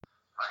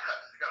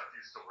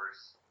few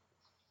stories.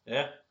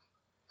 Yeah.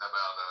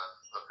 About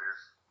up here.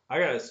 I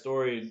got a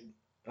story.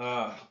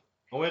 I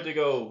went to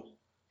go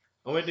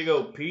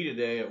pee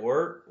today at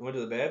work. I went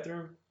to the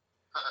bathroom,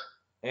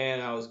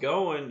 and I was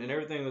going, and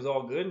everything was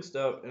all good and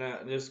stuff. And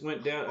I just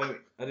went down.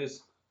 I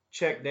just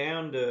checked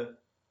down to,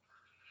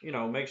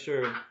 make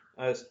sure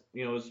I,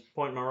 was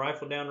pointing my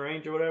rifle down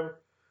range or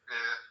whatever.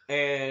 Yeah.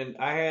 And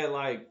I had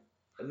like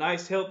a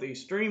nice healthy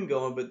stream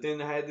going, but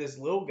then I had this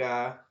little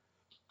guy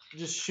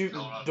just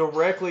shooting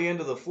directly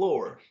into the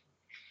floor.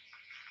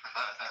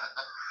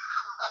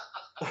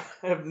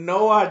 I have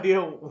no idea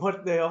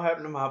what the hell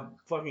happened to my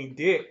fucking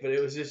dick, but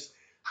it was just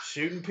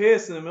shooting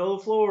piss in the middle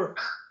of the floor.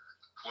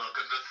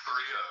 Welcome to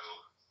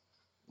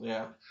 3-0.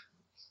 Yeah.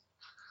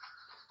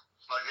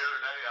 Like the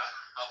other day,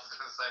 I was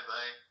doing the same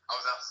thing. I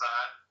was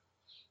outside.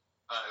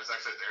 It was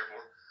actually at the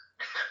airport.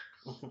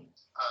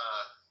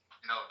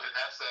 Didn't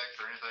have sex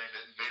or anything,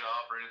 didn't beat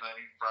off or anything,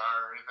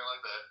 prior or anything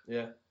like that.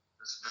 Yeah.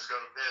 Just go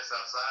to piss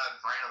outside and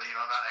randomly,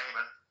 not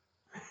aiming.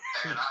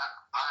 And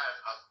I had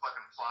a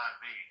fucking flying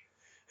V.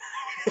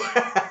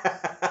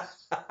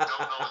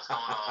 Don't know what's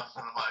going on.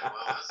 And I'm like,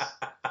 well,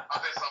 I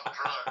pissed off the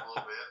truck a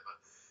little bit,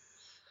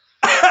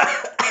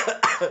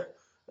 but.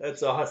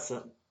 That's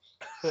awesome.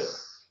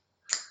 Just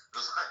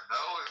like, no,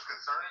 it's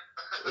concerning.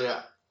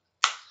 Yeah.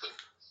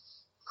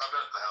 I've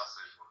been at the house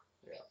usually.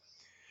 Yeah.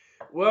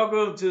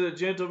 Welcome to the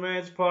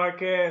Gentleman's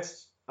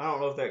Podcast. I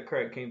don't know if that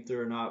crack came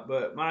through or not,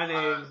 but my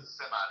name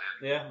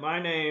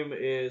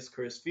is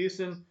Chris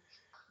Fusen.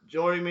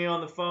 Joining me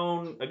on the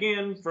phone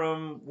again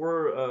from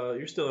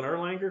you're still in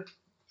Erlanger?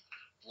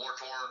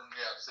 War-torn,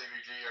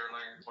 CVG,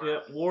 Erlanger.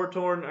 Yeah,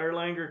 war-torn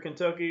Erlanger,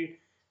 Kentucky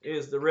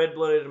is the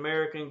red-blooded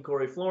American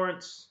Corey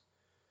Florence.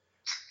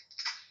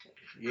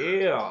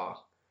 Yeah.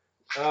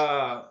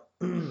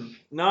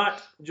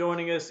 Not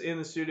joining us in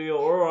the studio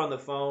or on the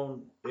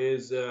phone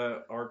is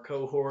our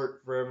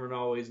cohort forever and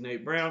always,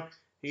 Nate Brown.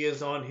 He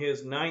is on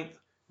his 9th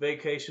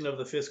vacation of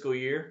the fiscal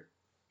year.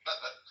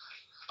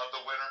 Of the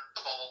winter,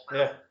 fall.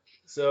 Yeah.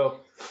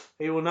 So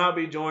he will not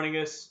be joining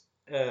us.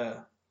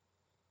 We're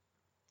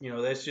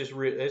just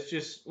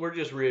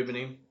ribbing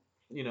him.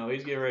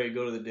 He's getting ready to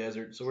go to the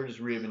desert, so we're just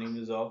ribbing him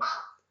is all.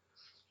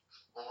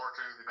 Or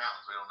to the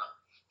mountains, we don't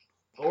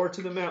know. Or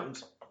to the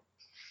mountains.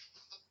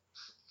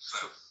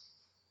 So.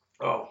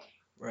 Oh,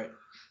 right.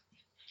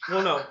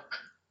 Well, no.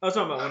 I was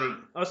talking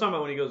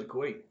about when he goes to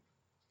Kuwait.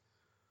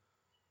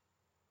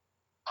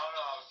 Oh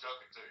no, I was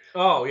joking too.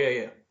 Yeah. Oh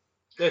yeah.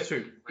 That's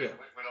true. We Yeah.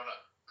 We don't know.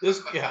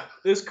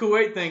 This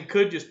Kuwait thing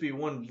could just be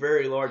one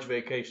very large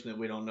vacation that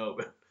we don't know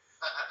about.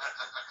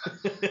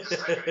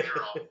 Just taking a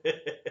year off.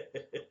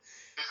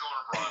 He's going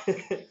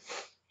abroad.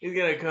 He's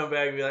gonna come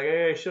back and be like,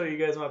 "Hey, I show you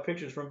guys my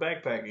pictures from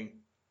backpacking."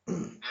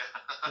 Yeah.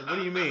 What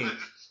do you mean?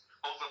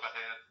 Holds up a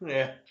hand.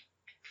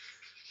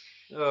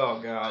 Yeah. Oh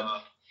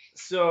God.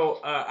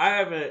 So I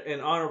have an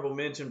honorable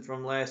mention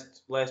from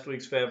last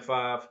week's Fab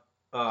Five.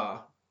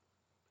 What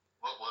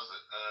was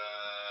it?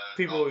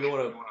 People you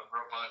want to throw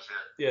punch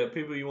it. Yeah,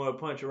 people you want to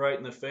punch right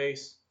in the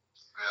face.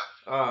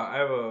 Yeah. I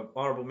have an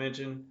honorable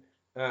mention.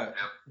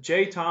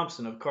 Jay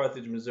Thompson of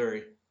Carthage, Missouri.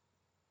 You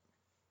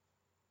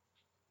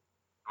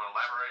want to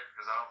elaborate?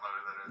 Because I don't know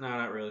who that is. No,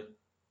 not really.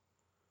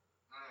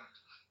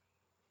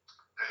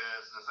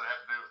 Does it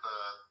have to do with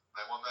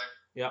that one thing?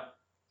 Yep.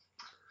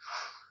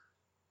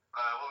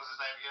 What was his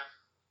name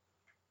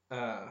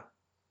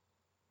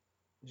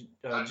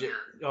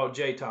again?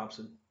 Jay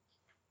Thompson.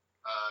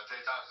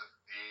 Jay Thompson.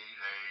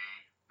 Eat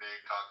a big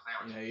cock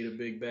sandwich. Yeah, eat a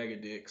big bag of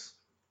dicks.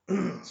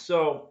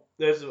 So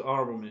there's an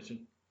honorable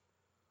mention.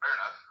 Fair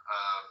enough.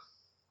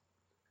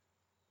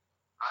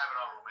 I have an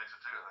honorable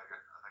mention too. I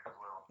think as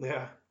well.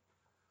 Yeah.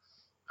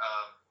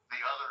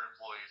 The other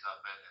employees I've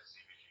met at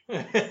CVG.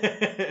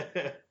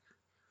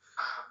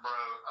 Bro,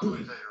 I'm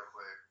gonna tell you real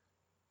quick.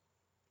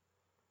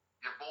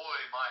 Your boy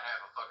might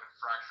have a fucking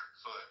fractured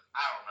foot.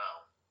 I don't know.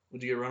 Would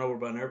you get run over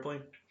by an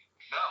airplane?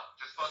 No,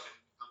 just fucking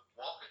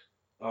walking.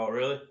 Oh,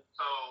 really?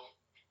 So,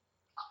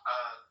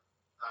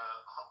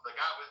 the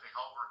guy with me,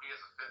 Homer, he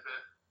has a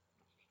Fitbit.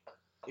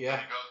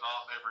 Yeah. And it goes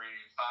off every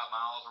 5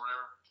 miles or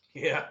whatever.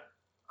 Yeah.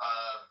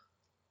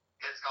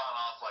 It's gone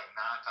off like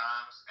 9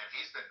 times, and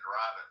he's been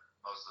driving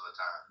most of the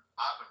time.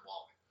 I've been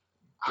walking.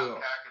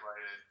 I've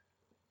calculated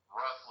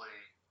roughly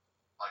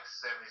like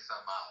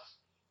 70-some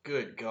miles.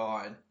 Good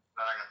God.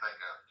 That I can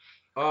think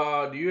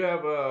of. Do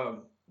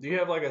you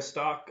have like a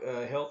stock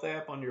health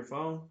app on your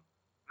phone?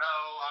 No,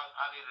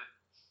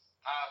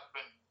 I've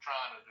been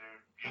trying to do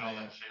all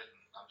that shit,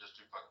 and I'm just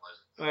too fucking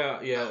lazy.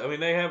 Well, yeah. I mean,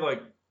 they have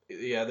like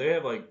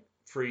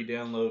free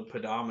download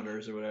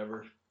pedometers or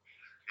whatever.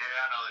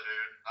 Yeah, I know they do.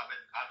 I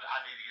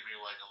need to get me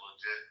like a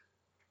legit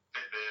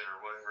Fitbit or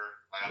whatever.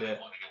 Like, I've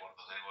been wanting to get one of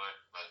those anyway,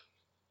 but.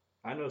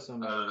 I know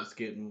somebody that's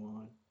getting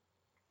one.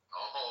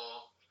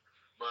 Oh,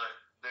 but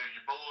dude,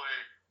 your boy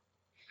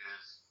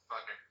is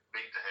fucking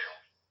beat to hell.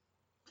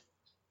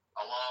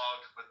 I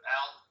logged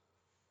without.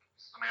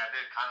 I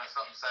did kind of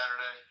something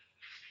Saturday,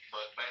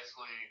 but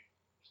basically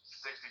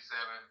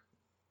 67.5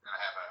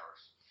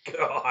 hours.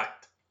 God.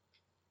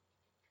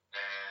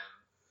 And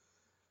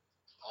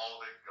all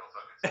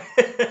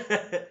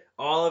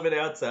All of it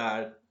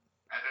outside.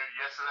 And dude,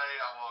 yesterday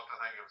I walked. I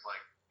think it was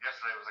like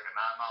yesterday was like a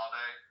 9-mile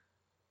day.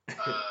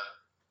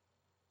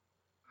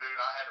 Dude,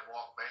 I had to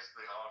walk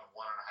basically on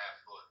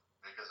 1.5 foot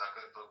because I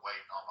couldn't put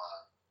weight on my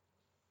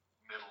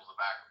middle of the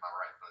back of my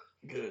right foot.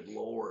 Good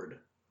Lord.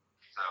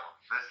 So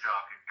this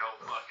job can go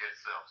fuck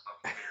itself.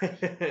 Something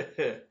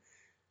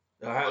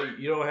How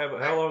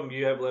long do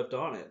you have left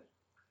on it?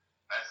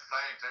 That's the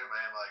thing too,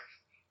 man. Like,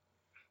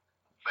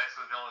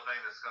 basically the only thing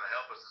that's going to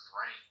help us is the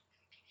rain.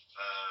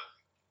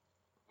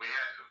 We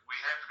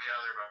have to be out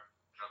there by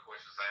no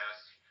questions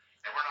asked,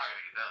 and we're not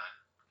going to get done.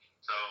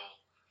 So,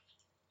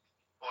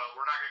 well,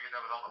 we're not going to get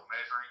done with all the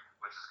measuring,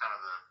 which is kind of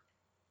the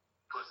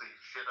pussy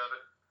shit of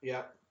it.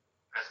 Yeah.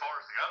 As far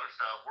as the other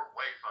stuff, we're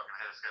way fucking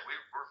ahead of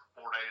schedule. We're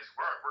 4 days.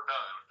 We're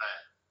done with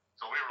that.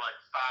 So we were like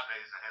 5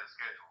 days ahead of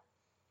schedule.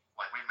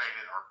 Like we made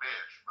it our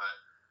bitch, but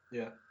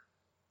yeah.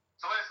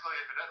 So basically,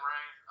 if it doesn't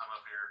rain, I'm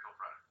up here till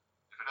Friday.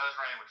 If it does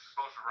rain, which is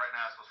supposed to right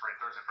now, it's supposed to rain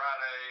Thursday,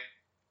 Friday.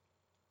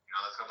 You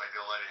know, that's gonna make the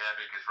old lady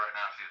happy because right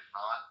now she's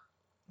not.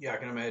 Yeah,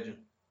 I can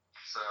imagine.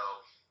 So,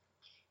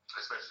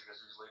 especially because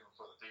she's leaving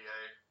for the TA.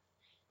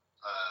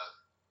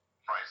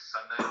 Probably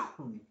Sunday.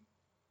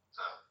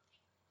 So,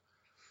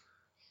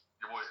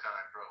 your boy's kind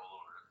of in trouble a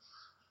little bit.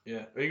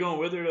 Yeah. Are you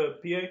going with her to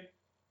PA?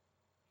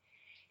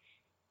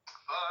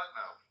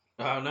 No.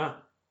 Oh, no.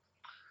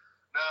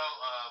 No,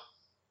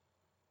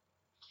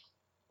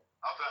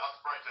 I'll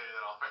probably tell you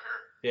that off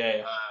air.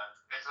 Yeah.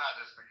 It's not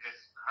just,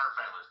 it's her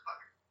family's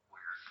fucking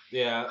weird.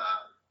 Yeah.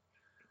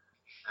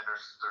 And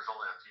there's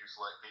only a few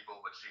select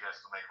people, but she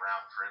has to make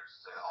round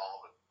trips to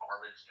all of the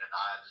garbage, and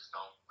I just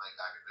don't think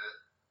I can do it.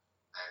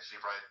 And she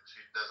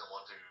doesn't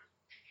want to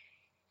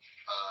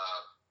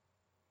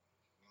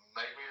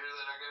make me do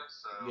that, I guess.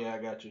 So Yeah, I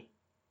got you.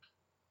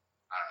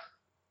 All right.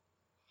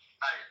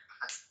 Hey,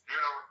 you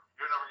know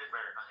we're getting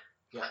married, not you.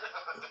 Yeah.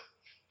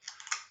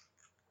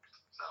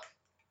 So.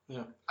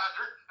 Yeah.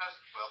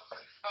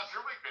 How's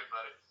your week been,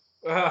 buddy?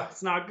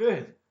 It's not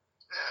good.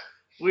 Yeah.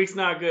 Week's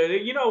not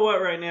good. You know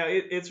what? Right now,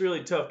 it's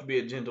really tough to be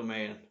a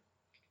gentleman.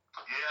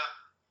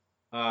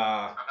 Yeah. I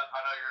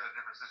know you're in a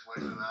different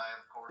situation than I am,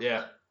 of course.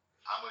 Yeah.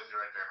 I'm with you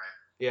right there, man.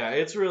 Yeah,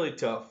 it's really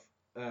tough.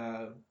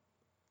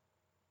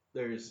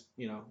 There's,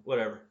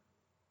 whatever.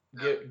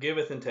 Yep.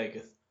 Giveth and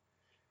taketh.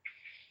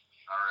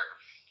 I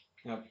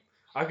reckon. Yep.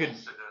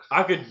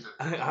 I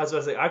was about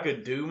to say, I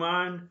could do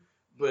mine,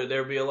 but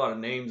there'd be a lot of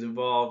names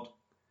involved.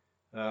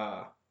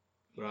 And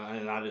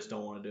I just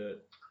don't want to do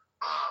it.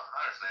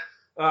 I understand.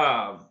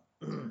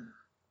 We need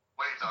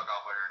to talk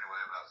off air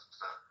anyway about some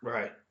stuff.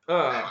 Right.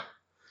 Anyway.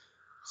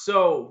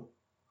 So,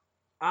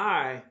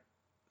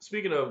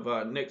 speaking of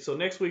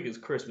next week is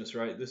Christmas,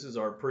 right? This is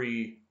our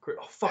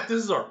this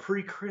is our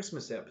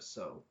pre-Christmas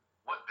episode.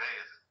 What day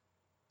is it?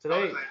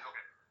 Today. Today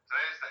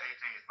is the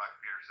 18th, my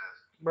computer says.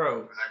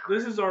 Bro,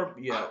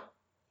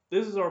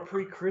 this is our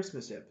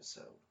pre-Christmas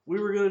episode. We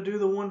were gonna do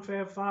the One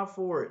Fab Five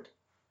for it.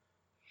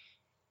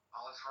 Oh,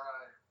 that's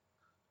right.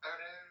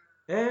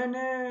 Oh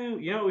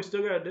no! We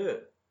still gotta do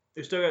it.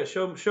 We still gotta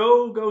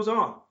show goes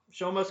on.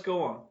 Show must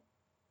go on.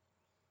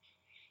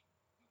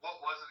 What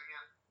was it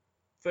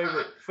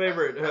again?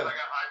 Favorite. I got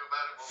hype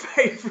about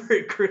it.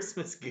 Favorite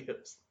Christmas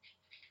gifts.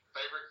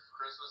 Favorite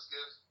Christmas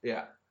gifts?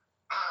 Yeah.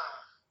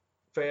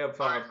 Fab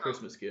Five right,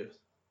 Christmas gifts.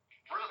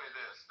 Really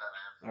this, that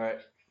man. All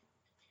right.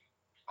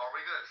 Are we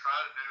gonna try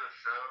to do a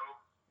show?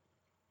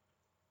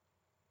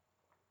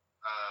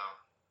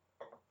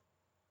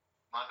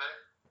 Monday?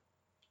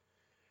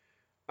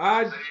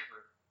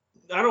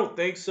 I don't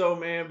think so,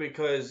 man,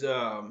 because what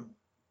about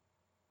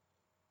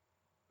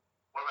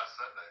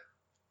Sunday?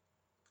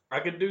 I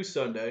could do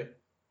Sunday.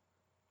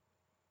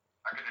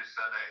 I could do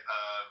Sunday.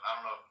 I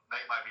don't know.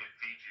 Nate might be in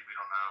Fiji. We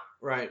don't know.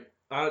 Right.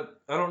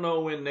 I don't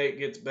know when Nate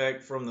gets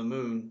back from the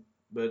moon,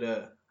 but I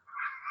thought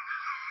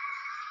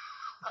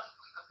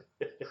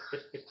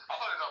he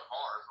was on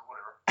Mars or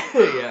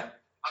whatever. yeah.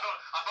 I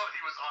thought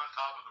he was on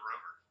top of the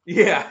rover.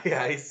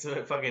 Yeah, he's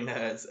fucking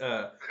nuts.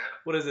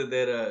 What is it,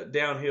 that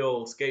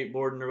downhill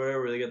skateboarding or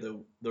whatever, where they got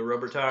the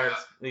rubber tires?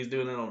 Yeah. He's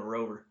doing that on a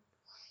rover.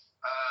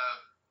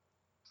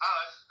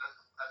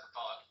 That's a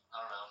thought. I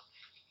don't know.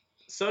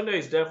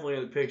 Sunday's definitely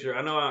in the picture.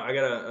 I know I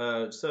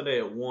got a Sunday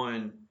at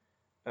 1.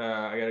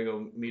 I got to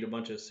go meet a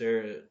bunch of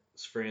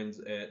Sarah's friends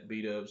at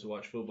B-Dubs to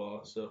watch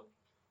football. So.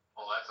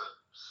 Well, that's a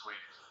sweet.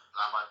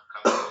 I might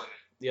come join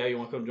you. Yeah, you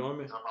want to come join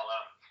me? Well,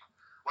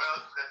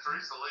 if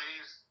Teresa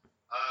leaves,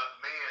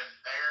 me and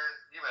Aaron,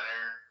 you met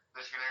Aaron,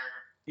 Michigan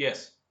Aaron?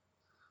 Yes.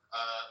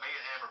 Me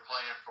and him are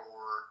playing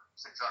for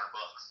 $600.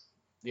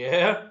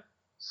 Yeah?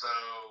 So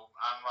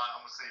I'm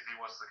gonna see if he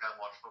wants to come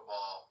watch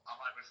football. I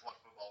might just watch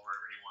football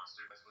wherever he wants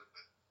to, but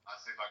I'll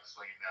see if I can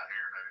swing him down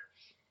here maybe.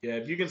 Yeah,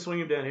 if you can swing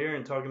him down here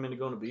and talk him into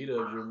going to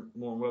B-Dubs, you're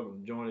more than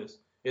welcome to join us.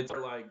 It's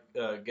like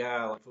a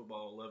guy, like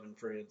football, loving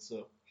friends,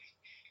 so. I'm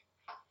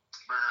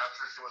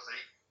sure she wants to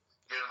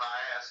get in my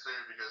ass too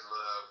because of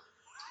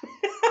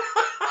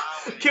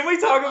Can we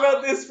talk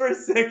about this for a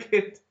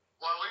second?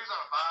 Well, we was on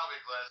a bye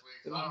week last week.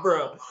 So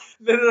Bro,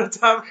 no,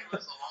 time.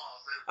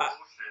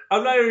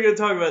 I'm not even gonna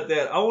talk about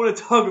that. I want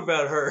to talk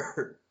about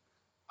her.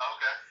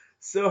 Okay.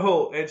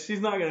 So, and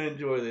she's not gonna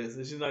enjoy this,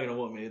 and she's not gonna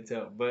want me to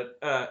tell. But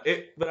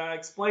but I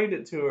explained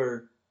it to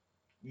her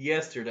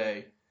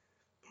yesterday,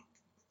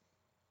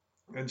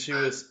 and she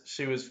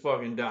was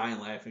fucking dying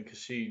laughing because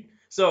she.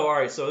 So all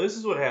right, so this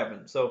is what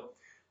happened. So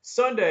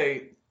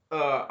Sunday,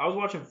 I was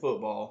watching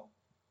football,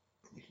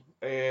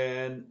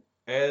 and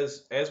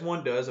as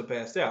one does, I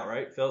passed out.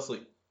 Right, fell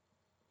asleep.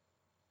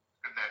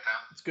 Good nap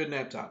time. It's good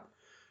nap time.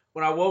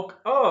 When I woke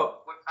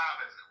up, What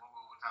time is it? What time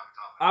are we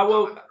talking I about?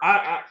 woke.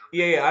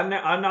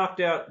 I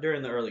knocked out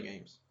during the early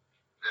games.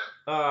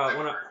 Yeah.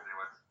 When I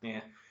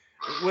Anyway.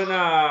 when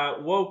I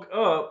woke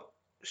up,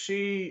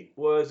 she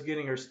was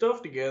getting her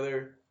stuff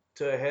together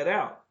to head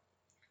out.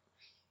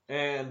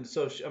 And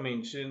so, I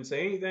mean, she didn't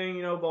say anything,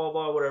 blah,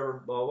 blah,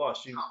 whatever, blah, blah.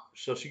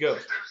 So she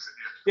goes.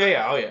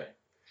 Yeah, oh yeah.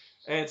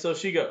 And so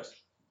she goes.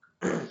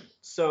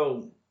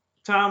 So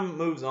time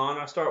moves on.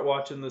 I start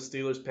watching the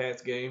Steelers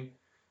Pats game.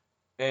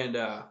 And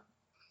I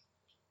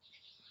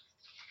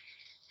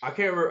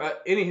can't remember.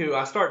 Anywho,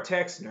 I start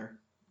texting her.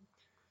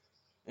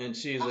 And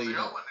she's like, So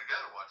y'all went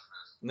together watching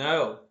this? No.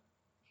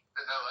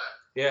 Didn't know that.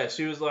 Yeah,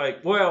 she was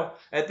like, well,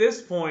 at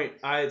this point,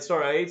 I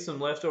ate some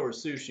leftover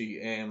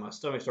sushi, and my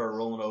stomach started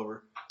rolling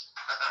over.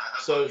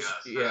 So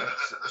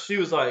she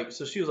was like, you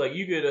could,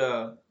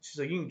 she's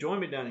like, you can join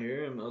me down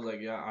here, and I was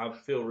like, yeah, I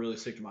feel really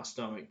sick to my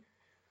stomach.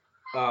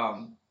 Where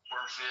was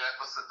she at?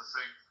 Let's set the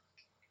scene.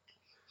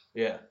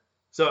 Yeah.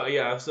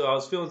 So I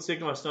was feeling sick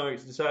to my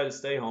stomach, decided to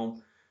stay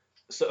home.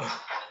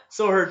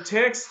 So her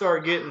texts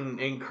start getting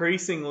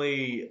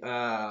increasingly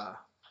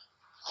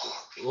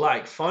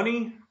like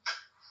funny.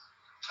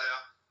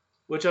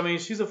 Which, I mean,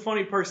 she's a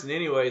funny person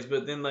anyways,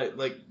 but then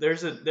like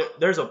there's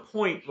a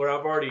point where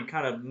I've already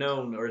kind of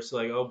known, or it's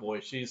like, oh boy,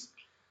 she's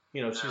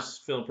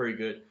feeling pretty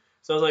good.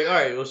 So I was like, all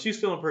right, well, she's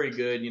feeling pretty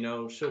good,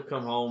 she'll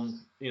come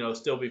home,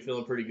 still be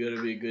feeling pretty good.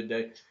 It'll be a good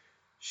day.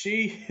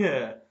 She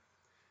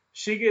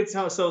she gets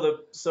home,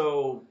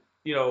 so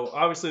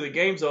obviously the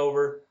game's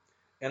over,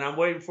 and I'm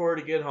waiting for her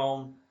to get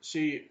home.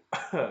 She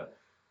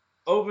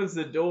opens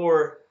the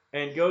door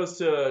and goes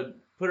to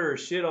put her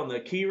shit on the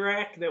key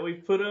rack that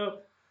we've put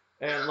up.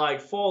 And like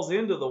falls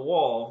into the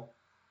wall,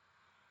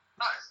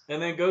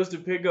 and then goes to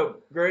pick up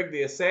Greg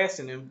the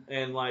assassin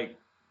and like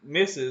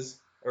misses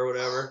or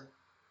whatever.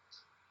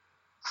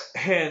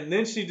 And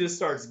then she just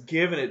starts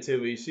giving it to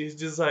me. She's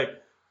just like,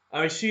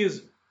 I mean, she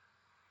is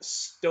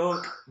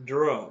stunk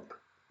drunk.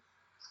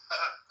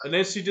 And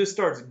then she just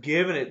starts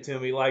giving it to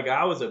me like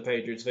I was a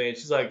Patriots fan.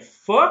 She's like,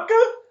 fuck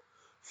them,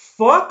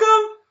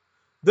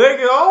 they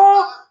can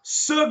all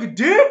suck a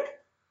dick,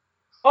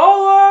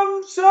 all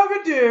of them suck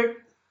a dick.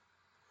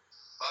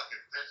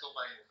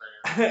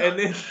 And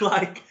then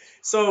like,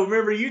 so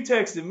remember you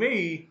texted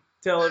me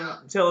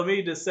telling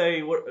me to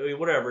say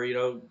whatever,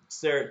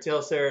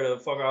 tell Sarah to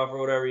fuck off or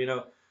whatever,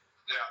 Yeah.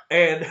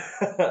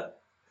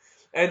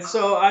 And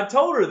so I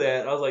told her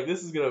that. I was like,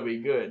 this is gonna be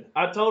good.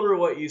 I told her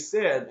what you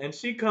said, and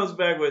she comes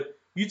back with,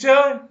 you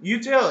tell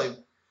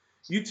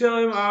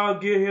him I'll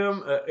get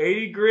him a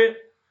 80 grit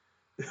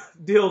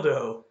dildo.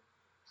 Oh,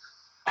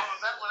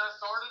 is that when that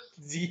started?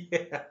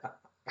 Yeah.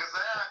 Because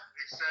that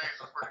exchange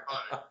was pretty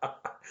funny.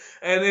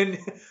 And then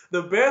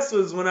the best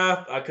was when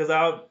I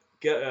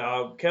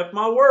kept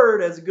my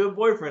word as a good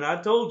boyfriend.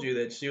 I told you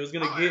that she was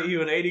going to get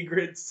you an 80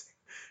 grit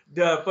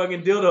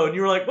fucking dildo. And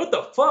you were like, what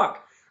the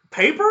fuck?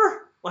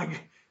 Paper?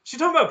 Like, she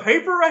talking about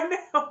paper right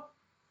now?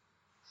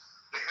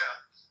 Yeah.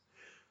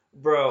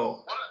 Bro.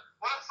 What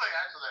I say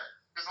after that?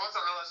 Because once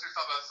I realized she was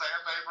talking about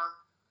sandpaper,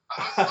 I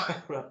was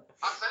like,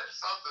 I said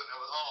something that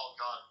was, oh,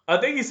 God.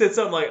 I think you said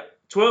something like,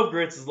 12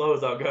 grits as low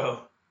as I'll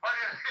go. Oh,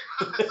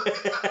 yeah.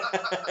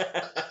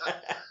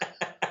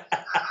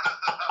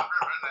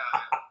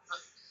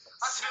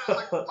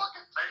 Like, fucking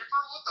paper?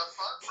 What the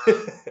fuck,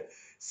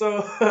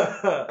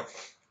 bro?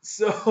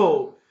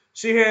 So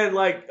she had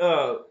like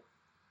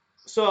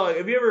so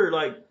have you ever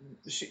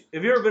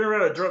been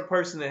around a drunk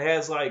person that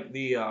has like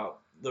the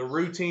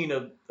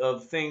routine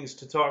of things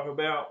to talk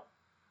about?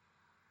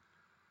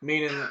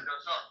 Meaning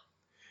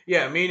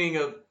meaning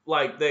of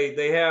like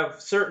they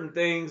have certain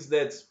things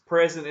that's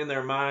present in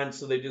their mind,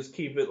 so they just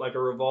keep it like a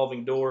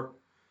revolving door.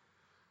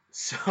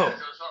 So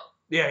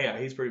yeah,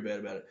 he's pretty bad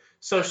about it.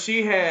 So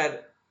she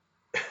had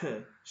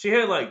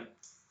like,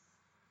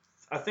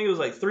 I think it was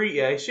like three.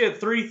 Yeah, she had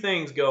three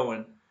things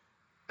going,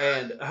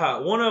 and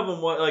one of them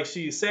was like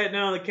she sat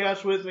down on the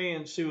couch with me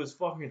and she was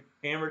fucking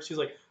hammered. She's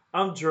like,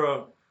 "I'm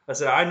drunk." I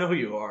said, "I know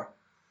you are,"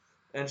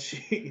 and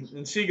she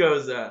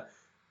goes,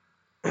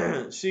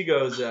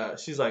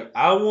 she's like,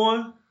 "I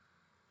won,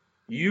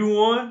 you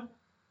won,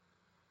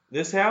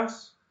 this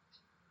house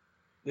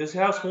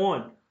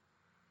won,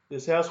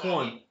 this house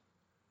won."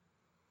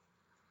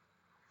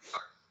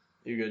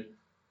 You're good.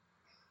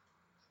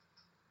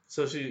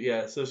 So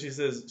she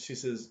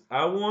says,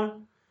 I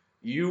won,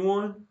 you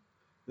won,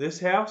 this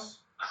house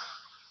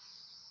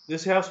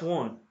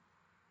won.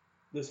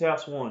 This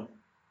house won.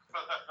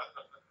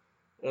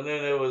 And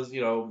then it was,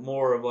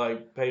 more of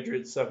like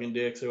Patriots sucking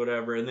dicks or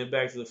whatever, and then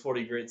back to the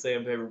 40 grit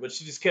sandpaper. But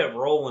she just kept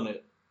rolling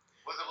it.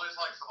 Was it at least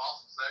like some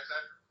awesome sex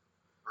after?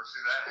 Or she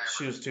that hammered?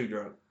 She was too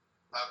drunk.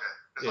 Okay.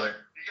 It's Yeah. like,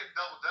 you get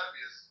double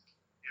W's,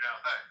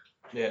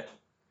 hey. Yeah.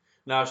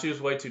 No, she was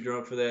way too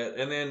drunk for that.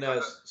 And then,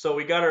 so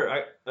we got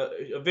her.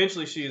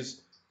 Eventually,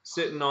 she's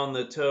sitting on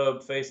the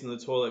tub facing the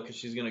toilet because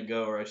she's gonna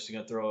go, right? She's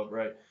gonna throw up,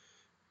 right?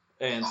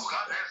 And oh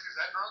goddamn, she's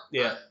that drunk?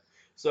 yeah.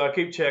 So I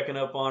keep checking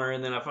up on her,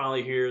 and then I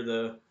finally hear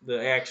the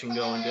action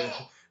going down.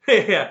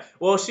 Yeah.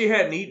 Well, she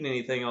hadn't eaten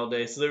anything all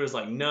day, so there was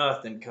like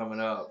nothing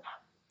coming up.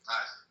 Nice.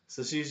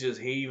 So she's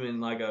just heaving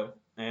like a.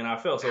 And I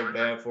felt so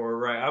bad for her,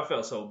 right? I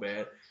felt so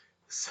bad.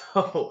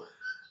 So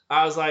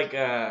I was like,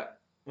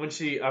 when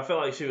I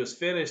felt like she was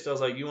finished, I was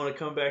like, "You want to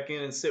come back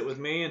in and sit with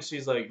me?" And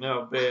she's like,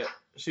 "No, bed."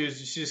 She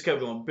just kept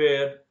going,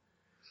 "Bed.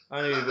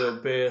 I need to go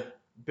bed,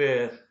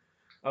 bed."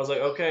 I was like,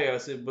 "Okay." I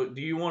said, "But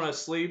do you want to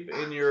sleep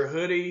in your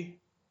hoodie,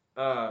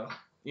 or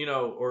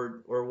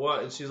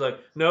what?" And she's like,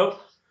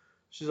 "Nope."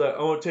 She's like,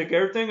 "I want to take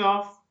everything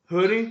off,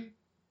 hoodie,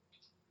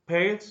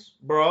 pants,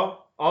 bra,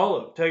 all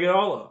of it. Take it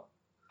all off."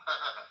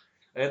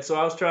 And so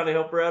I was trying to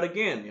help her out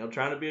again,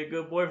 trying to be a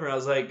good boyfriend. I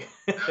was like,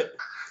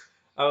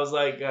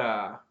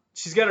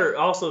 she's got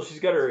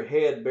her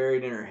head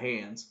buried in her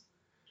hands.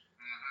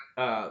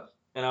 And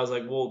I was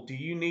like, well, do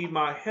you need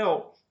my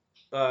help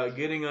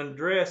getting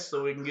undressed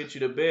so we can get you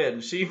to bed?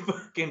 And she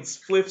fucking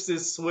flips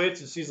this switch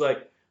and she's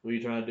like, were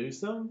you trying to do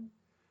something?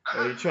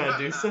 Are you trying to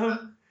do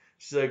something?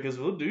 She's like, because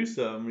we'll do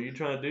something. Are you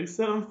trying to do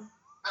something?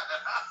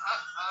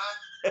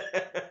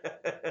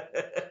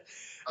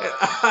 And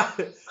I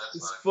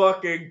was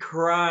fucking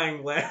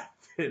crying, laughing.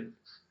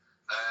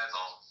 That's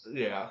awesome.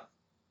 Yeah.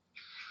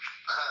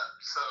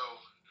 So,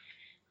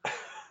 real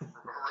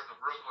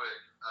quick,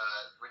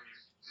 did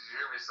you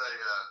hear me say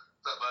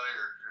something about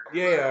it?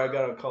 Yeah, I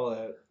gotta call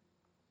that.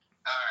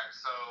 Alright,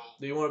 so.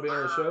 Do you want to be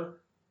on the show?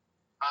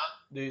 Huh?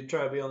 Do you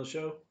try to be on the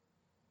show?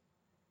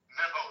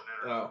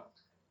 No. Oh.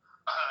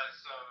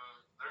 So,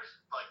 there's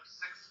like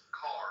 6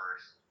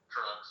 cars,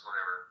 trucks,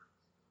 whatever,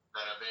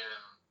 that have been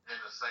in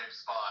the same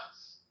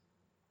spots,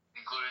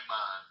 including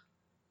mine,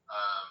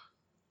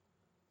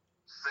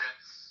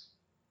 since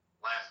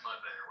last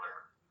Monday or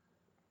whatever.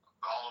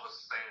 All of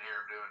us standing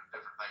here doing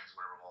different things,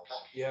 whatever, blah,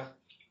 blah. Yeah.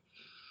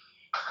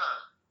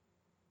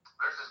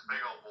 There's this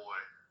big old boy.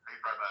 He's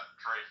probably about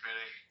Trey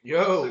Fitty.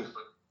 Yo. 6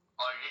 foot,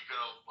 he's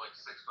good old,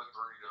 6'3",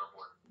 good old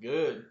boy.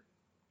 Good.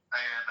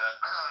 And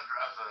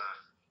drives a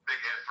big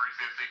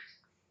F-350,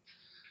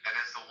 and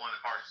it's the one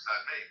that parks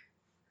beside me.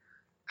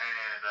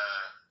 And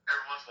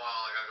every once in a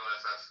while, I gotta go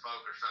outside and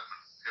smoke or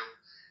something.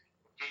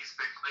 He's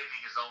been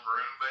cleaning his own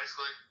room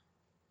basically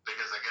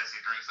because I guess he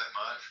drinks that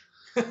much.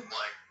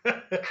 Like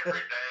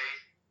every day,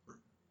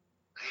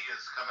 he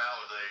has come out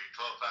with a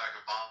 12-pack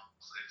of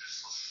bombs and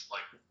just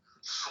like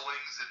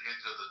slings it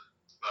into the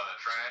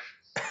trash.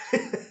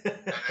 And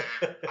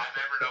then I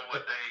never know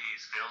what day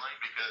he's feeling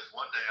because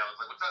one day I was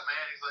like, "What's up,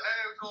 man?" He's like, "Hey,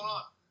 what's going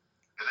on?"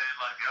 And then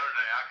like the other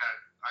day, I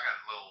got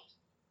a little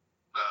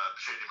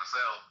shitty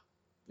myself.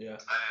 Yeah.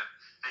 And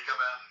he come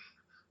out and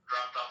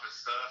dropped off his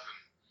stuff, and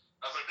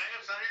I was like,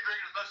 "Damn, son, you're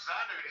drinking as much as I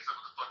do." And he said,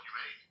 "What the fuck you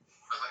mean?"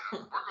 I was like,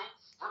 "We're cool.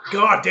 We're cool."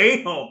 God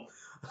damn.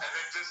 And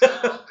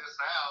then just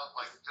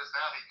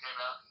now, he came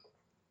out and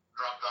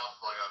dropped off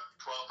like a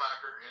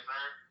 12-packer in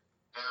there,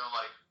 and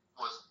then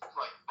was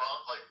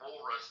bumped,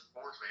 bull rushed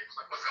towards me. He was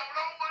like, "What's going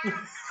on, man?"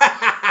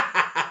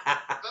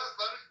 What's up,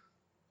 buddy?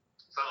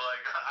 So I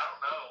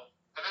don't know.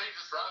 And then he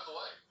just drives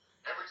away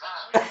every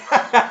time. He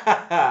drives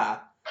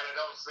away. And I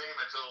don't see him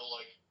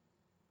until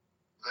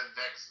the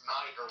next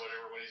night or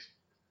whatever when he's.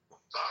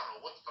 So I don't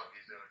know what the fuck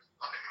he's doing.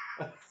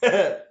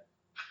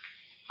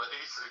 But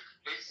he's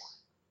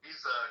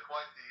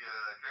quite the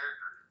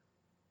character,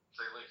 to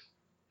say the least.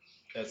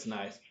 That's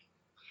nice.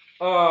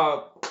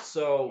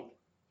 So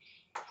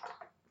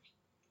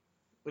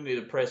we need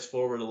to press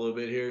forward a little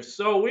bit here.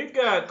 So we've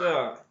got.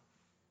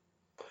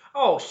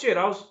 Oh shit!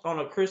 I was on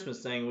a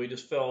Christmas thing. We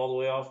just fell all the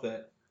way off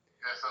that.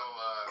 Yeah. So.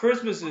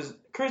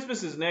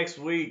 Christmas is next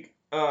week.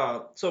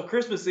 So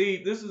Christmas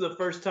Eve. This is the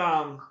first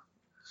time.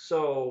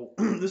 So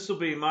this will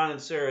be mine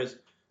and Sarah's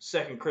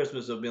second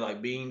Christmas of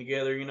being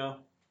together. Yeah.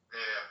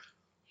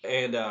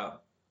 And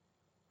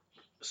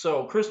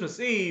so Christmas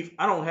Eve,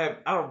 I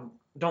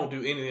don't do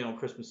anything on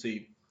Christmas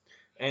Eve.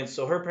 And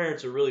so her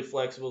parents are really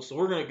flexible, so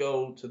we're gonna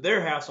go to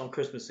their house on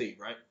Christmas Eve,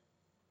 right?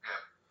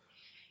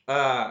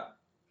 Yeah.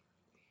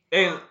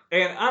 And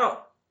I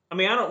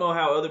don't know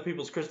how other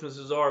people's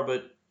Christmases are,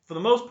 but for the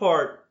most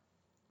part,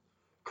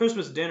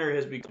 Christmas dinner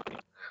has become.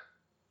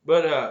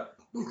 But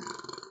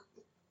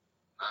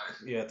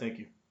Nice. Yeah, thank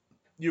you.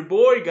 Your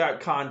boy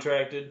got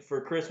contracted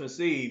for Christmas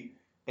Eve,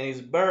 and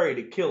he's buried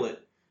to kill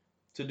it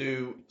to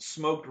do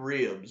smoked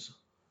ribs.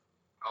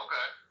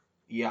 Okay.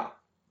 Yeah.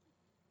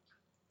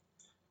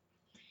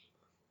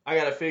 I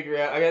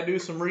gotta do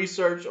some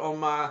research on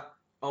my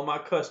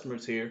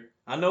customers here.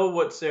 I know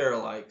what Sarah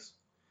likes.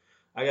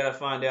 I gotta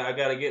find out. I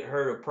gotta get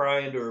her to pry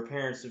into her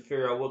parents to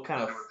figure out what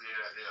kind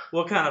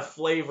of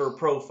flavor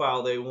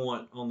profile they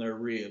want on their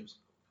ribs.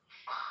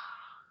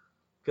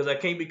 Because I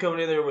can't be coming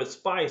in there with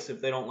spice if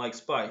they don't like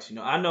spice. You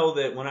know, I know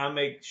that when I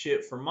make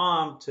shit for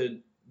mom to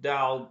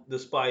dial the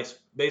spice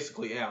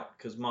basically out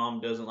because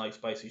mom doesn't like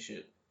spicy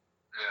shit.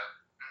 Yeah.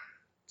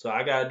 So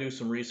I gotta do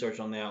some research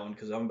on that one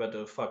because I'm about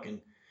to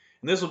fucking.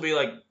 And this will be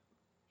like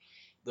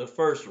the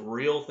first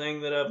real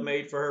thing that I've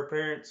made for her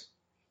parents.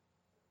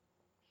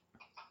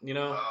 You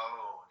know?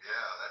 Oh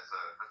yeah, that's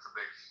a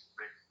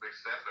big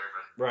step there,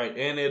 man. Right,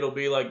 and it'll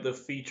be like the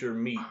feature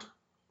meat. Oh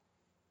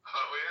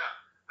yeah,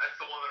 that's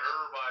the one that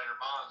everybody and their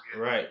moms get.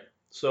 Right.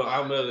 So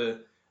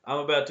I'm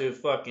about to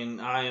fucking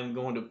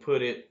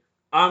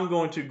I'm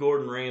going to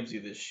Gordon Ramsay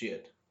this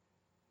shit.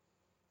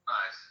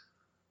 Nice.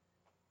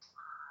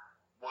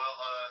 Well,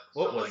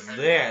 What was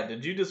that?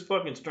 Did you just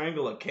fucking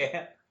strangle a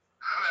cat?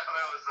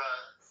 that was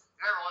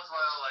every once in a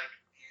while, like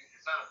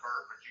it's not a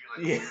burp, but you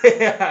like.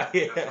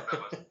 Yeah.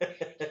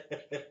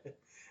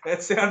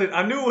 That sounded.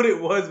 I knew what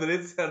it was, but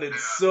it sounded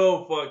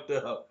so fucked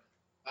up.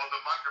 Well,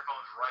 the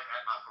microphone's right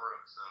at my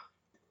throat, so.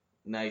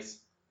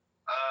 Nice.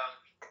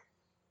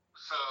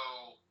 So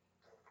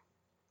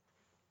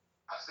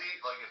I see,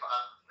 like, if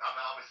I'm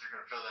obviously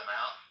gonna fill them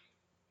out,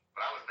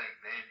 but I would think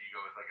then you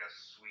go with like a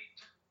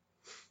sweet.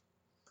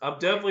 I'm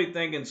definitely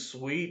thinking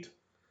sweet.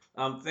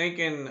 I'm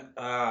thinking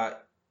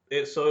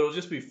so it'll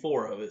just be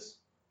 4 of us.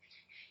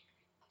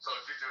 So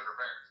it's just 200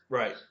 parents.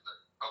 Right.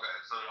 Okay.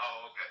 So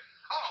okay.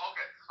 Oh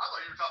okay. I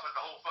thought you were talking about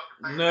the whole fucking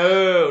thing.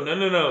 No. Okay.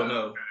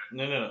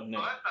 No.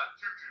 Well, that's not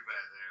too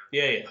bad then.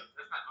 Yeah.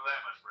 That's not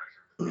that much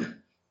pressure. Yeah.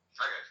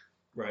 I got you.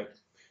 Right.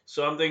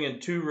 So I'm thinking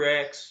 2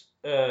 racks.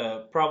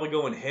 Probably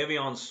going heavy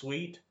on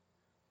sweet.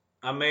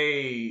 I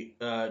may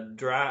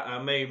I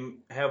may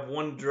have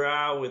one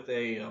dry with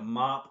a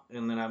mop,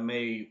 and then I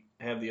may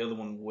have the other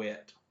one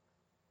wet.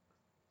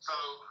 So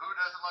who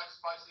doesn't like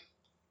spicy?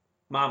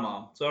 My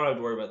mom. So I don't have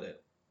to worry about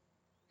that.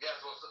 Yeah.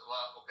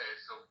 Okay.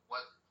 So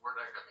where'd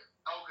that come in?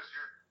 Oh, because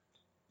you're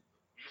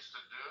used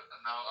to do it.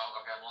 No.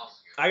 Okay. I'm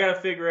lost again. I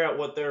gotta figure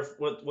out what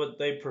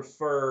they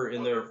prefer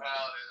in their.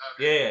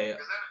 Okay. Yeah.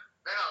 Because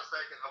then I was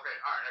thinking, okay,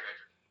 all right, I got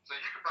you. So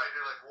you could probably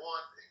do like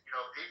one,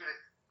 even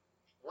if.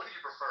 What do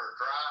you prefer,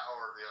 dry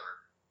or the other?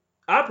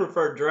 I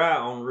prefer dry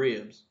on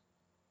ribs.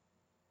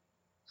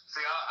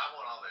 See, I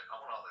want all that.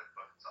 I want all that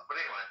fucking stuff. But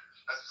anyway,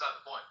 that's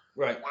beside the point.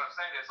 Right. What I'm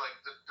saying is, like,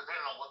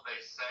 depending on what they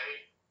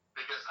say,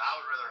 because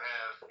I would rather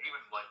have even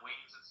like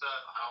wings and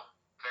stuff. I don't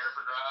care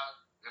for dry,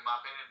 in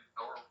my opinion,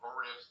 or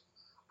ribs.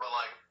 But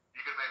like, you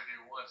could maybe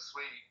do one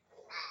sweet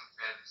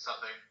and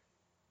something,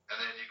 and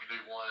then you could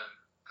do one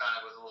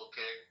kind of with a little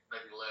kick,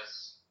 maybe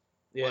less.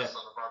 Yeah. Less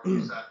on the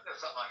barbecue side.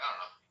 Something like, I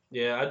don't know.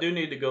 Yeah, I do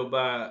need to go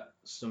buy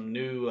some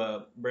new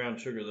brown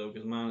sugar though,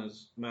 because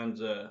mine's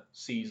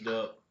seized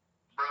up.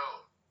 Bro,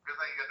 good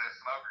thing you got that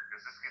smoker,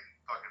 because it's getting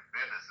fucking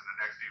business in the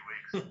next few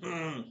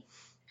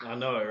weeks. I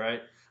know it,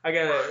 right? I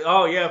got a.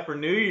 Oh yeah, for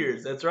New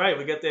Year's. That's right.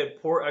 We got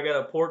that pork. I got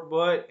a pork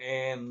butt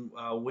and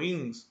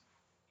wings.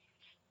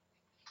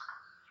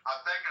 I'm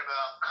thinking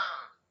about.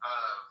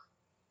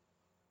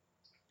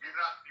 You've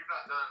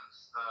not done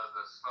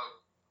the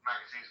smoked mac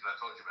and cheese, but I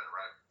told you about it,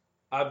 right?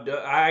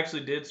 I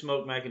actually did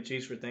smoke mac and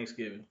cheese for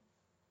Thanksgiving.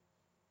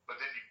 But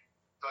didn't you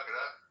fuck it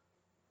up?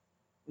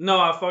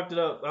 No, I fucked it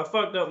up. I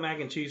fucked up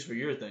mac and cheese for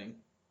your thing.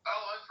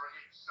 Oh, that's right,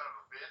 you son of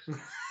a bitch.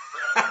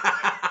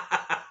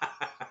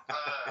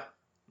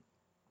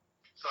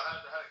 So how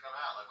did it come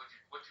out? Like,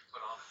 what you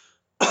put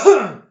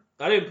on it?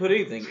 I didn't put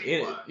anything Cheese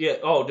in it. Yeah.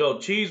 Oh no,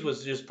 cheese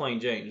was just plain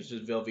Jane. It's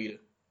just Velveeta.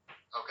 Okay,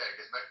 all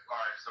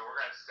right. So we're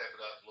gonna have to step it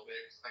up a little bit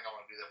because I think I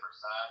want to do that for a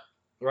side.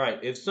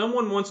 Right. If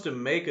someone wants to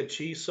make a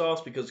cheese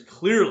sauce, because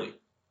clearly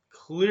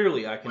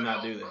I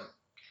cannot do that.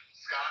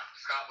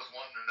 Scott was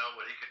wanting to know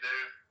what he could do,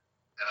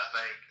 and I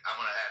think I'm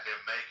gonna have him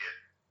make it.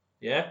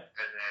 Yeah.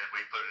 And then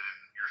we put it in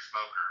your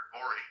smoker,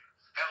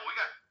 hell, we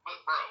got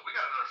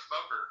another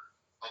smoker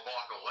a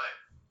block away.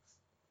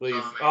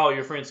 Well,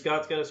 your friend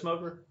Scott's got a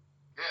smoker.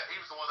 Yeah,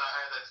 he was the one that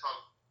had that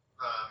smoked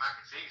mac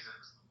and cheese, and it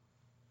was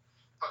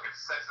fucking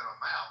sex in my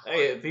mouth.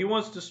 Hey, if he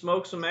wants to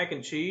smoke some mac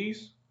and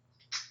cheese,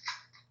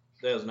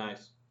 that was nice.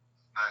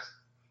 Nice.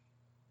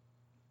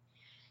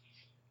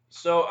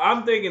 So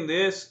I'm thinking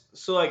this.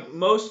 So like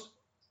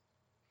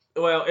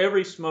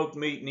every smoked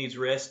meat needs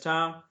rest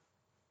time.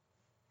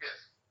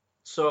 Yes.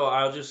 So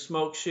I'll just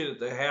smoke shit at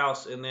the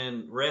house, and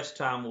then rest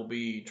time will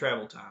be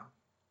travel time.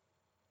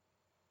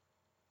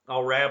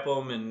 I'll wrap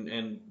them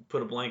and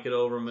put a blanket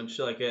over them and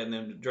shit like that, and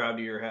then drive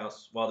to your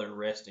house while they're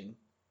resting.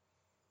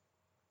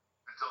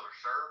 Until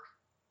they're served?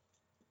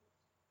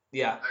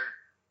 Yeah.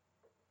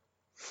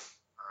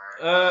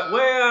 Alright.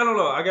 Well, I don't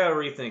know. I gotta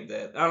rethink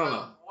that. I don't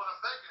know. What I'm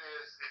thinking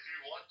is, if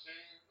you want to,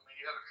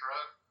 you have a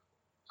truck.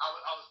 I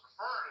was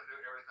preferring to do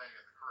everything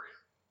at the crib.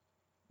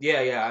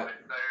 Yeah.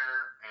 Right there,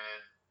 and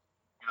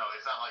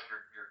it's not like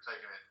you're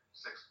taking it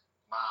 6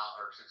 miles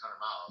or 600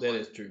 miles. That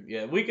is true.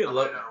 Yeah, we can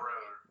load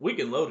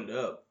it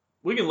up.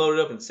 We can load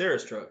it up in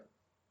Sarah's truck.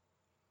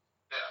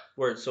 Yeah.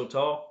 Where it's so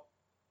tall.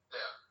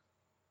 Yeah.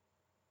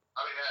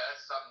 I mean, yeah,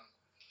 that's something.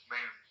 I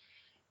mean,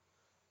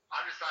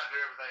 I'm just trying to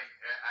do everything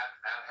at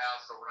the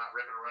house so we're not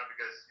ripping around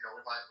because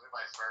we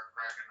might start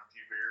cracking a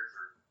few beers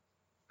or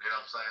You know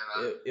what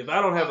I'm saying? If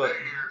I don't have New a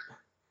Year's,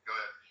 go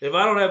ahead. if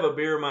I don't have a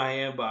beer in my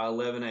hand by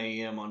 11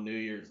 a.m. on New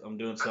Year's, I'm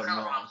doing That's something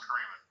kind of when wrong. I'm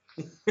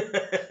screaming.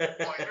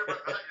 Well, your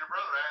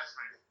brother asked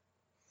me.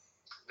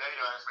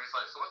 Daniel asked me, he's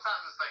like, "So what time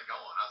is this thing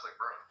going?" I was like,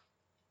 "Bro,"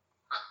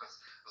 I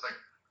was like,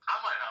 "I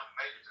might not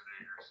make it to New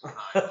Year's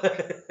night."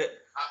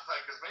 I was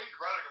like, "Because me and your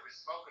brother are gonna be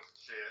smoking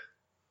some shit,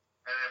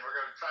 and then we're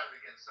gonna try to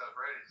be getting stuff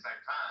ready at the same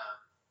time."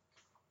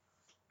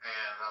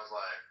 And I was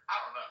like, "I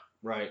don't know."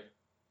 Right.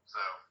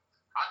 So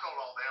I told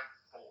all them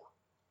 4.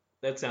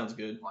 That sounds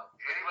good. Like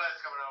anybody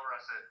that's coming over,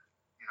 I said,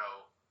 you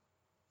know,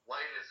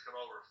 latest come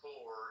over at 4.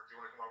 If you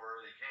want to come over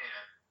early, you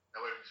can. That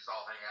way we just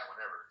all hang out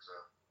whenever. So.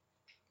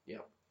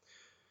 Yep.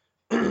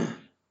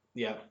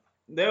 Yeah.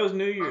 That was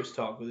New Year's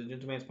talk with the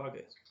Gentleman's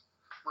Podcast.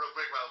 Real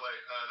quick, by the way,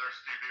 there's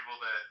a few people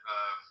that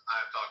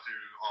I've talked to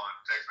on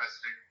text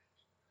messaging.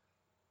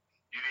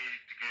 You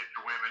need to get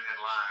your women in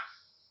line.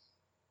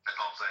 That's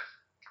all I'm saying.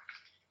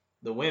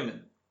 The women.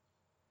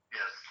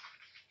 Yes.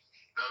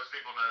 Those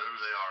people know who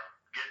they are.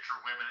 Get your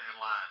women in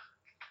line.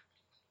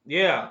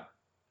 Yeah.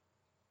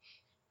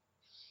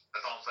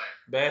 That's all I'm saying.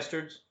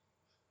 Bastards.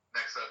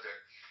 Next subject.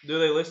 Do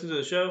they listen to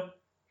the show?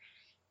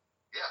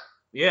 Yeah.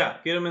 Yeah.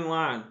 Get them in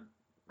line.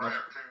 Probably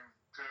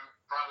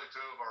probably 2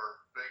 of our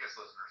biggest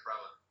listeners,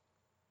 probably.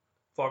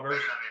 Fuckers.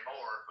 Maybe not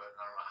anymore, but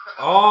I don't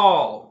know.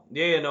 Oh.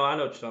 Yeah, no, I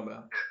know what you're talking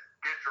about. Yeah.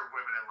 Get your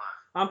women in line.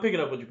 I'm picking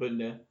up what you're putting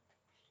down.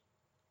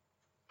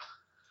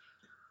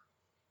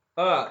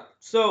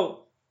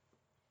 So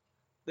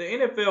the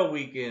NFL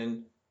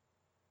weekend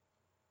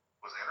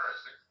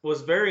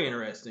was very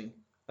interesting.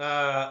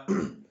 Pats had a bye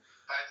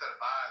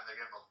and they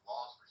gave them a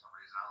loss for some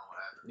reason. I don't know what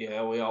happened.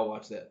 Yeah, we all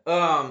watched that.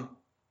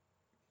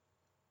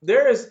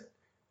 There is,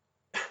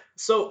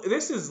 so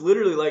this is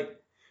literally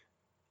like,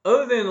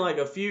 other than like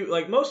a few,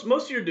 like most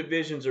of your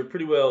divisions are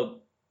pretty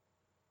well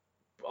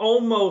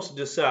almost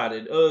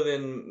decided. Other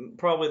than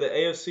probably the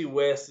AFC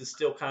West is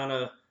still kind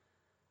of. And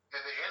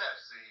the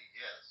NFC,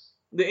 yes.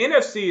 The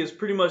NFC is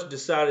pretty much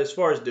decided as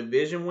far as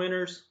division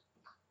winners.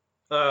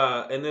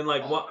 And then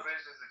like all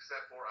divisions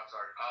except for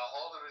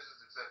all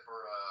divisions except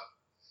for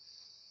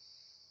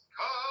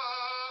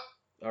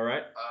all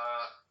right.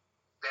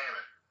 Damn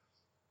it.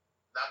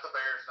 Not the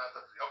Bears,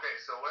 okay,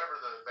 so whatever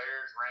the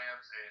Bears,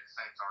 Rams, and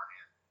Saints aren't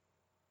in.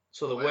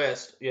 So the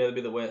West, yeah, it'd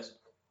be the West.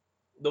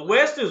 The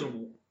West is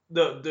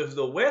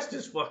the West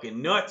is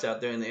fucking nuts out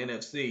there in the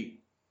NFC.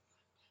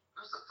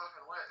 Who's the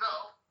fucking West?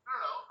 No.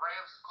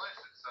 Rams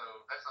clinched it, so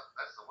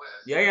that's the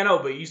West. Yeah, I know,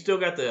 but you still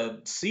got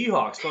the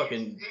Seahawks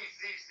fucking.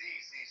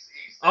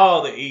 East.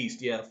 Oh, the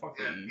East, yeah, fuck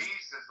the East.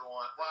 East is the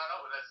one. Well, I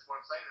know, but that's what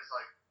I'm saying. It's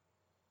like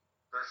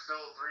there's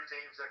still 3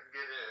 teams that can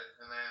get it,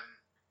 and then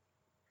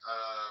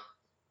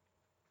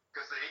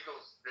because the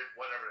Eagles did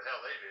whatever the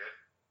hell they did.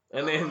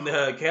 And then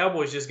the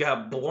Cowboys just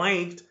got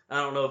blanked.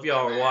 I don't know if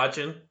y'all are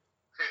watching. Yeah.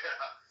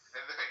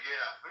 And then,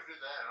 who did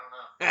that? I don't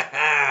know.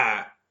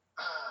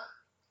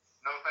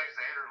 No thanks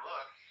to Andrew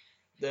Luck.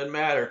 Doesn't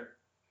matter.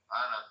 I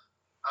know.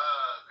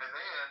 And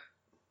then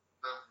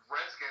the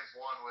Redskins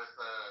won with,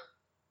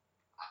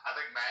 I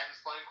think Madden's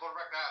playing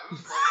quarterback now.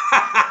 Who's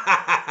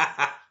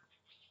playing?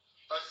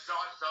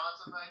 Josh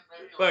Johnson,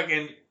 maybe?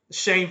 Fucking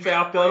Shane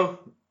Falco.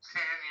 10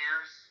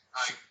 years.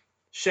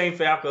 Shane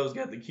Falco's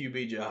got the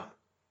QB job.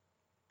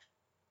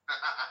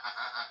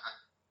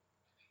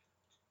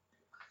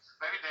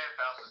 Maybe Dan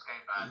Fauci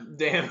came back.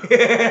 Damn. So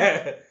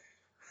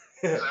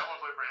I want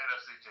to play for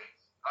NFC teams.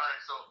 All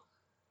right, so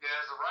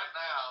as of right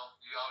now,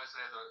 you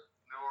obviously have the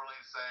New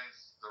Orleans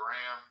Saints, the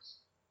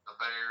Rams, the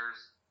Bears,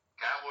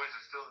 Cowboys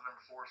are still the number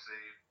 4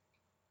 seed,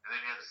 and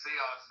then you have the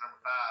Seahawks number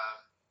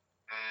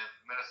 5, and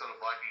Minnesota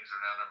Vikings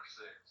are now number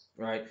 6.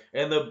 Right,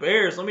 and the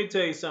Bears. Let me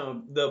tell you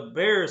something. The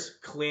Bears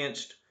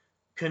clinched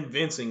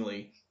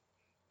convincingly.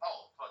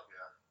 Oh fuck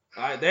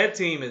yeah! That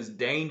team is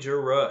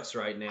dangerous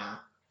right now.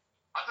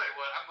 I'll tell you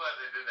what. I'm glad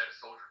they did that at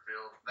Soldier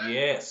Field.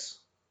 Yes.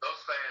 Those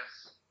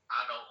fans,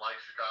 I don't like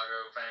Chicago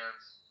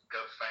fans,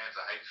 Cubs fans.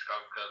 I hate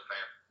Chicago Cubs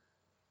fans,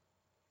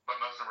 but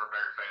most of them are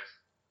Bears fans.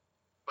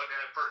 But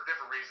for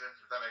different reasons,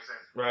 if that makes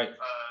sense. Right.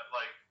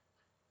 Like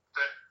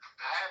to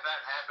have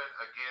that happen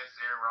against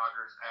Aaron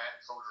Rodgers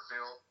at Soldier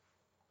Field.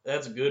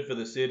 That's good for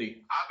the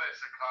city. I bet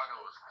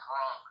Chicago was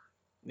crunk.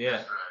 Yeah.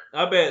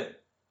 Yesterday.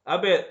 I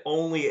bet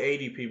only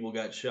 80 people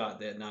got shot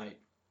that night.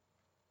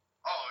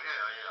 Oh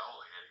yeah,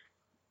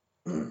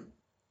 only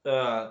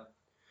 80.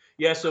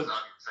 Yeah, so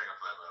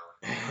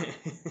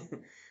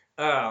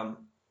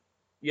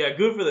yeah,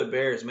 good for the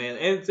Bears, man.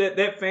 And it's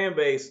that fan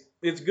base.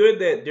 It's good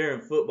that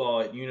during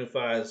football it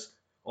unifies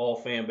all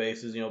fan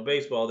bases. You know,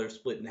 baseball they're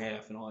split in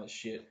half and all that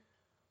shit.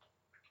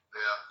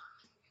 Yeah.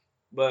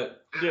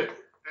 But did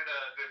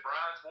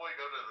Brian's boy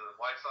go to the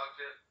White Sox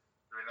yet?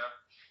 Do we know?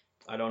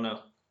 I don't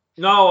know.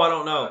 No, I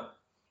don't know.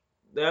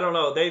 I don't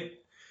know.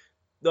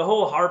 The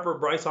whole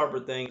Bryce Harper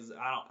thing is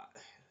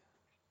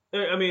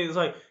I mean, it's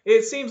like,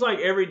 it seems like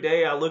every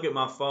day I look at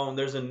my phone,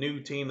 there's a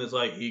new team that's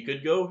like, he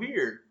could go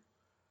here.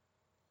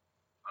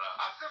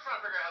 I'm still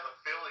trying to figure out how the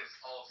Phillies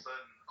all of a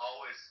sudden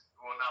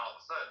not all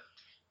of a sudden,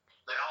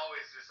 they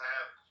always just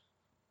have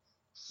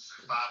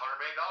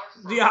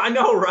 $500 million. Yeah, I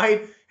know,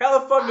 right? How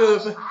the fuck do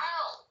How?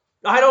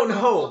 I don't They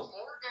know. won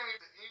more games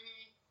than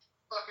any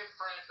fucking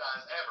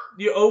franchise ever.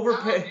 You How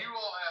overpay.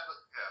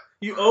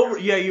 you all have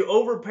You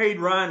overpaid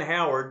Ryan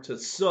Howard to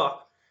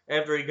suck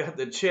after he got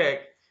the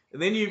check,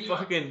 and then you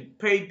fucking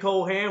paid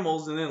Cole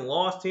Hamels and then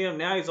lost him.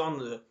 Now he's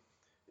fucking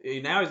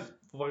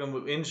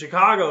in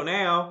Chicago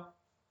now.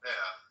 Yeah.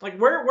 Like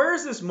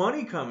where's this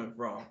money coming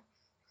from? If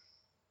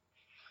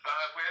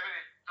we have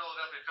any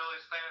Philadelphia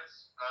Phillies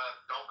fans,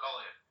 don't call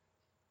in.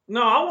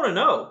 No, I want to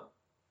know.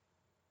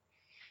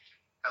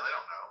 Hell, they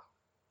don't know.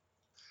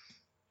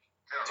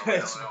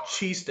 That's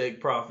cheesesteak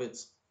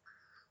profits.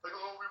 Like,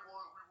 oh, we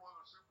won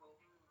the Super Bowl.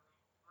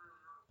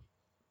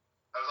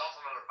 That was also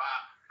another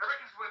bye.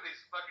 Everybody keeps winning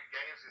these fucking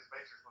games against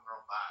Pacers when they're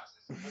on byes.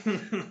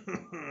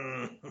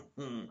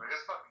 Like,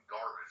 it's fucking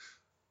garbage.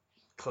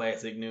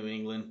 Classic New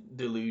England,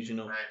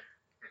 delusional. Hey,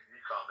 you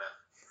calm down.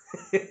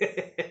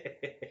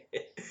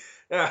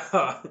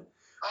 I'll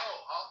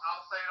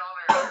say it on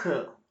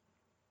air.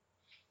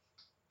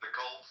 The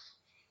Colts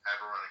have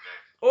a running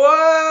game.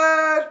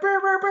 What?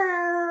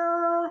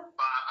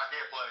 I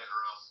can't play it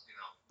or else,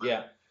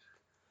 Yeah.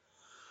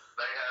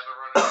 They have a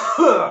running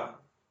game.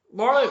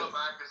 Marlon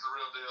Mack is the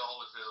real deal,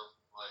 Holyfield.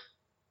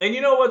 And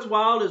you know what's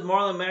wild is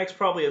Marlon Mack's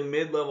probably a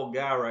mid-level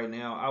guy right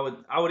now. I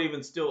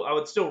would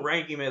still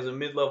rank him as a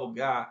mid-level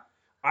guy.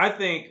 I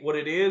think what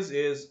it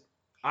is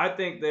I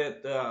think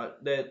that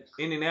that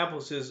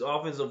Indianapolis's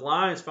offensive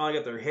line has finally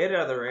got their head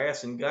out of their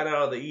ass and got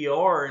out of the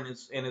ER and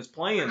is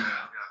playing now.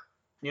 Yeah.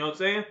 You know what I'm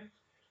saying?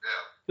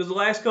 Yeah. Because the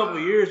last couple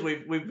of years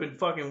we've been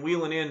fucking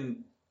wheeling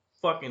in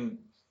fucking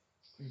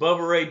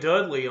Bubba Ray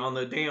Dudley on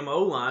the damn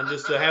O-line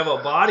just to have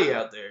a body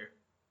out there.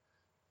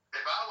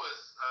 If I was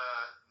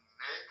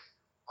Nick,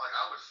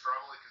 I would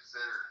strongly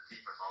consider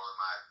keeping Marlon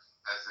Mack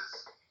as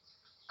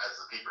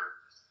the keeper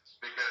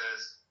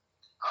because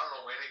I don't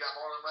know when he got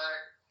Marlon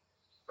Mack,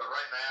 but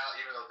right now,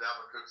 even though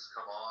Dalvin Cook's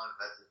come on,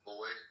 that's his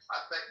boy.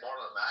 I think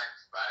Marlon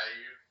Mack's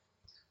value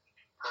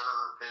per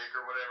pick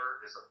or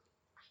whatever is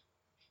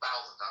 1,000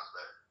 times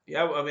better.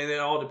 Yeah, I mean, it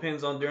all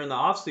depends on during the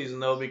offseason,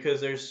 though,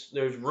 because there's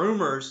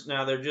rumors.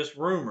 Now, they're just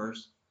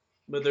rumors,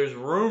 but there's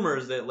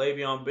rumors that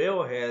Le'Veon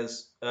Bell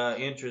has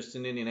interest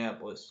in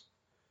Indianapolis.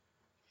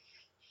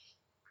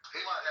 He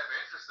might have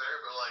interest there,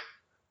 but,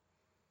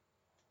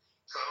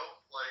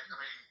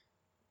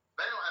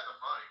 they don't have the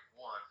money,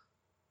 one.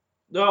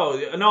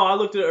 No, I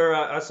looked at or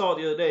I saw it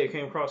the other day. It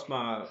came across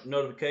my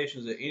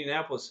notifications that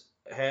Indianapolis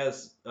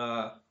has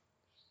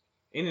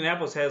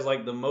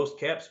like the most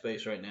cap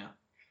space right now.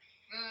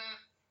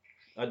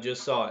 I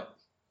just saw it.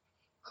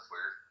 That's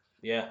weird.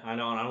 Yeah, I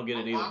know, and I don't get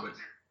it either. Why would you?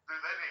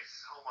 Dude, they need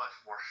so much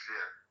more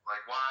shit.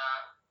 Why?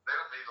 They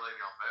don't need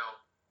Le'Veon Bell.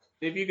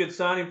 If you could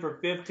sign him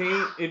for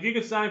 15,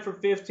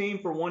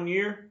 for 1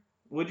 year,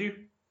 would you? Yeah,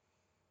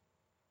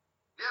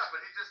 but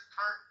he just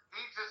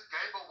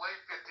gave away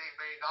 $15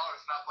 million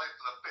to not play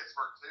for the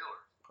Pittsburgh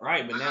Steelers.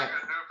 Right, but They're not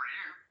gonna do it for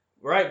you.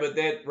 Right, but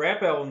that rap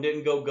album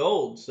didn't go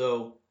gold,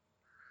 so.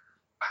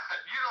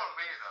 You know what I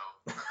mean, though.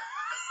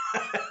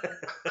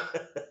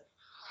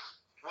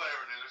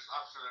 Whatever, dude.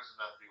 I'm sure there's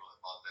enough people that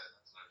bought that.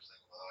 That's another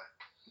thing, by the way.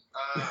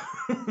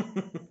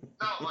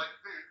 No,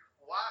 dude,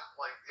 why?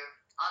 If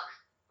I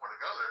want to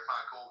go there,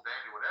 find cool,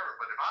 dandy, whatever.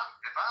 But if I'm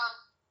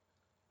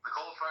the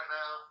Colts right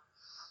now,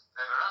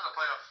 and they're not in the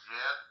playoffs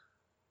yet.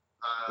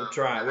 They're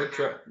trying. They're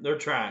trying.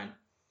 They're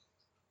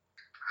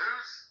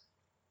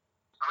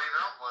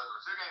on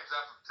 2 games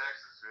out from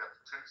Texas. We have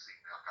 2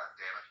 seed now. God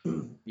damn it.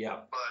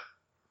 Yeah. But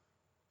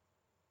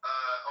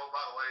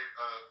by the way,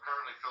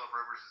 currently Philip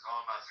Rivers is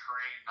on my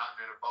screen, not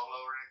in a bolo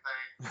or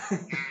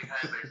anything. He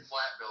has a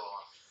flat bill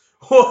on.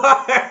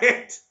 What?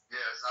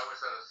 Yes, I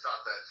wish I'd have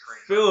shot that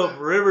screen. Philip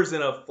Rivers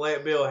in a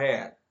flat bill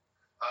hat.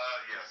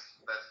 Yes,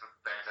 that's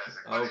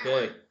fantastic. But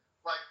okay. Anyway,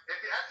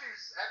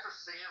 after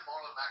seeing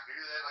Marlon Mack do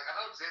that, I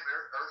know Jim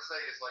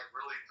Irsay is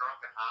really drunk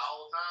and high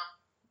all the time.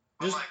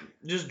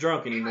 Just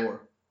drunk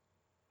anymore.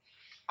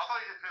 I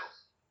thought he did pills.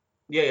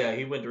 Yeah,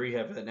 he went to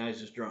rehab for that. Now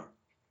he's just drunk.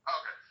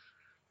 Okay.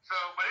 So,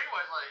 but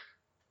anyway,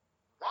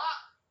 why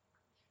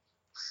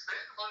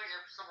spend money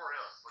somewhere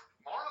else?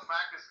 Marlon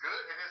Mack is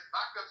good, and his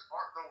backups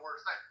aren't the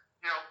worst thing.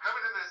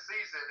 Coming into this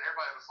season,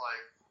 everybody was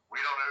like,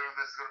 we don't know who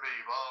this is going to be,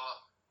 blah, blah,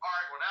 blah. All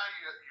right, well, now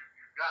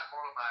you've got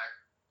Marlon Mack,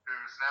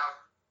 who's now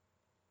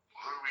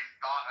who we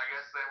thought, I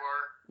guess they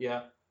were.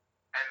 Yeah.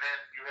 And then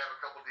you have a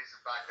couple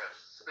decent backups.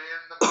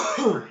 Spend the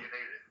money where you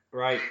need it.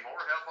 Right. You need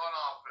more help on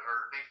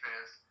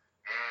defense,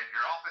 and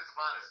your offensive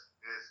line is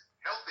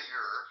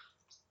healthier.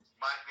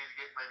 Might need to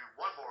get maybe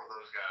one more of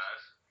those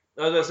guys.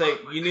 I was gonna say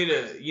you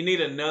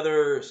need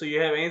another. So you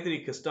have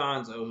Anthony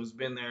Costanzo, who's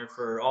been there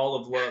for all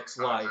of Luck's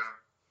life.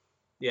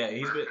 Yeah,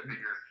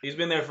 he's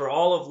been there for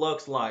all of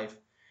Luck's life,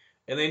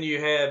 and then you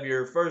have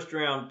your first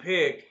round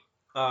pick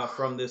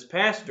from this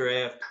past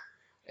draft,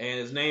 and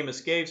his name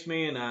escapes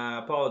me, and I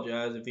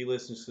apologize if he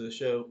listens to the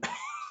show.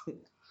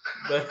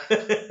 But I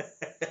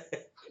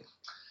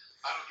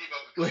don't keep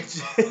up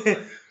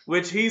with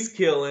which he's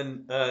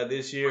killing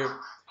this year.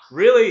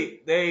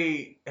 Really,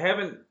 they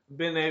haven't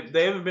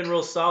they haven't been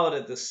real solid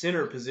at the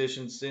center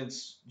position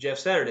since Jeff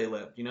Saturday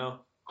left. You know. Of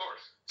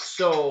course.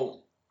 So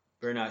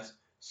very nice.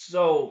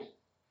 So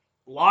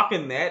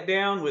locking that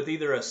down with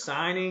either a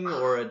signing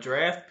or a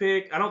draft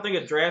pick. I don't think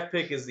a draft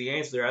pick is the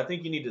answer. I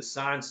think you need to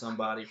sign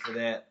somebody for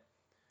that.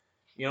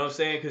 You know what I'm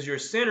saying? Because your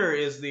center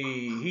is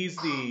he's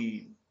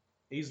the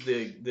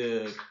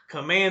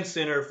command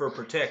center for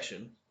protection.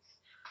 And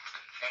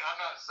I'm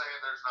not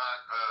saying there's not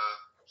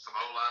some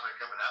O linemen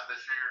coming out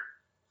this year,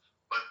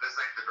 but this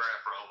ain't the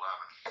draft for O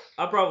linemen.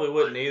 I probably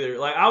wouldn't either.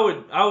 Like I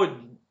would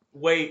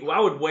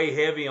weigh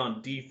heavy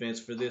on defense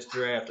for this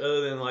draft,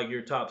 other than like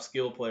your top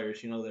skill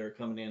players, that are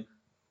coming in.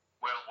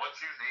 Well, what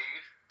you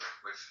need,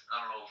 which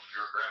I don't know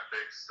your draft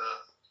pick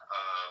stuff.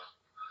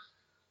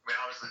 I mean,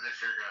 obviously this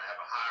year you're gonna have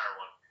a higher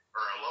one or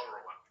a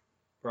lower one,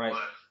 Right.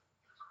 But,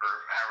 or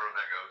however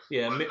that goes.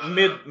 Yeah, but,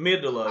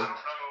 mid to low. I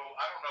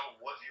don't know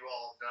what you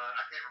all have done.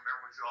 I can't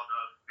remember what you all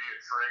done via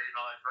trade and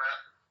all that crap.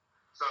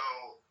 So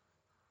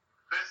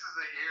this is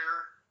the year.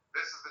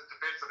 This is the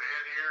defensive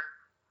end year.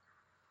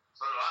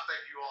 So I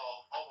think you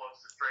all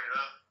almost should trade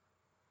up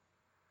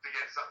to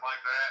get something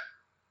like that.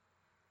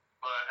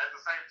 But at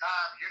the same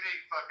time, you need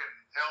fucking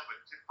help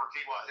for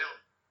T.Y.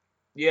 Hilton.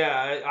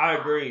 Yeah, I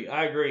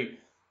agree.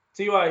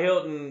 T.Y.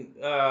 Hilton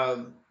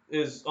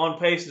is on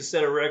pace to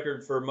set a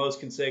record for most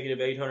consecutive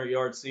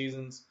 800-yard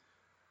seasons,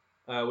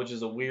 which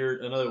is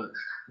another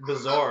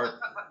bizarre,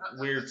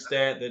 weird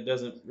stat that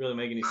doesn't really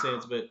make any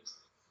sense. But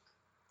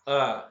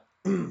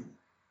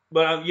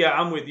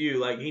I'm with you.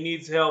 Like, he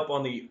needs help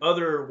on the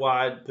other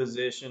wide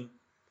position.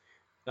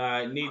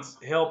 Needs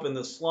help in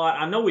the slot.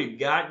 I know we've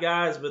got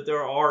guys, but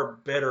there are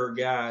better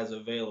guys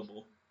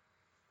available.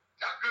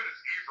 How good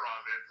has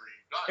Ebron been for you?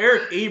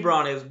 Eric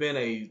Ebron has been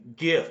a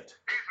gift.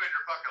 He's been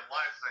your fucking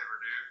lifesaver,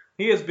 dude.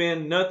 He has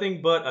been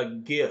nothing but a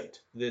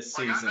gift this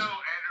season. I know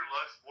Andrew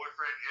Luck's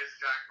boyfriend is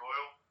Jack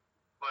Doyle,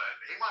 but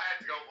he might have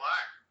to go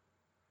black.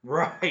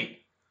 Right.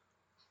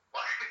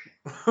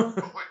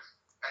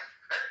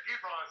 Eric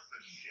Ebron's the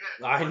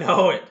shit. I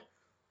know it.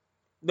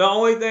 The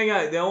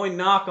only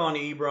knock on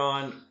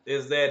Ebron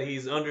is that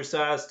he's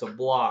undersized to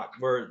block.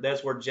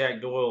 That's where Jack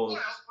Doyle is.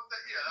 Well, I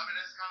mean,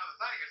 that's kind of the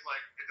thing. It's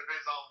like it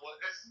depends on what.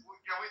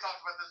 We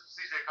talked about this with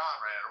C.J.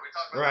 Conrad, or we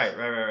talked about Right.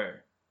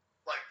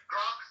 Like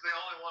Gronk's the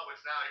only one, which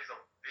now he's a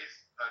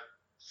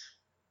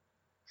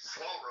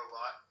slow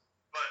robot,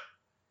 but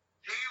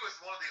he was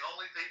one of the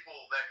only people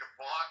that could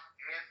block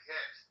and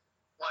catch.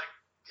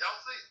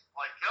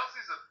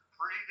 Kelsey's a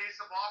pretty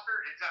decent blocker.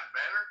 He's gotten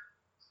better,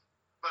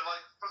 but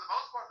for the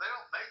most part, they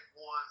don't make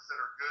ones that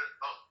are good at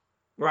both.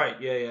 Right.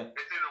 Yeah.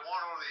 It's either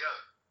one or the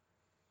other.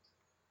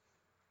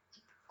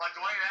 Like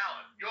Dwayne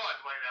Allen. You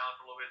liked Dwayne Allen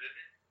for a little bit, didn't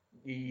you?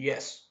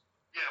 Yes.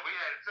 Yeah, we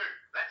had it too.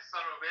 That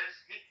son of a bitch,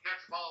 he can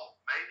catch the ball,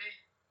 maybe,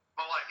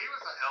 but he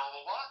was a hell of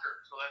a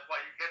blocker, so that's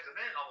why you catch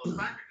him in on those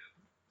packages.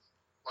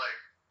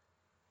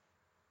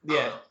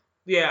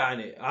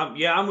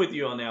 I'm with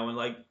you on that one.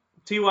 Like,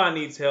 T.Y.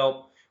 needs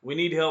help. We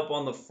need help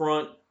on the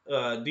front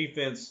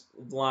defense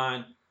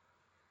line.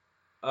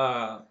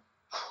 And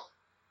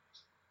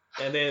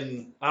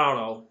then I don't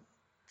know.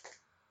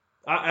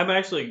 I'm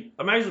actually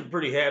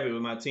pretty happy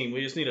with my team.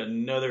 We just need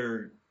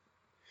to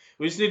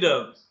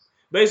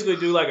basically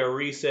do like a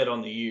reset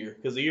on the year,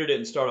 because the year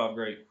didn't start off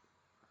great.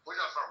 We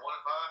gotta start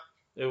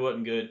 1-5. It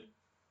wasn't good.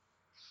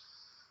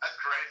 That's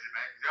crazy,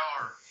 man.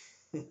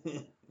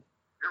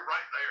 You're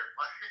right there.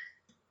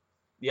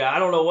 Yeah, I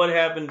don't know what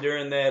happened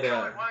during that. You're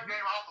only one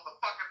game off of the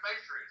fucking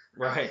Patriots.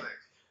 Right.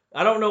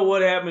 I don't know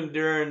what happened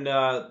during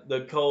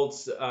the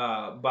Colts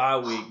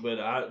bye week,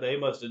 but they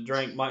must have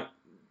drank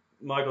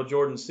Michael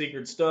Jordan's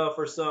secret stuff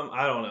or something.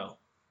 I don't know.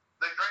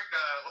 They drank,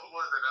 what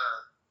was it?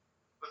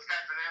 What's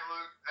Captain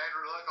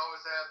Andrew Luck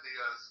always had? The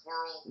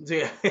squirrel.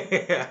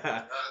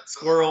 Yeah.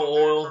 Squirrel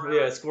oil.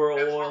 Yeah, squirrel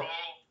oil.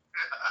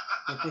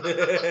 I don't know if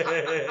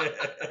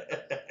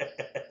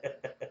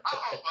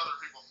other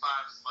people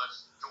find as much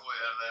joy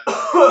out of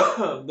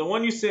that. The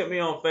one you sent me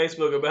on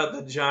Facebook about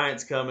the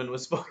Giants coming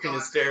was fucking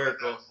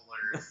hysterical. That was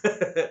hilarious.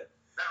 That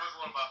was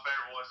one of my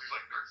favorite ones. He's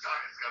like, "There's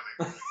Giants coming.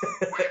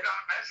 We've got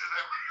to mention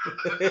them."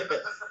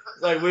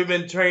 It's like we've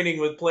been training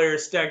with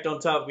players stacked on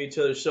top of each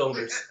other's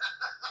shoulders.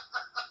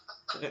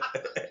 I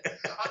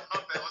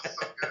thought that was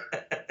so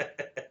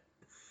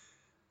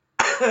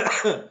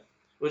good.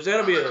 Which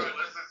that'll be a. It's like,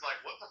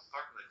 what the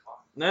fuck are they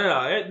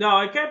talking?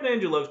 No. Captain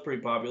Andrew looks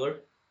pretty popular.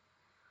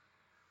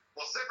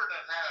 Well, Zipper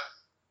doesn't have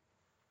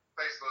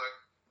Facebook.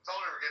 It's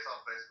only ever gets on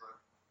Facebook.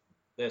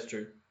 That's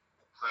true. So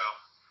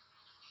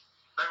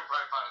they would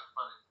probably find it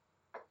funny.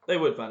 They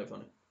would find it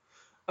funny.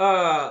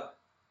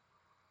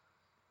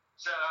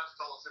 Shout out to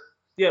Total Zipper.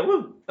 Yeah,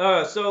 woo.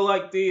 So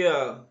like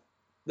the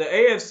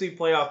AFC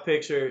playoff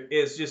picture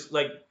is just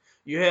like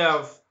you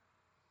have.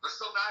 There's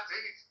still 9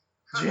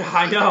 teams. Yeah,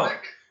 I know.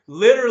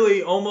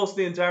 Literally, almost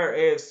the entire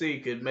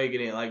AFC could make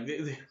it in. Like the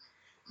Browns are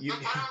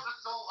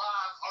still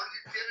alive. Are you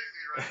kidding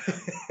me right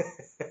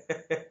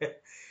now?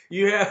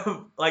 You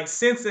have like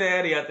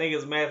Cincinnati, I think,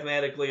 is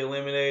mathematically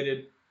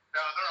eliminated.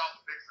 No, they're off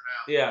the picture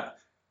now. Yeah,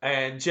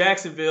 and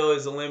Jacksonville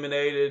is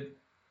eliminated.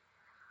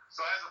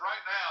 So as of right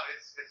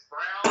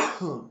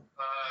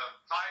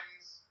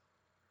Titans,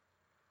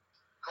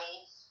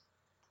 Colts,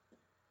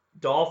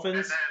 and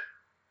Dolphins. then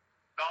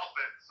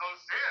Dolphins. So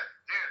it's 10.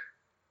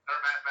 They're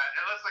bad.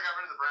 Unless they got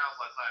rid of the Browns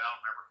last night, I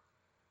don't remember.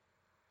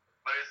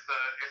 But it's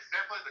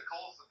definitely the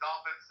Colts, the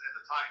Dolphins, and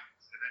the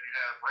Titans. And then you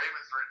have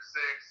Ravens are at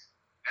 6,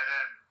 and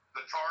then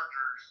the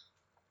Chargers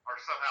are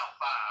somehow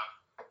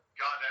 5.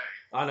 God dang.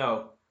 I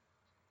know.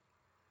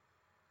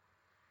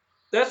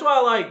 That's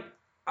why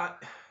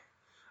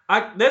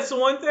that's the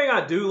one thing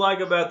I do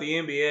like about the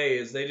NBA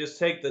is they just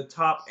take the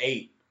top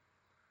 8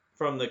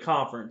 from the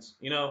conference,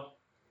 you know?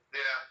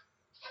 Yeah.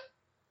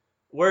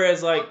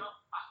 Whereas like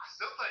I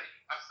still think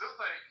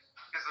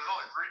because there's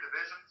only 3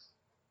 divisions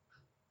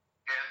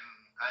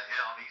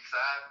on each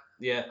side.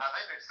 yeah. I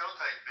think they still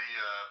take the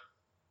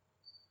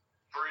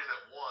 3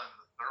 that won.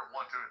 They're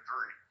 1, 2, and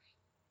 3.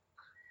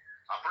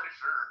 I'm pretty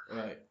sure.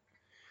 Right.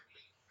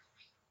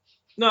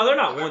 No, they're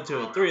not 1, 2,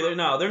 and 3. They're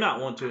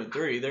not 1, 2, and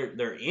 3.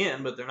 They're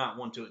in, but they're not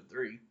 1, 2, and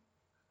 3.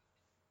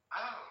 Oh.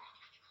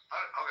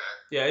 Okay.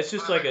 Yeah, it's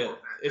just like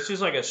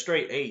a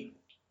straight 8.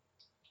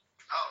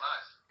 Oh,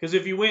 nice. Because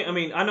if you win, I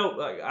mean, I know,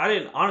 like,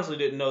 I honestly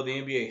didn't know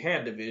the NBA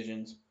had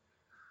divisions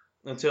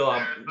until I.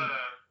 It's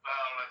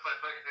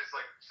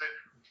like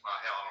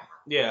hell, I don't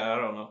know. Yeah, I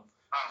don't know.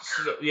 I don't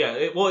care. So, yeah,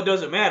 it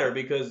doesn't matter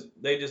because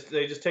they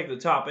just take the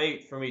top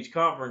 8 from each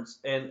conference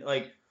and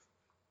like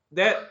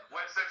that.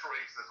 West Central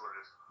East is what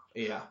it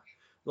is. Yeah,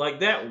 like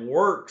that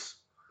works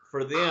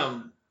for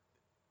them.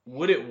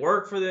 Would it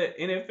work for the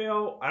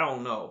NFL? I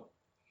don't know.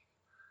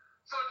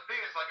 So the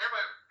thing is, like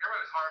everybody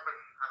was harping.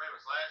 I mean, it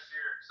was last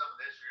year and some of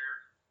this year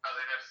how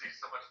the NFC is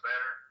so much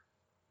better.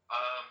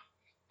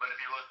 But if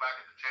you look back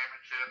at the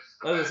championships,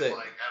 out of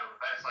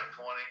the past 20,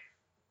 17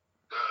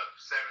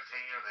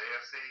 are the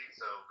AFC.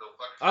 So go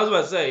fuck. I was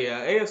about to say,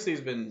 yeah,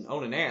 AFC's been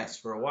owning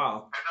ass for a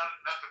while. And not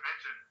to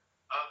mention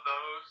of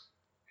those,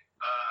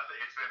 I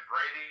think it's been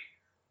Brady,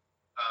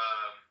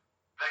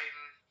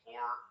 Peyton,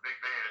 or Big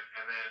Ben,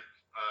 and then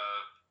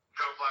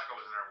Joe Flacco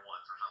was in there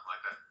once or something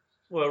like that.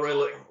 Well,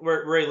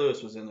 Ray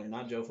Lewis was in there,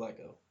 not Joe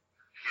Flacco.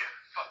 Yeah,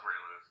 fuck Ray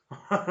Lewis.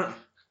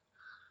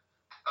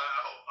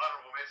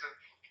 Honorable mention,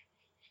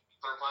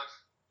 third place.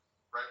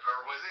 Right,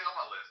 or was he on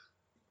my list?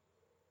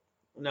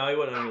 No, he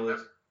wasn't on your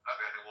list.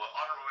 Okay, well,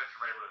 honorable mention,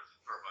 Ray Lewis,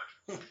 third place.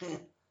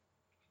 Did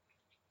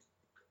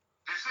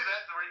you see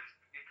that? Where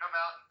he come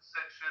out and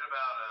said shit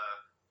about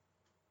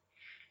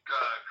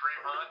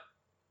Kareem Hunt?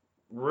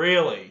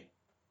 Really?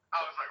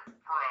 I was like,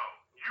 bro,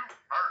 you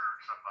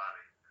murdered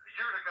somebody.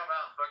 You're gonna come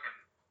out and fucking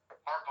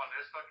harp on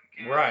this fucking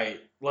kid?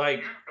 Right.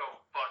 Like, you go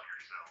fuck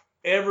yourself.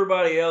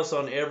 Everybody else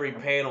on every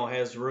panel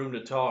has room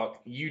to talk.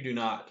 You do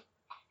not.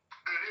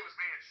 Dude, it was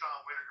me and Sean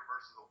Whitaker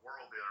versus the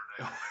world the other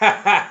day.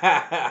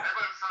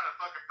 Everybody was trying to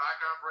fucking back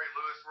up Ray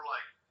Lewis. We're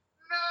like,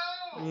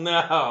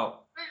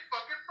 no. He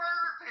fucking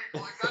murdered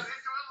people. He got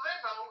into a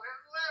limo and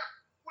left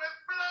with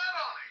blood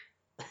on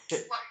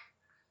him. Like,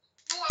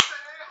 what the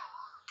hell?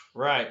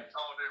 Right.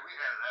 Oh, dude, we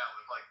had it out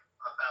with like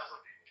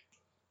 1,000 people.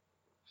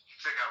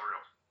 Shit got real.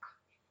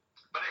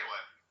 But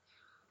anyway.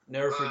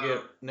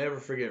 Never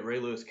forget Ray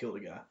Lewis killed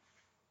a guy.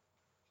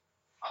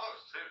 I thought it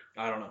was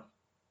 2. I don't know.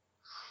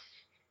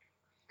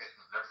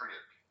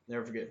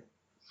 Never forget.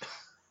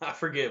 I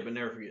forget, but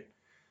never forget.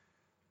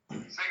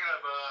 Speaking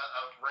of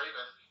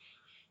Raven,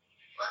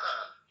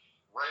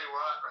 Ray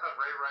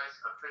Rice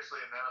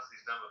officially announced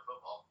he's done with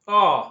football.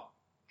 Oh.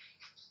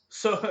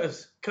 So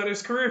cut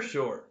his career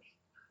short.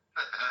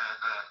 And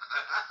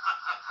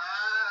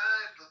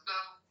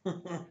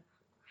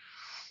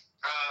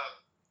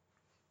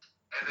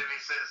then he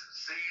says,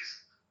 sees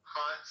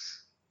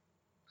Hunt's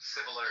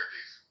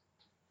similarities.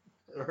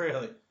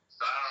 Really?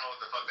 So I don't know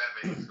what the fuck that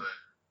means, but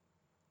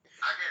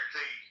I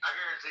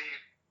guarantee you,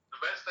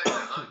 the best thing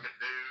that Hunt could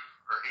do,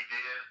 or he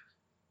did,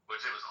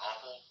 which it was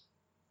awful,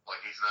 like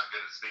he's not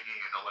good at speaking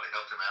and nobody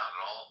helped him out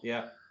at all.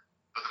 Yeah.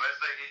 But the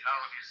best thing, I don't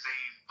know if you've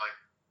seen, like,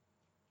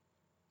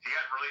 he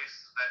got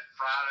released that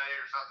Friday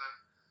or something,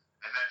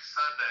 and that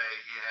Sunday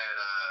he had,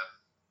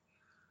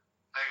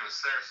 I think it was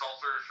Sarah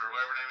Salters or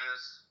whatever her name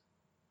is,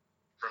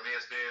 from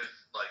ESPN,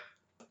 like,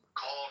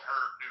 called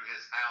her to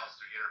his house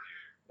to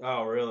interview.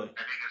 Oh, really?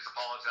 And he just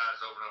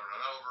apologized over and over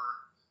and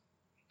over.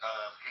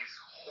 He's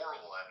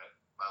horrible at it,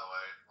 by the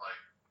way.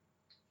 Like,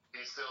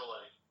 he's still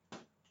like,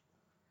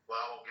 well,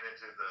 I won't get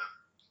into the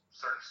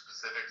certain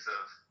specifics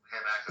of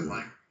him acting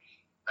like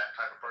that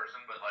type of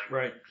person, but like,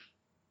 right.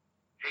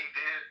 He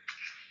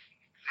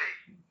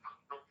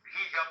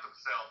helped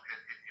himself.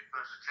 If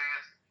there's a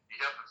chance, he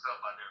helped himself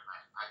by doing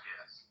that, I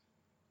guess.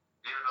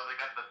 Even though they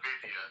got the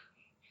video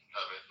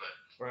of it, but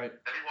right.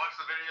 Have you watched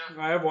the video?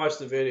 I have watched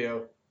the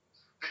video.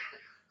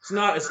 It's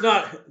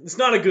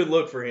not a good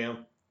look for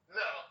him.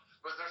 No,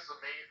 but there's some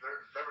memes.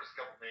 There was a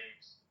couple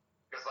memes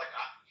because like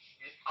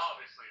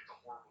obviously it's a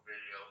horrible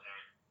video and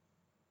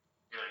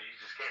you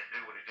just can't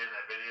do what he did in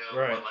that video.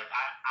 Right. But like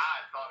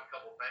I thought a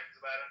couple things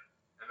about it,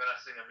 and then I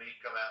seen a meme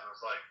come out and I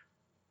was like,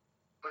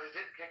 but it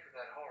didn't kick him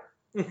that hard.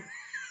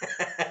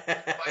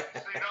 Like,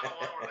 so you know the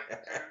one where the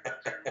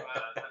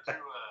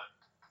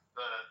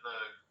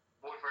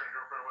boyfriend and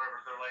girlfriend or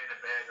whatever, they're laying in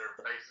bed, they're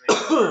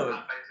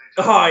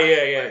Oh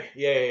yeah. Like, I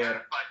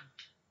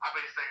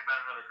mean, he's thinking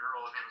about another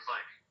girl, and he was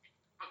like,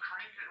 "But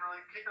Kareem didn't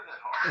really kick her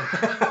that hard."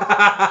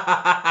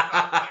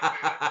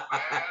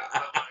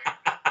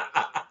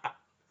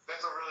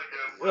 That's a really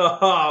good one.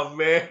 Oh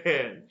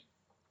man.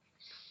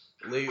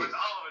 Leave. But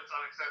all of it's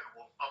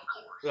unacceptable, of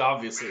course.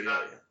 Obviously, we do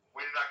not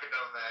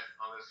condone that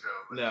on this show.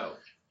 But no.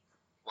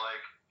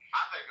 Like,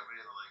 I think it'll be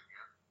in the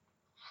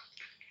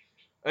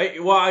league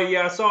again. Well,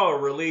 yeah, I saw a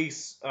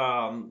release.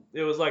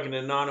 It was like an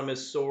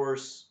anonymous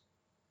source,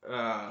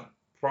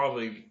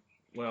 probably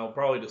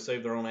to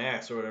save their own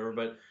ass or whatever.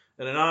 But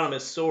an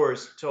anonymous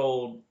source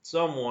told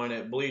someone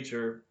at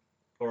Bleacher,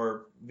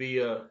 or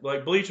via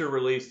Bleacher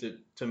released it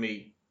to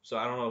me, so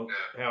I don't know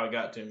how it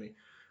got to me.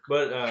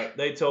 But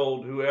they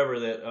told whoever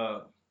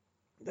that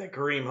that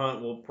Kareem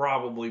Hunt will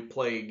probably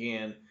play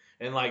again,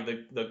 and like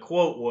the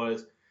quote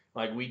was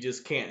like, "We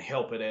just can't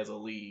help it as a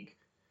league,"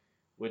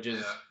 which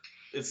is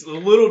it's a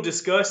little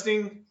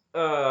disgusting.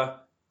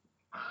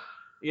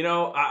 You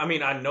know, I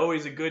mean, I know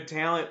he's a good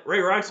talent.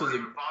 Ray Rice was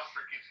Reuben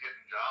Foster keeps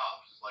getting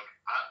jobs.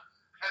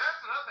 And that's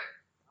another thing.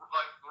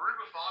 Like,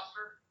 Reuben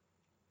Foster,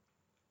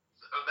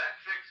 that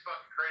chick's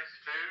fucking crazy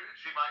too, and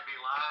she might be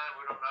lying.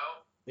 We don't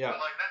know. Yeah. But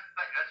like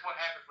that's what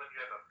happens when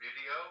you have a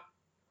video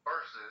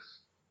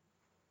versus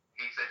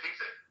he said, she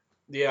said.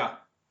 Yeah.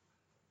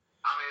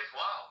 I mean, it's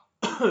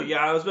wild.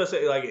 Yeah, I was about to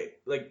say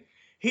like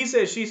he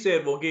said, she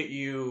said will get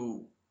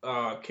you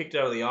kicked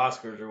out of the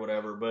Oscars or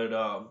whatever, but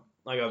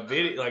like a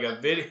video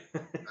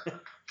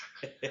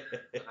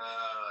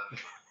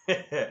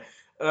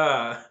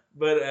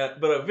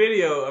but a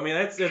video, I mean,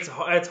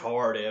 that's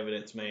hard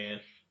evidence,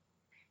 man.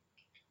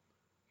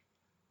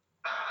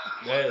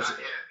 That is, I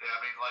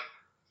mean, like,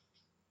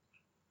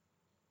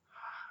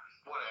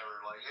 whatever.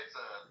 Like, it's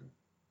a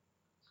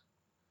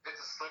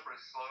slippery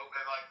slope,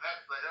 and like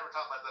that. They never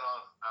talked about that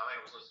on. I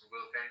think I was listening to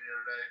Will Kane the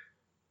other day,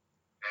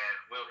 and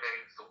Will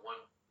Kane's the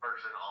one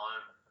person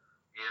on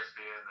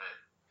ESPN that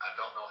I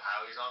don't know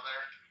how he's on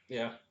there.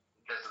 Yeah.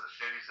 Because of the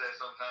shit he says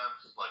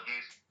sometimes. Like,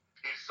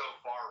 he's so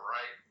far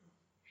right.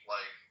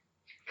 Like,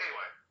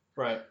 anyway.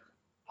 Right.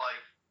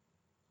 Like,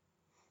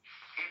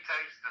 he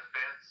takes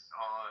defense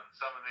on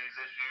some of these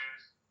issues,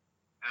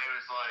 and he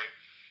was like,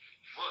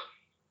 look,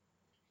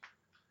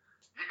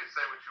 you can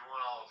say what you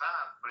want all the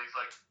time, but he's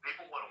like,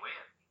 people want to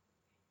win.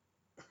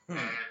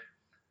 And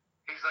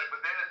he's like, but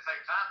then at the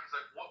same time, he's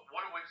like,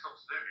 what are we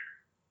supposed to do here?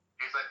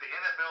 He's like, the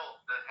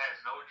NFL that has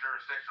no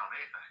jurisdiction on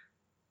anything.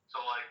 So,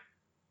 like,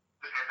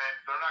 and then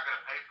they're not going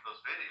to pay for those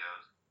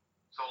videos.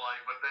 So, like,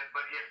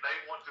 but yet they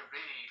want to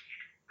be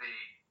the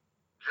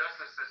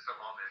justice system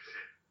on this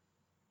shit.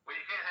 Well,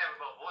 you can't have it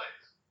both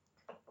ways.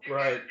 You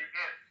can't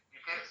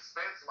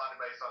suspend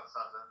somebody based on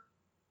something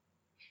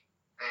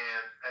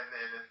and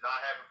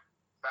not have a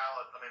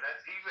valid. I mean,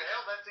 that's even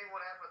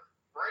what happened with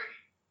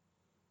Brady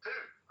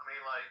too. I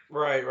mean, like,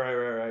 right. You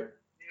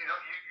know,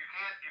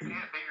 you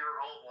can't be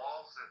your own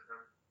law system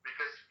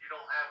because you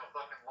don't have a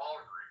fucking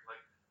law degree, like,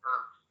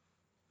 or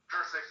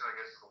jurisdiction, I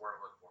guess is the word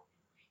I'm looking for.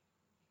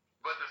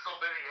 But so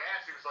then he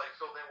asked, he was like,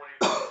 so then what are you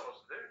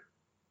supposed to do?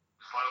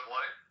 Just let him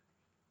play?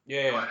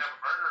 Yeah. You might have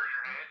a murder in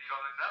your hand, you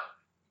don't even know.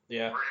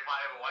 Yeah. Or you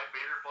might have a white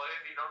beater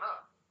playing, you don't know.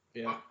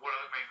 Yeah. But what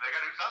I mean, they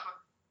gotta do something.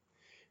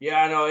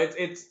 Yeah, I know.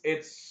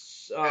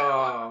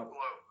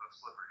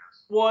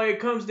 Well, it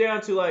comes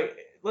down to, like,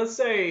 let's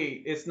say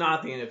it's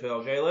not the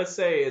NFL, okay? Let's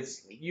say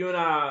it's you and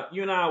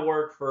I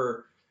work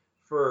for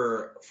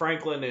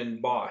Franklin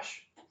and Bosch.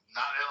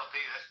 Not LP,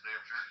 that's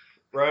damn sure.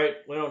 Right?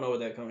 We don't know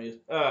what that company is.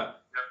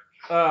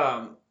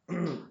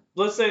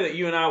 Let's say that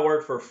you and I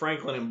work for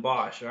Franklin and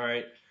Bosch, all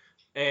right?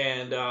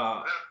 And is that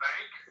a bank?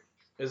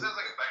 It sounds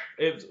like a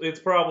bank. It's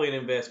probably an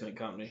investment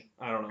company.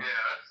 I don't know. Yeah,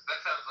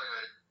 that sounds like a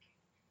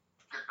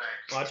good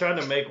bank. Well, I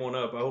tried to make one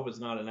up. I hope it's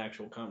not an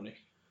actual company.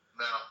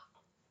 No.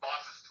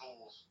 Bosch's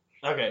Tools.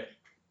 Okay.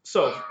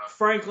 So,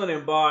 Franklin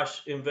and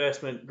Bosch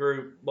Investment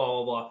Group,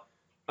 blah, blah,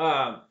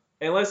 blah.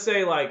 And let's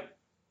say, like,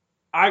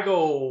 I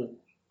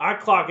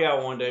clock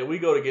out one day, we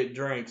go to get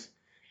drinks,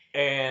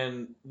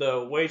 and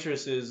the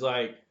waitress is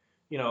like,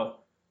 you know,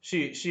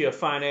 she a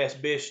fine ass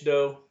bitch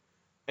though,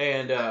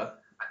 and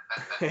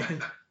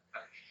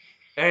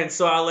and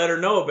so I let her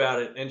know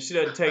about it, and she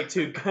doesn't take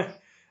too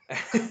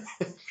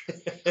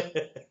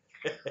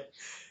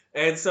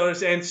and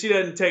she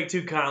doesn't take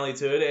too kindly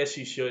to it, as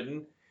she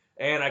shouldn't.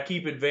 And I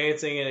keep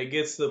advancing, and it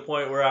gets to the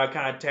point where I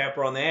kind of tap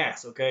her on the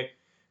ass, okay?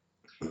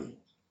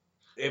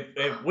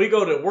 If we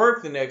go to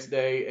work the next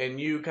day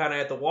and you kind of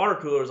at the water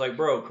cooler is like,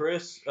 bro,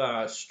 Chris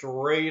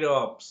straight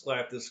up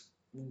slapped this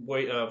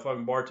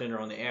fucking bartender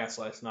on the ass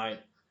last night,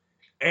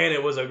 and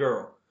it was a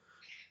girl.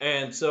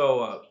 And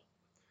so,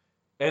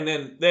 and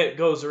then that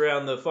goes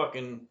around the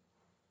fucking,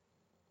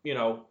 you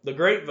know, the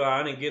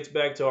grapevine and gets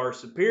back to our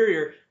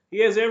superior. He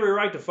has every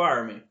right to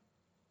fire me. Yes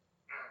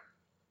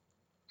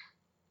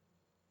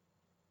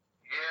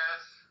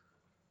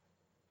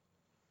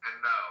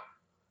and no.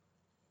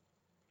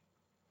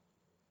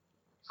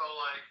 So,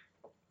 like...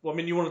 Well, I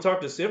mean, you want to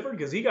talk to Sifford?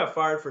 Because he got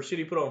fired for shit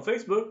he put on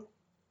Facebook.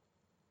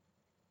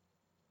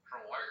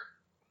 From where?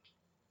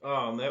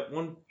 That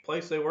one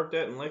place they worked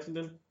at in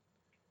Lexington,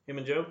 him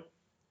and Joe.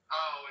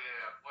 Oh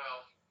yeah,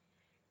 well,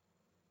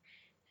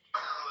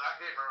 I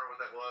can't remember what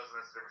that was,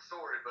 and that's a different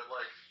story. But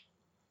like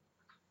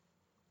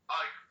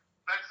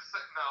that's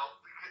the no,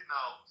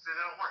 no. See,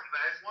 they don't work.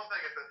 It's one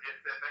thing if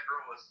that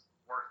girl was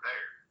worked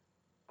there,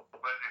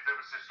 but if it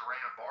was just a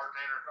random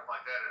bartender or something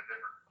like that at a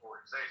different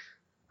organization,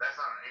 that's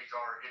not an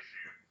HR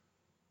issue.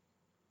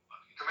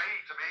 To me,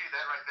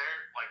 that right there,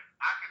 like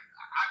I can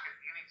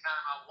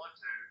anytime I want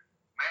to,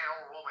 man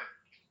or woman,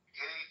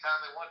 anytime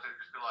they want to,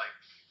 just be like,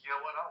 you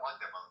know what, I don't like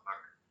that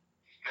motherfucker.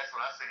 Guess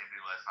what I seen him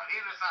do last night?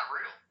 Even if it's not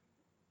real.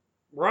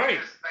 Right.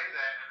 You just say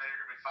that and then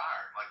you're gonna be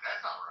fired. Like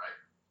that's not right.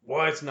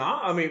 Well, it's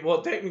not. I mean,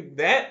 well, technically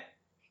that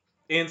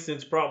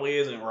instance probably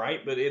isn't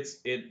right, but it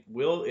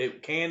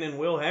can and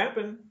will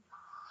happen.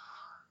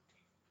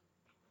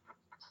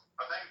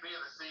 I think being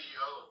the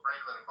CEO of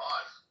Franklin and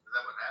Bosch, is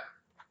that what happened?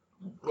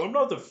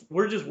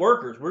 We're just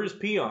workers. We're just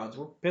peons.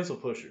 We're pencil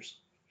pushers.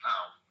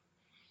 Oh.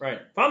 Right.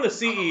 If I'm the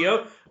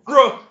CEO,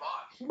 bro,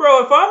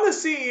 if I'm the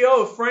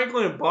CEO of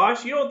Franklin and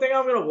Bosch, you don't think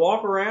I'm gonna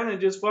walk around and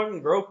just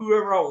fucking grope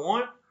whoever I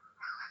want?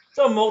 It's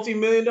a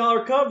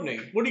multi-million-dollar company.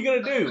 What are you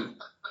gonna do? I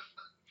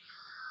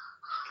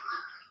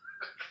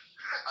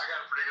got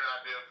a pretty good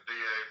idea of the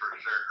DA for a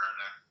shirt right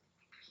now.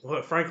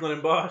 What, Franklin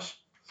and Bosch?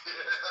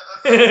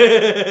 Yeah.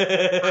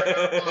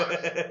 What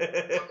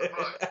the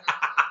fuck?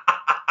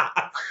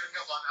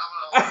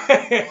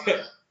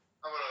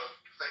 I'm gonna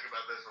think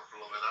about this one for a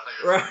little bit. I think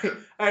right.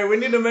 All right, we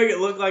need to make it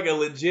look like a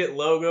legit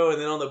logo,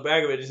 and then on the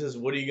back of it, it just says,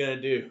 "What are you gonna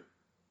do?"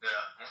 Yeah.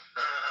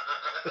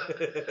 I got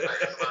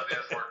some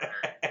ideas working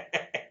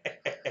here.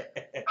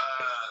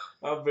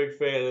 I'm a big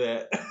fan of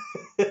that.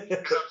 Because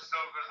I'm so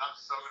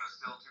gonna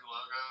steal two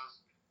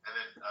logos and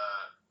then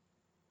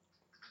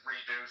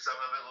redo some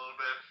of it a little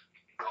bit.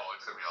 Oh,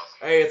 it's gonna be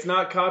awesome. Hey, it's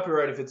not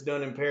copyright if it's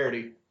done in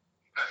parody.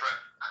 That's right.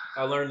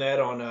 I learned that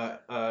on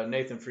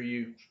Nathan For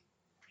You.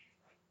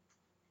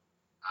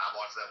 I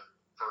watched that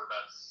for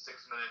about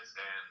 6 minutes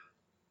and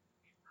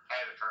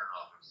had to turn it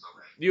off. It was so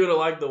bad. You would have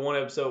liked the one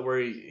episode where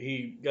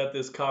he got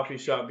this coffee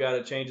shop guy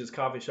to change his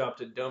coffee shop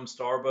to Dumb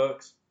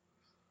Starbucks.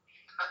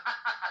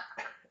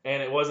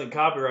 And it wasn't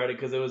copyrighted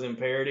because it was in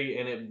parody,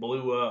 and it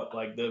blew up.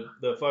 Like,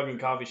 the fucking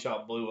coffee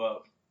shop blew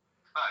up.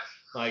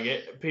 Nice.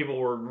 Like, people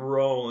were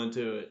rolling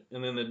to it,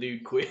 and then the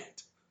dude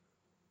quit.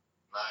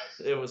 Nice.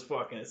 It was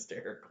fucking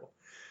hysterical.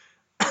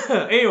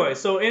 Anyway,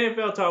 so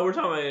NFL talk. We're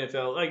talking about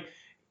NFL. Like,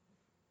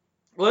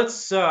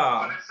 let's.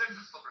 But it's such a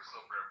slippery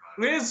slope for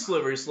everybody. It is a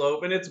slippery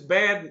slope, and it's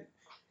bad.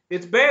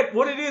 It's bad.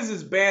 What it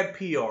is bad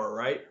PR,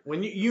 right?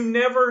 When you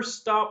never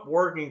stop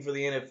working for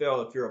the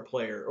NFL if you're a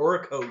player or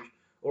a coach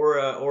or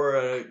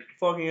a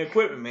fucking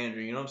equipment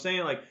manager. You know what I'm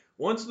saying? Like,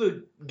 once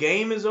the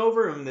game is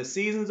over and the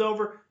season's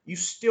over, you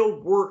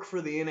still work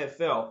for the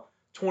NFL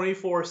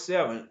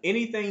 24/7.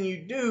 Anything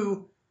you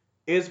do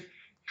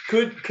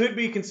could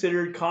be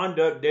considered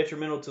conduct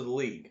detrimental to the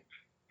league.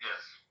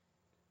 Yes.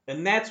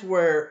 And that's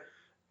where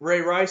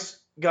Ray Rice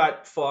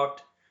got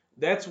fucked.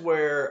 That's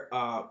where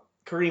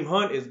Kareem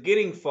Hunt is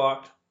getting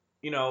fucked.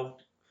 You know,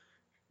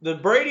 the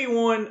Brady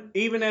one,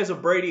 even as a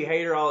Brady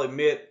hater, I'll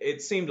admit,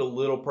 it seemed a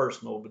little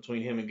personal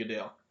between him and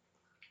Goodell.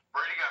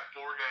 Brady got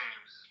 4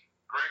 games.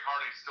 Greg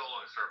Hardy still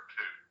only served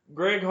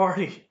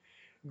 2.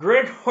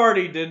 Greg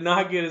Hardy did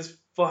not get as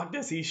fucked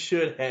as he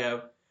should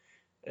have.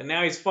 And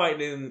now he's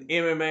fighting in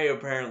MMA,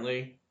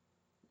 apparently.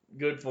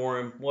 Good for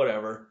him.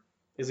 Whatever.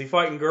 Is he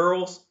fighting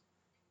girls?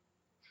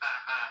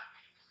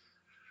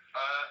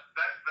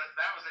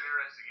 That was an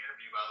interesting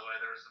interview, by the way.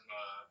 There was some,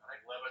 I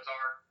think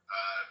Levitar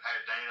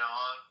had Dana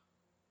on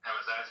and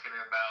was asking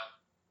him about,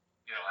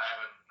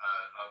 having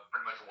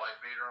pretty much a white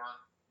beater on.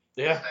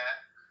 Yeah.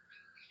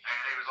 And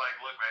he was like,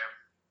 look, man,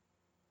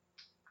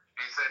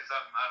 he said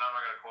something, I'm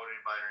not going to quote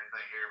anybody or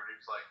anything here, but he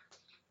was like,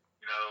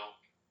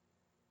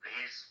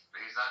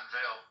 he's not in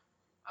jail.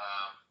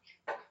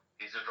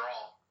 He's a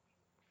draw.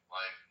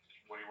 Like,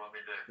 what do you want me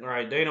to do? All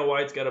right, Dana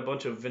White's got a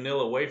bunch of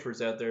vanilla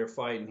wafers out there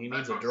fighting. He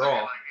needs a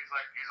draw. Like, he's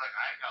like,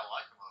 I ain't gotta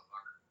like the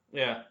motherfucker.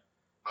 Yeah.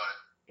 But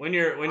when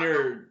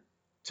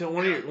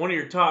one of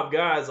your top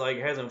guys like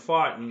hasn't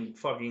fought in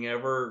fucking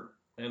ever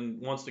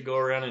and wants to go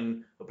around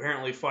and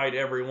apparently fight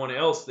everyone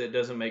else that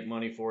doesn't make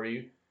money for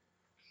you,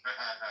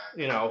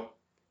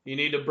 you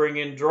need to bring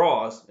in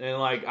draws. And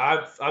like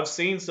I've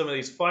seen some of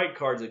these fight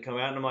cards that come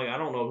out, and I'm like, I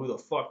don't know who the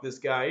fuck this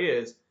guy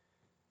is.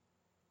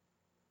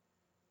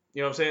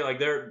 You know what I'm saying? Like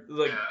they're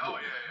like,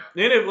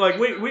 Then like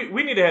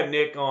we need to have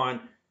Nick on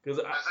because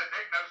I said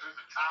Nick knows who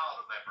the child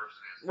of that person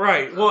is.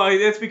 Right. Well,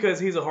 that's because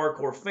he's a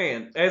hardcore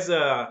fan. As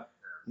a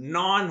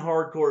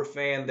non-hardcore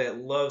fan that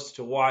loves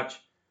to watch,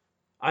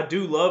 I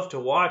do love to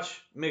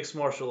watch mixed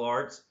martial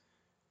arts.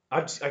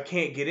 I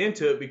can't get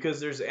into it because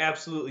there's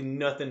absolutely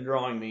nothing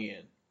drawing me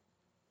in.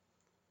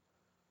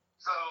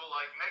 So,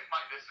 like, Nick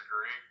might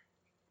disagree.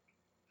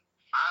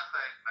 I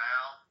think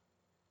now,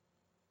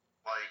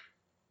 like,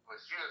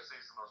 UFC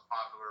is the most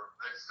popular.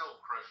 It's still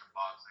crushing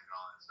boxing and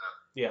all that stuff.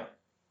 Yeah.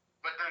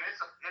 But dude,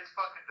 it's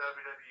fucking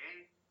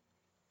WWE.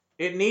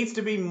 It needs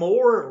to be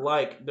more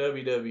like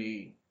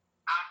WWE.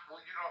 Well,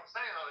 you know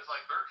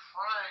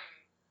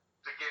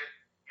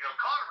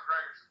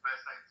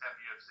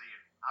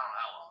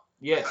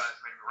Yes. Besides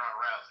maybe Ronda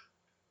Rousey.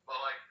 But,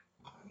 like,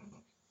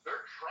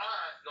 they're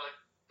trying, like,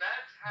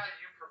 that's how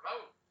you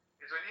promote.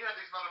 Is when you have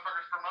these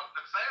motherfuckers promoting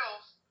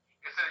themselves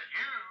instead of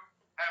you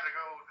having to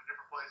go to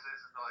different places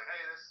and be like,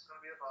 hey, this is going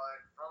to be a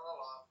fight, blah, blah,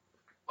 blah.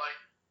 Like,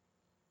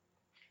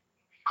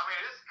 I mean,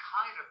 it's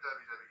kind of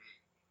WWE.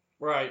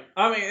 Right.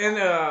 I mean,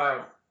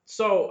 and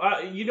so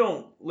you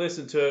don't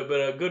listen to it, but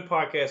a good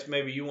podcast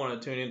maybe you want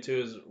to tune into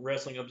is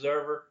Wrestling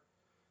Observer,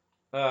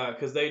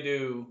 because they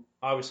do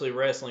obviously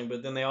wrestling,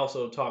 but then they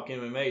also talk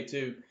MMA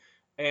too.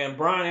 And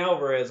Brian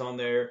Alvarez on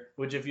there,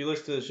 which if you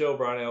listen to the show,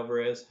 Brian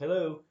Alvarez,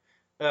 hello,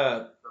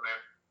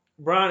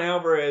 Brian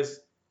Alvarez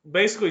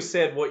basically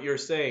said what you're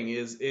saying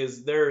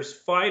is there's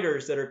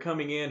fighters that are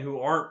coming in who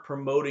aren't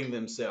promoting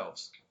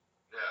themselves.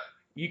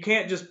 Yeah. You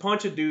can't just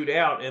punch a dude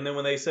out and then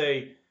when they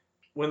say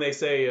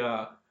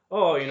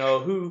oh, you know,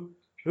 who,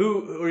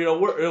 you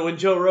know, when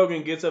Joe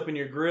Rogan gets up in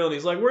your grill and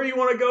he's like, where do you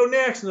want to go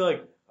next? And they're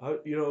like,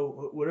 you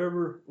know,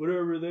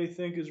 whatever they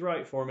think is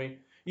right for me.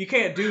 You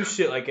can't do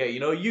shit like that, you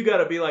know. You got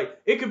to be like,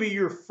 it could be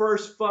your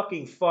first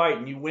fucking fight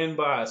and you win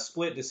by a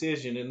split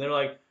decision, and they're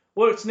like,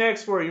 what's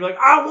next for you? You're like,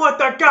 I want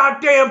the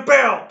goddamn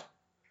belt.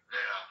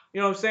 Yeah. You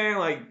know what I'm saying?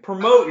 Like,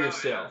 promote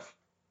yourself.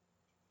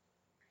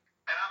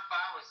 And I'm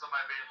fine with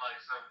somebody being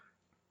like some,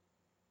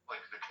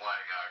 like the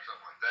quiet guy or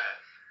something like that.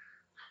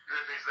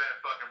 If he's that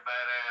fucking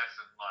badass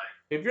and like.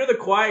 If you're the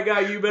quiet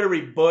guy, you better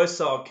be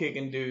buzzsaw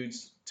kicking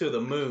dudes to the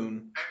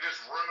moon. And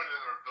just ruining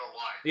their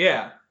life.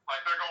 Yeah.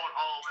 Like they're going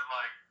home and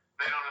like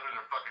they don't know who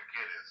their fucking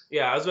kid is.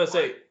 Yeah, I was about to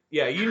say,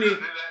 yeah, you need.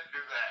 Do that,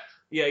 do that.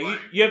 Yeah,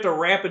 like, you have to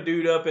wrap a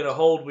dude up in a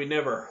hold we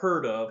never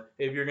heard of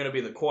if you're gonna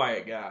be the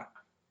quiet guy.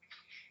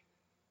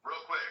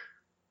 Real quick.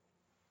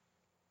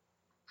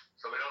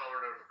 So we don't know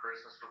what we're doing for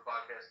Christmas for the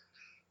podcast,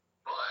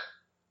 but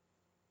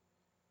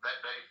that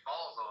day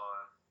falls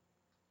on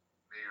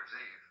New Year's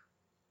Eve.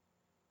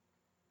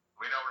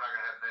 We know we're not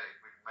gonna have Nate.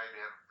 We can maybe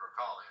have him for a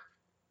call-in.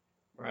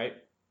 Right.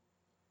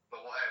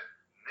 But we'll have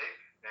Nick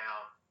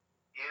down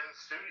in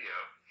studio.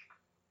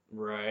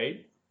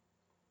 Right.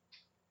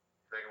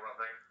 Thinking what I'm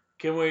thinking?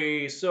 Can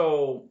we,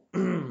 so,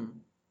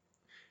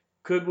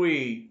 could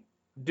we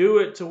do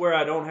it to where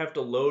I don't have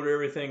to load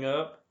everything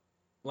up,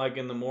 like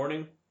in the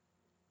morning?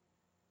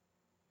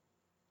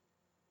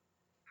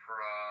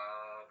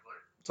 Probably.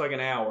 It's like an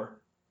hour.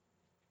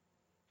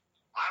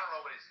 I don't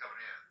know when he's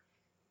coming in.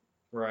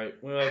 Right.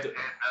 We'll have to. And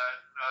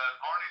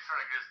Arnie's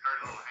trying to get his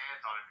dirty little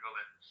hands on him to go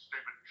that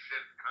stupid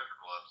shit at the country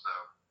club, so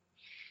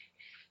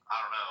I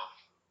don't know.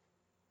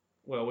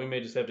 Well, we may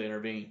just have to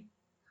intervene.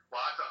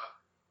 Well,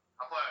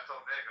 I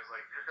told Nick, I was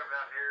like, you're coming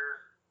out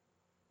here,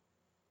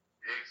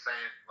 you ain't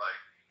saying,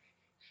 like,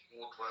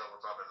 we'll talk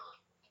about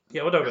it.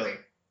 Yeah, we'll talk about it.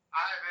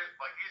 I have it,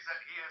 like, he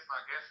has my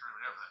guest room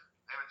and everything.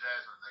 Him and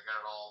Jasmine, they got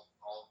it all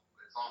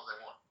as long as they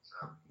want, so.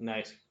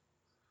 Nice.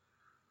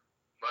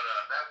 But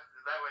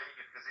that way he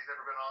could, because he's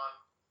never been on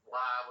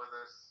live with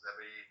us, that'd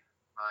be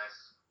nice.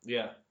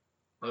 Yeah,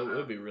 it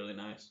would be really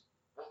nice.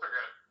 We'll figure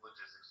out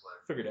logistics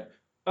later. Figured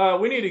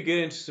out. We need to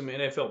get into some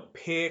NFL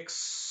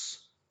picks.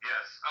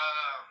 Yes.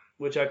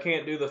 Which I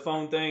can't do the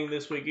phone thing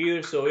this week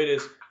either, so it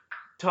is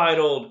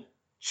titled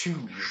Choose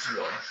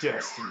Your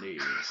Destiny.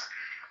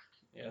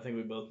 Yeah, I think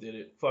we both did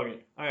it. Fuck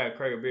it. I gotta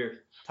crack a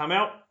beer. Time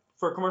out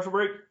for a commercial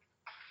break?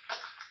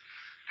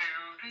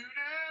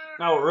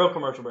 No, a real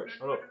commercial break.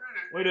 Hold up.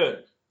 What are you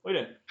doing? What are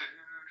you doing?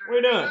 What are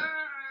you doing?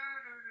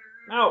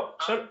 No,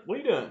 shut up. What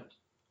are you doing?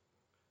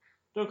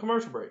 Doing a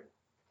commercial break.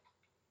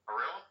 A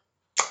real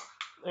one?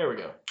 There we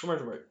go.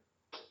 Commercial break.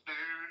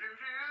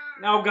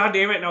 No,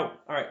 goddamn it, no.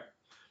 All right.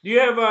 Do you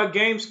have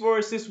games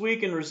for us this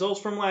week and results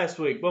from last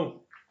week?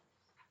 Boom.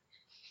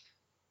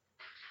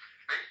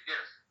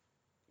 Yes.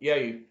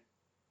 Yeah, you.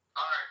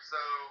 All right, so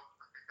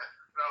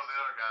no, the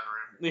other guy in the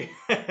room.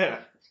 Yeah.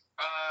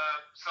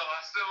 So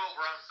I'm still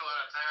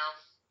out of town.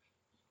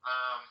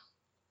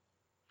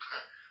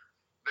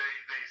 The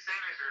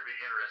standings are gonna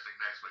be interesting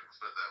next week. Let's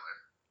put it that way.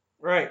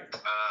 Right.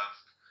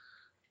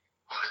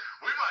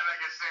 We might not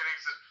get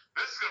standings.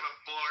 This is gonna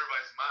blow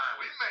everybody's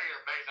mind. We may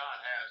or may not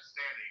have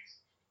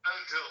standings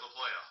until the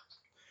playoffs.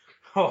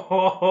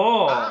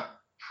 Oh. I'm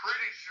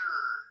pretty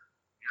sure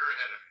you're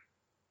ahead of me.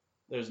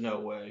 There's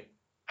no way.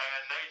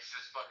 And Nate's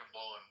just fucking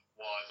blowing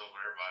wads over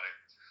everybody.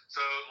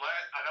 So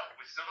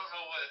we still don't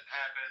know what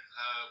happened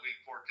week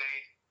 14.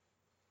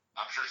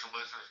 I'm sure some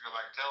listeners can go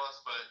back and tell us,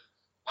 but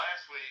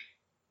last week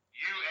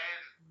you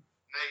and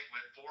Nate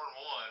went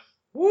 4-1.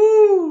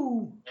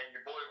 Woo! And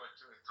your boy went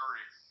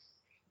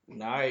 2-3.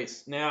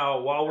 Nice.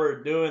 Now, while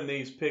we're doing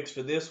these picks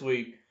for this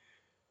week,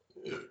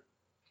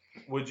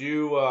 would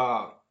you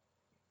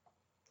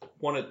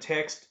want to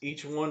text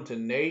each one to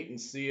Nate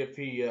and see if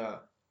he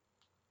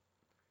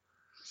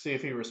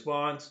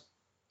responds?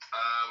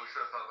 We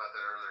should have thought about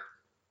that earlier.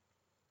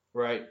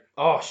 Right.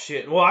 Oh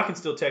shit. Well, I can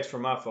still text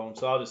from my phone,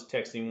 so I'll just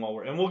text him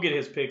and we'll get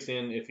his picks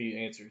in if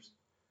he answers.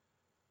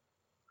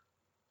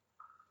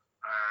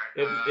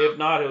 All right. If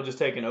not, he'll just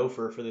take an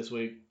offer for this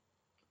week.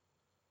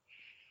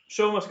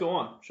 Show must go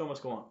on. Show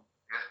must go on.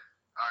 Yeah.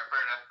 All right.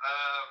 Fair enough.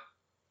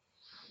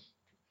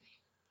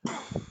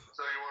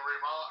 So you want to read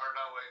them all, or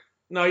no? Wait.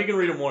 No, you can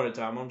read them one at a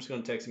time. I'm just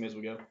gonna text him as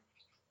we go. All right.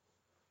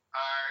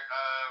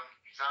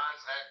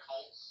 Giants at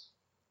Colts.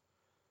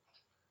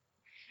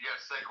 You got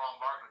Saquon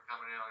Barkley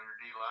coming in on your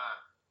D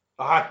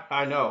line.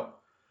 I know.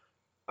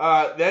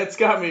 That's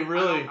got me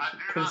really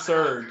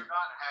concerned. I do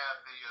not have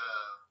the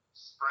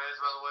spreads,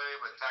 by the way,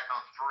 but tack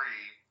on 3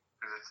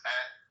 because it's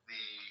at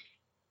the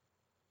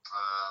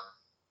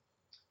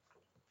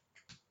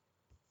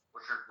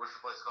what's your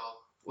place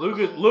called?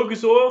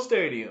 Lucas Oil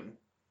Stadium.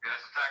 Yeah,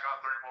 so tack on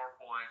 3 more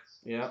points.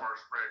 Yeah. As far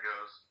as spread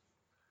goes.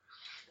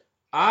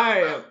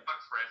 Fuck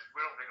spreads. We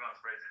don't pick it on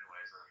spreads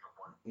anyway, so there's no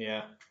point.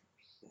 Yeah.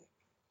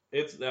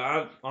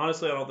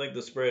 Honestly, I don't think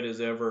the spread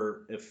has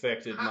ever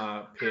affected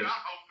my pick. Dude, I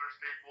hope there's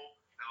people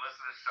that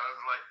listen to shows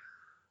like,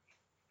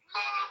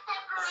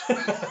 motherfucker,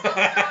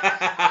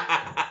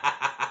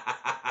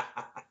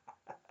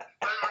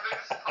 they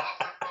just toss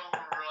their phone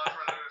and realize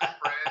right there the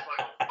spreads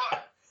like, oh,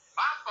 fuck,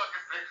 my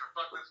fucking picks are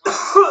fucked this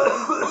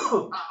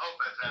week. I hope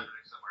that's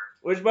happening somewhere.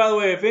 Which, by the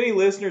way, if any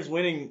listeners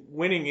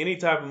winning any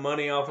type of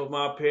money off of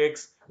my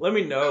picks, let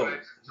me know.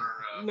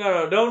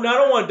 No, I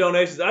don't want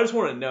donations. I just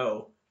want to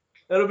know.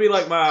 That'll be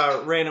like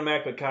my random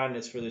act of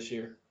kindness for this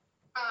year.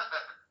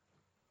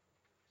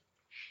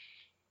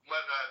 But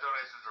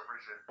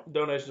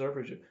donations are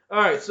appreciated.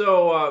 All right,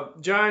 so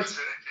Giants.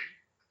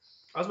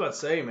 I was about to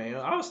say, man,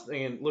 I was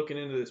thinking looking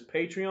into this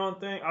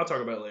Patreon thing. I'll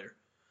talk about it later.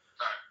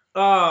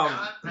 All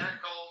right. Giants at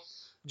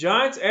Colts.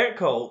 Giants at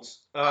Colts.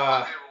 I'll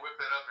be able to whip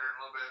that up here in a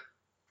little bit.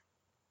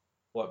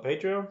 What,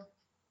 Patreon?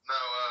 No.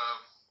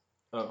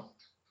 Oh.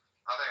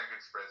 I think I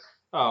get spreads.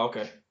 Oh,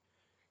 okay.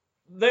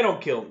 They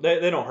don't kill.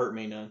 They don't hurt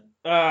me none.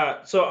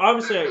 So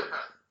obviously, yeah.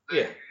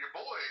 Your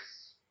boys,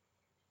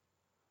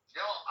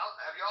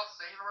 have y'all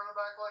seen a running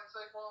back like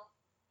Saquon?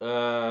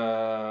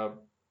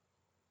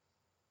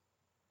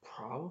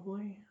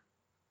 Probably.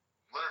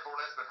 Leonard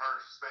Fournette's been hurt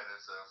or suspended,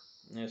 so.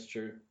 That's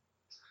true.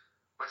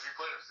 But you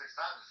played him 6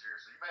 times this year,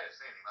 so you may have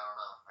seen him. I don't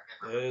know. I can't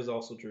remember. That is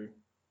also true.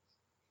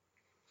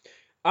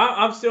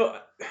 I'm still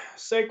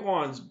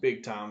Saquon's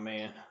big time,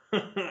 man.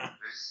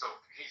 He's so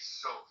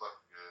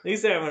fucking good.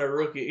 He's having a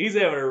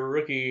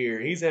rookie year.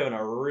 He's having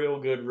a real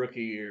good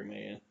rookie year,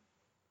 man.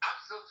 I'm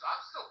still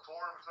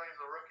torn between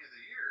the rookie of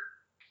the year.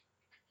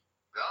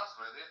 To be honest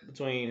with you.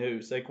 Between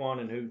who?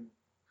 Saquon and who? I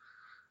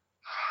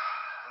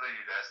knew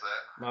you'd ask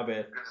that. My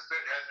bad. As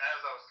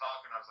I was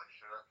talking, I was like,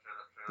 shut up.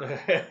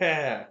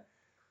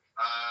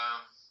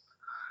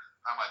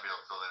 I might be able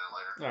to fill that in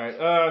later.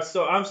 All right.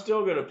 So I'm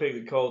still gonna pick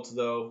the Colts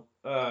though.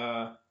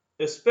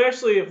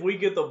 Especially if we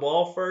get the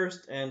ball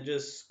first and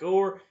just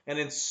score, and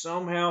then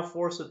somehow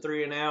force a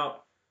 3 and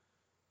out,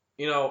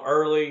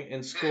 early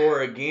and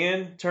score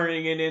again,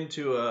 turning it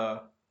into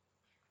a,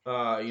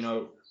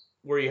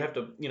 where you have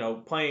to,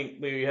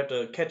 where you have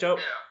to catch up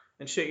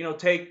and shit.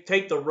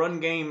 Take the run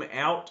game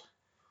out,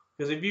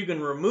 because if you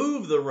can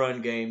remove the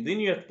run game, then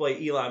you have to play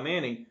Eli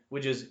Manning,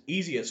 which is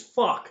easy as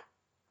fuck.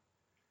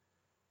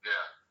 Yeah.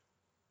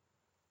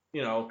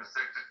 Just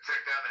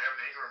check down to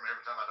Evan Ingram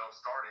every time I don't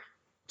start him.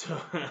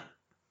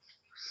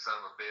 Son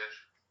of a bitch.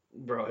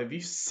 Bro, have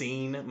you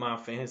seen my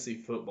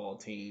fantasy football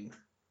team?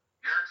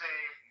 Your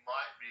team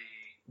might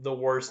be the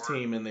worst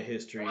team in the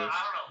history. Well, I don't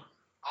know.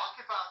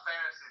 Occupy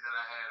Fantasy that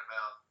I had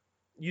about.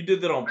 You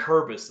did that on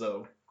purpose,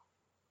 though.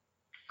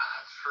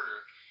 That's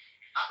true.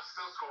 I'm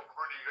still scoring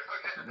more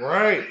than you.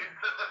 Right.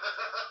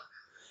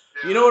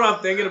 Yeah. You know what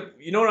I'm thinking of?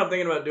 You know what I'm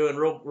thinking about doing?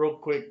 Real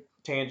quick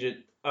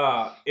tangent.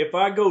 If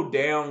I go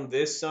down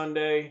this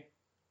Sunday,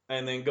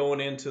 and then going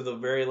into the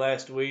very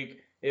last week,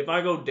 if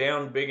I go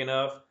down big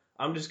enough,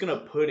 I'm just gonna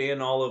put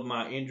in all of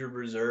my injured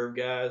reserve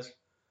guys,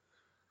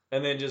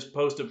 and then just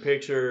post a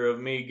picture of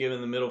me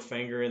giving the middle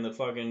finger in the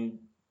fucking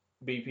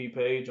BP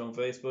page on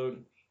Facebook.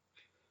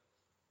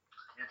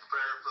 You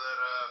prepared for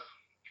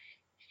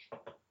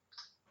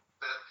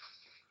that?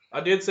 I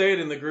did say it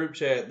in the group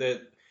chat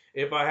that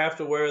if I have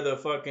to wear the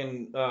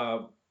fucking,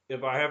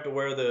 if I have to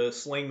wear the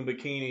sling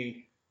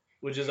bikini,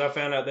 which is, I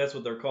found out that's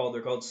what they're called.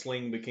 They're called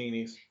sling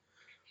bikinis.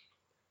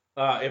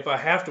 If I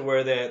have to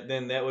wear that,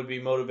 then that would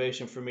be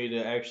motivation for me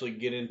to actually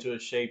get into a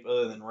shape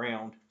other than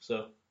round.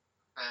 So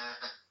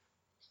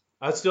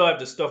I'd still have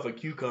to stuff a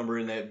cucumber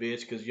in that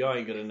bitch, because y'all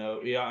ain't gonna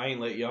know. Yeah, I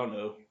ain't let y'all know.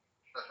 Yeah,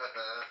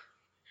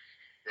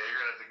 you're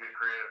gonna have to get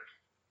creative.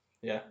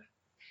 Yeah.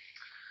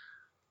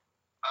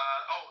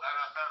 And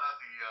I found out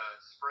the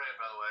spread,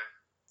 by the way.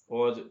 What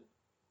was it? 9.5.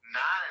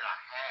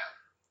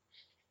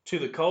 To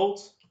the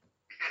Colts?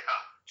 Yeah.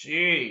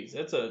 Jeez,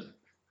 that's a. I don't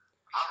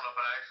know if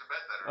I actually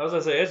bet that or I was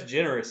gonna say, that's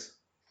generous.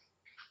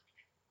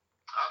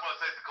 I'm gonna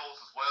take the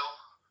Colts as well.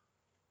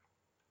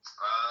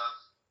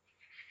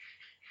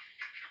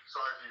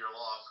 Sorry for your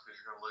loss, because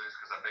you're gonna lose,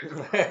 because I picked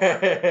them.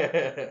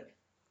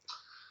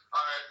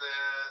 All right,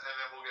 and then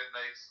we'll get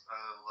Nate's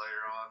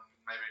later on,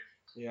 maybe.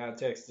 Yeah, I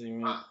texted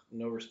him.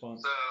 No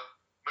response. So,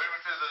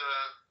 moving to the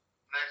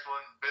next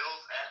one,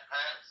 Bills at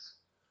Pats.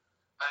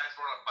 Pats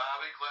were on a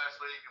bye week last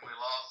week, and we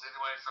lost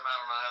anyway. Somehow, I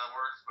don't know how that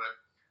works, but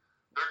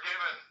they're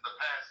giving the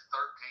Pats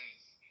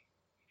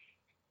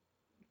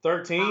 13.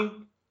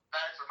 13?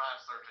 Pats are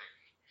minus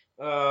 13.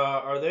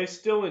 Are they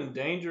still in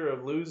danger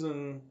of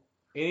losing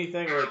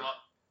anything? Or Yeah,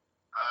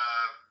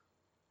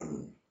 if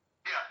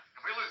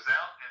we lose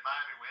out and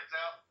Miami wins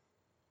out,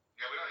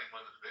 yeah, we don't even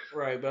win the division.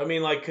 right, but I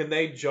mean, like, can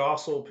they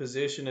jostle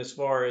position as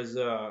far as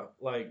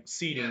like Yeah,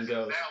 seeding so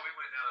goes? now we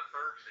went down to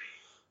third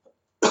seed.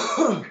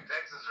 Fucking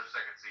Texas are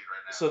second seed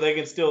right now. So they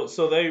can still,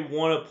 so they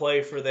want to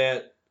play for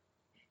that.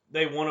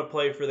 They want to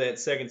play for that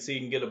second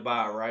seed and get a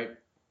bye, right?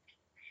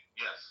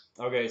 Yes.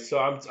 Okay, so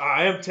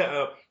I am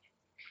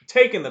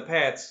taking the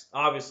Pats,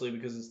 obviously,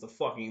 because it's the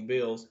fucking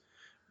Bills.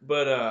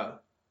 But I don't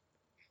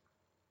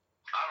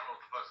know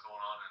what the fuck's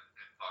going on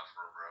in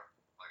Foxborough, bro.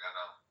 Like, I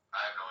don't. I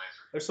have no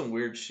answer. there's some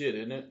weird shit,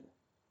 isn't it?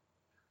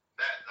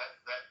 That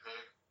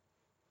big,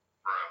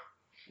 bro.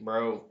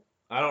 Bro,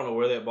 I don't know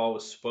where that ball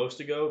was supposed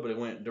to go, but it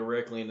went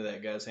directly into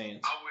that guy's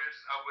hands. I wish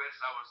I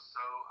was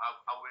so.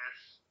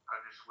 I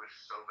just wish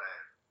so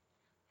bad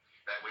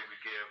that we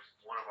would give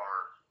one of our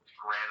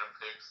random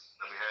picks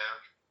that we have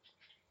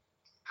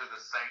to the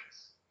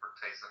Saints for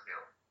Taysom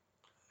Hill.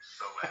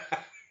 So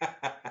bad.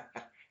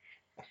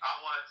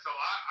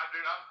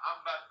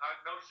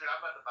 I'm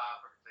about to buy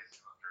for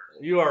Taysom Hill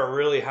jersey. You are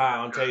really high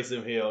on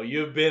Taysom Hill.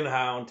 You've been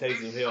high on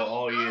Taysom Hill so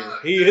all year. good,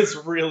 He dude. is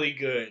really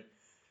good.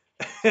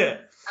 And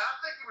I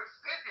think he would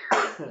fit here.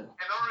 And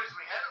the only reason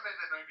we haven't made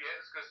that move yet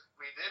is because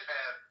we did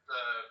have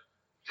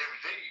Jimmy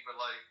G, but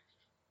like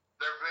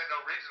there's been no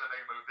reason to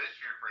make a move this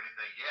year for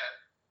anything yet.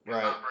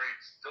 Right. Tom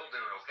Brady's still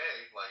doing okay.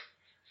 Like,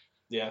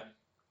 yeah.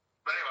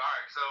 But anyway, all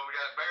right. So we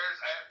got Bears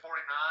at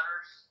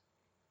 49ers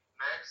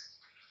next.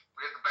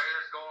 We got the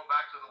Bears going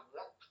back to the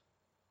Whoop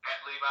at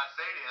Levi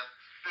Stadium.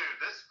 Dude,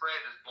 this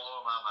spread is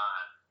blowing my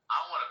mind. I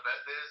want to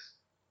bet this,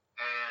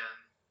 and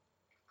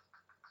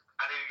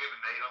I need to give a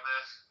Nate on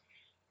this.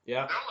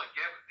 Yeah. They're only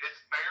giving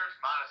it's Bears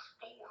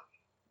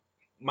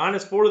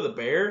 -4. -4 to the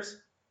Bears?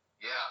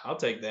 Yeah.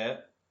 I'll take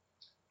that.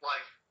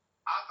 Like,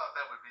 I thought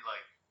that would be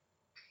like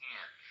 10.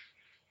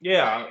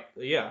 Yeah,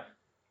 yeah.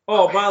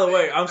 Oh, by the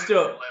way, I'm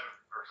still. 11 or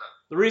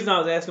something. The reason I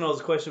was asking all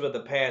those questions about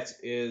the Pats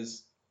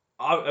is,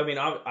 I mean,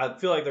 I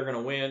feel like they're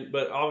gonna win,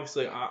 but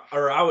obviously,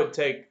 I would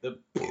take the.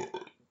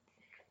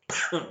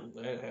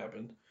 That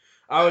happened.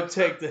 I would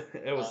take the.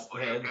 It was.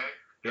 Okay?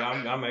 Yeah,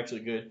 Okay. I'm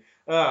actually good.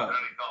 I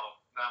need to call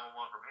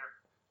 911 from here.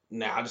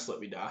 Nah, just let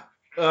me die.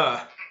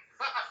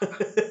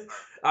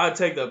 I would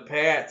take the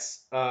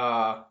Pats.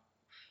 I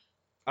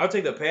would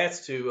take the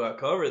Pats to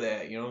cover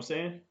that. You know what I'm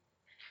saying?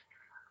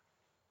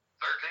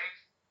 13?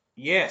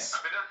 Yes. I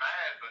mean, they're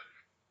bad, but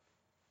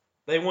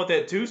They want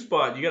that 2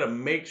 spot. You got to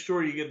make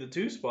sure you get the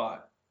 2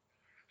 spot.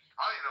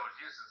 I don't even know what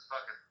Houston's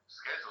fucking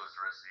schedule is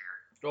the rest of the year.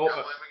 Oh,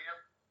 Y'all play them again?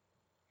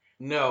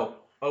 no.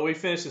 Oh, we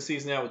finished the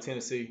season out with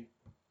Tennessee.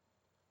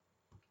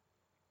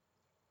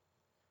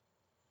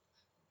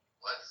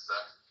 Well, that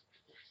sucks.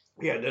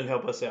 Yeah, it doesn't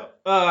help us out.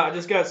 I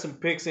just got some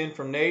picks in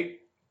from Nate.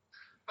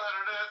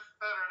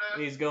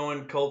 He's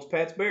going Colts,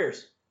 Pats,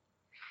 Bears.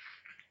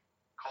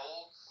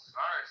 Colts.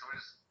 All right, so we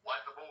just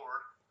wiped the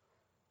board.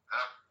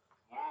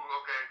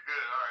 Okay,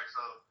 good. All right,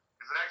 so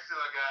because the next two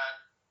I got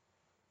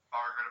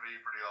are going to be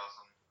pretty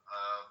awesome.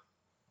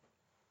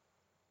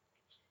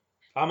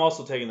 I'm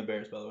also taking the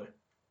Bears, by the way.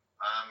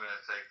 I'm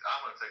gonna take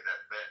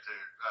that bet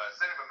too.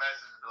 Send him a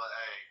message and be like,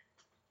 "Hey,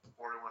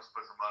 40 wants to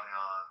put some money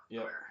on."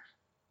 Yep. All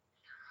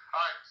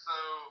right, so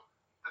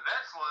the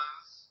next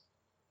ones,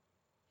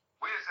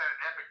 we just had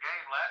an epic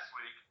game last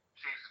week,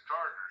 Chiefs and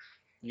Chargers.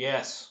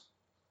 Yes.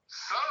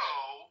 So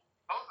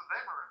both of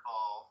them are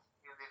involved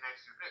in the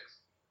next two picks.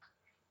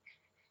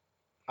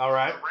 All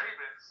right. The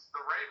Ravens.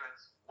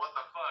 What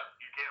the fuck?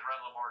 You can't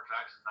run Lamar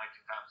Jackson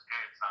 19 times a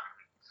game. It's not going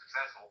to be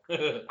successful.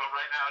 But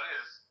right now it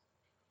is.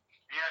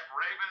 You have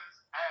Ravens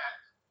at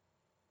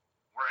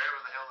wherever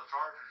the hell the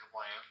Chargers are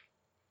playing.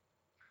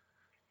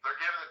 They're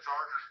giving the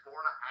Chargers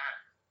 4.5.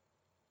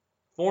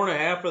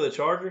 4.5 for the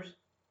Chargers.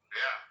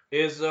 Yeah.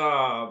 Is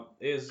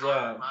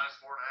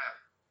 -4.5.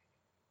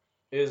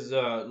 Is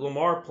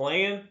Lamar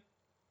playing?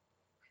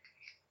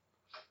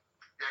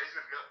 Yeah, he's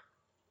gonna go.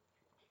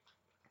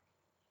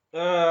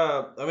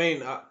 I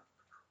mean,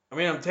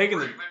 I'm taking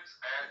the. Ravens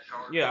at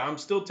Chargers. Yeah, I'm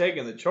still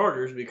taking the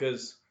Chargers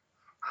because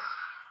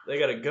they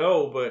got to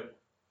go, but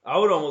I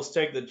would almost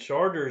take the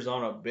Chargers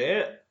on a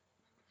bet.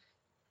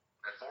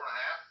 At 4.5.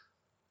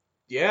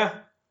 Yeah.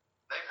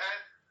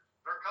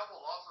 Their couple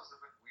of losses have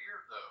been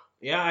weird though.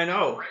 Yeah, I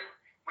know. The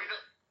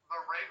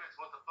Ravens,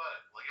 what the fuck?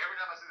 Like every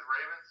time I see the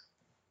Ravens,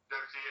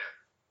 WTF.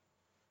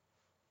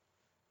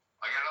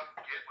 Like I don't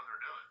get what they're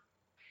doing.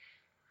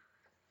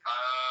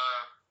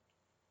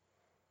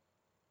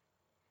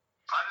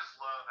 I just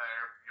love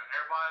how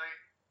everybody,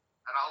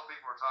 and I hope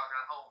people are talking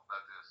at home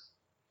about this.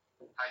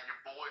 How your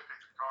boy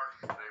picked the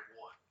Chargers from day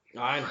one.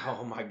 I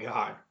know. Oh my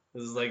God,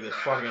 this is like the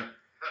fucking.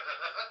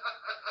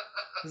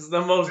 This is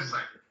the most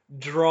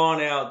drawn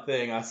out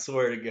thing. I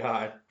swear to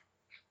God.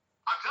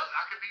 I'm telling you,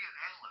 I could be an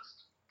analyst.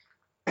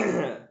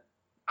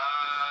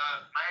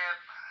 Man,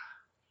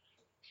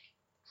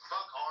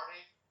 fuck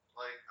Arnie.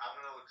 Like I'm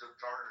gonna look to the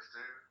Chargers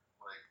too.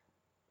 Like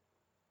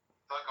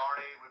fuck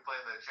Arnie. We play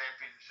in the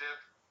championship.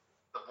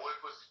 The Boy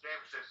Pussy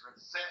Championship's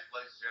been set,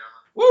 ladies and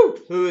gentlemen. Woo!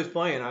 Who is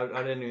playing?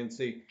 I didn't even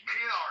see. Me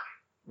and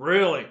Arnie.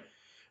 Really?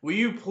 Will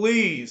you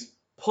please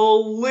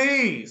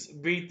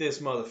beat this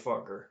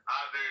motherfucker?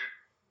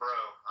 Bro,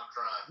 I'm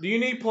trying. Do you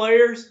need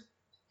players?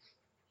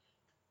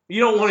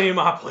 You don't want any of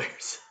my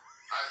players.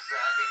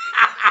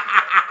 I'm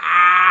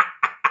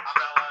not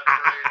allowed to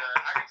trade.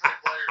 I can trade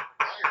player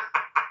for player.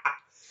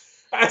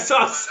 That's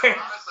what I'm saying.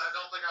 Honestly, I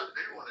don't think I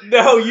do want it.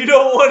 No, you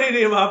don't want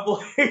any of my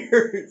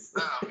players.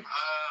 No, hold on.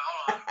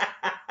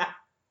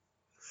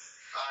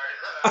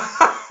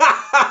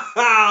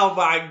 Oh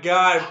my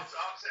god. As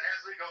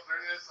we go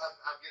through this,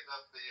 I'm getting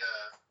up the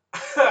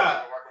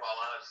work on my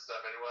live stuff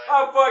anyway.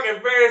 My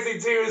fucking fantasy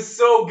team is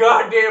so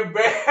goddamn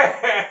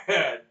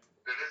bad.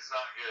 Dude, it's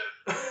not good.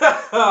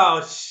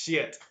 Oh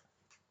shit.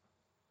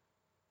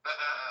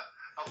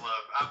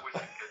 I wish you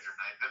could get your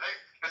name.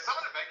 Did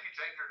somebody make you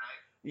change your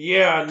name?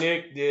 Yeah,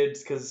 Nick did,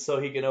 so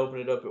he can open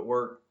it up at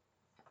work.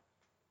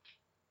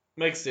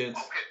 Makes sense.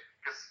 Okay,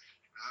 because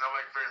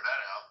nobody can figure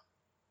that out.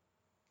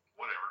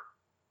 Whatever.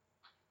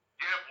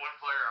 You have one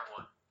player I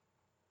want.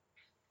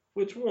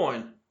 Which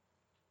one?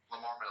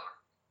 Lamar Miller.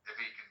 If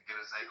he can get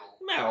his ankle.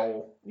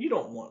 No, you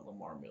don't want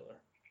Lamar Miller.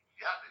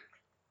 Yeah, dude.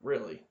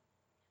 Really?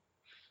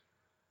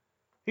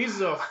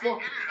 He's a I fuck. can't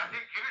give you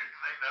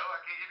anything, though. I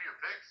can't give you a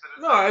pick.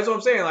 No, that's what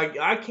I'm saying. Like,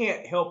 I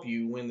can't help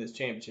you win this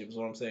championship, is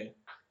what I'm saying.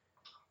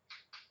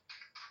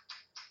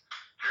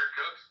 Jared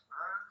Cooks?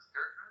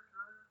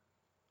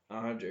 I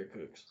don't have Jared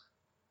Cooks.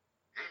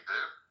 You do.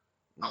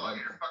 I look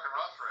at your fucking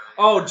roster right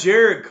now. Oh,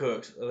 Jared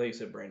Cooks. I think you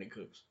said Brandon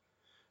Cooks.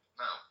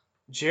 No.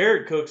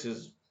 Jared Cooks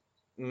is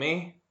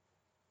me.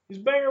 He's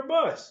banger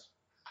bust.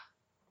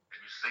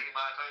 Have you seen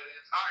my tight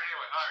ends? All right,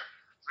 anyway.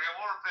 So we got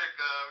one more pick.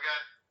 We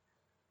got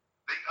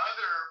the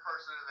other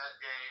person in that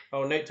game.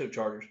 Oh, Nate took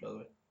Chargers, by the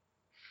way.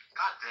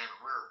 God damn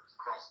it, we're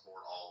across the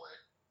board all the way.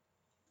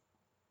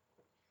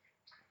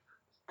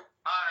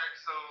 Alright,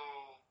 so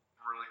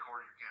really,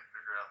 Corey, you can't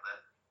figure out that.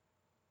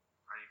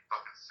 Are you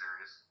fucking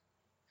serious?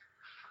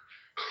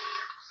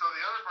 So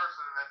the other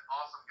person in that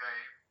awesome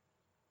game,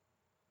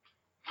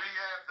 we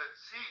have the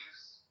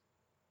Chiefs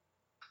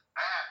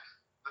at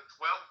the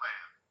 12th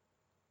man,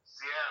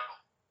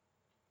 Seattle.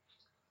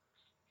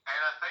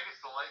 And I think it's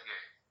the late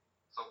game.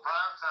 So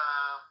prime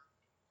time,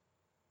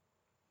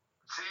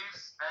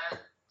 Chiefs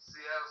at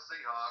Seattle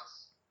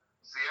Seahawks.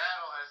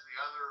 Seattle has the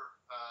other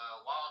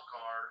wild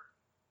card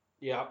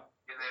Yeah.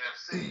 in the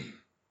NFC,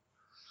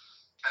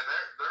 and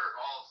they're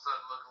all of a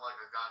sudden looking like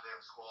a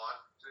goddamn squad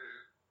too.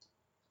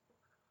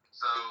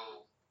 So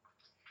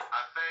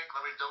I think,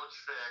 let me double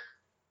check.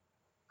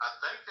 I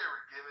think they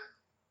were giving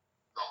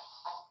the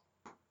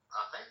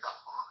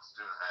Hawks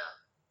 2.5.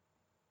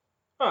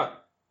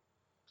 Huh.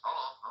 Hold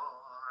on,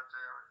 right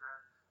there.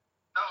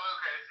 No,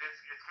 okay, it's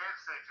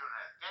Kansas City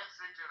 2.5. Kansas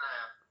City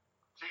 2.5.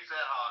 Chiefs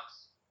at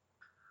Hawks.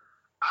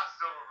 I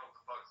still don't know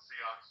what the fuck the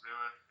Seahawks are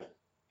doing.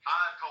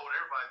 I told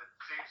everybody that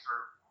the Chiefs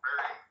are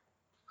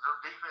their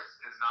defense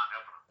is not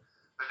helping them.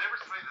 The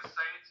difference between the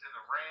Saints and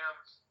the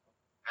Rams,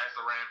 as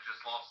the Rams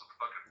just lost to the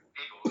fucking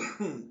Eagles.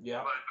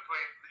 Yeah. But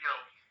between,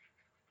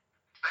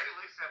 they at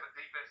least have a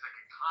defense that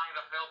can kind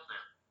of help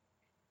them.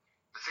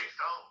 The Chiefs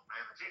don't,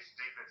 man. The Chiefs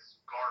defense is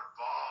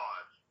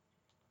garbage.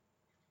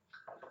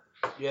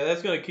 Yeah,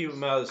 that's going to keep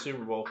him out of the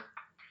Super Bowl. Well,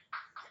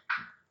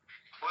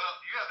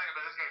 you got to think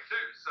about this game,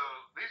 too. So,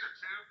 these are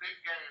two big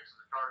games for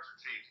the Chargers and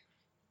Chiefs.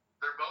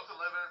 They're both 11-3.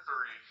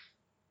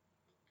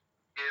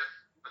 If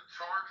the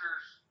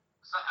Chargers...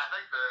 I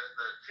think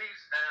the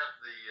Chiefs have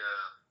the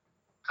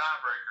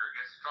tiebreaker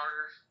against the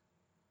Chargers.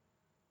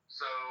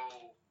 So,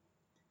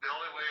 the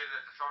only way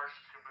that the Chargers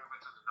can move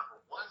into the number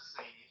 1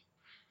 seed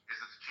is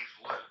if the Chiefs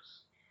lose.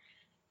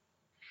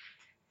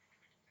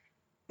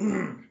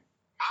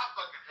 I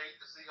fucking hate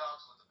the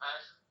Seahawks with a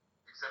passion,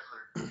 except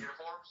for their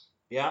uniforms.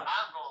 Yeah.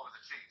 I'm going with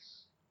the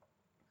Chiefs.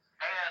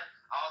 And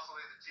I also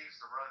need the Chiefs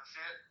to run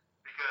shit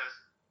because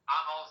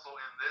I'm also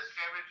in this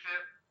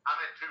championship. I'm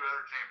in 2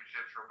 other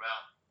championships for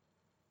about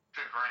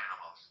 $2,000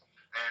 almost.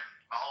 And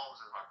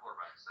Mahomes is my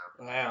quarterback, so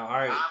Wow,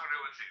 all right. I'm going to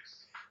do with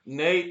Chiefs.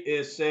 Nate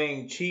is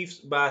saying Chiefs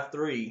by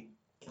 3.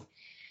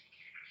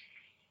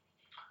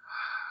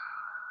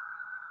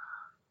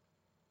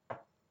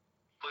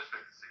 Please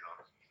pick the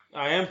Seahawks.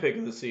 I am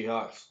picking the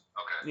Seahawks.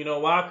 Okay. You know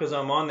why? Because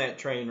I'm on that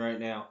train right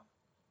now.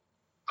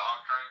 The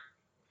Hawk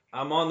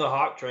train? I'm on the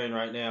Hawk train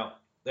right now.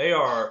 They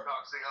are.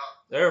 Hawk,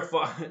 Seahawks? They're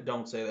fun.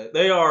 Don't say that.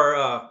 They are.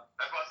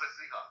 That's why I said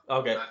Seahawks.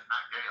 Okay. Not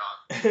gay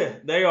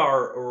Hawks. They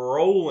are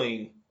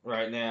rolling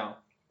right now,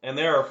 and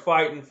they are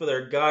fighting for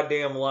their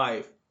goddamn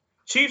life.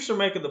 Chiefs are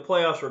making the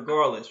playoffs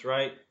regardless,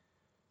 right?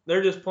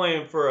 They're just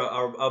playing for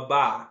a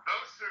bye.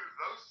 Those two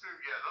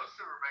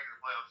are making the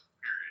playoffs,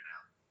 period,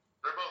 now.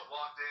 They're both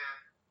locked in,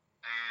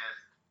 and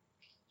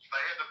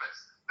they had the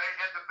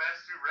best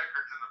 2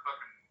 records in the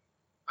fucking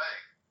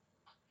thing.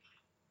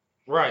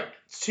 Right.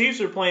 Chiefs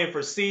are playing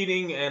for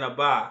seeding and a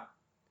bye.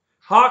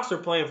 Hawks are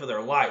playing for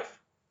their life.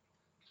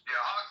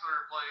 Yeah, Hawks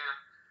are playing.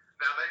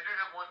 Now, they do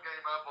have 1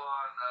 game up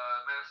on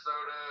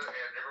Minnesota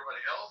and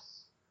everybody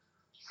else.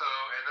 So,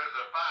 and there's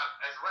a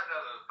 5, as of right now,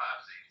 there's a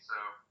 5 seed.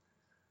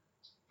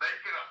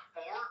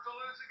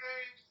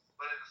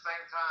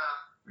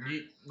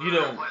 You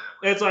don't.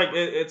 It's like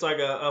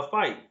a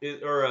fight,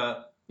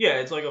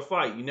 it's like a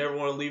fight. You never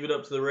want to leave it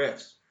up to the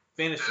refs.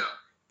 Finish it.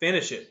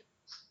 Finish it.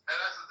 And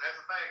that's the thing. I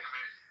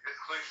mean, it's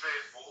cliche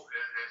as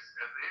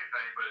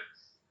anything, but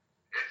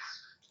it's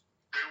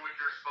do what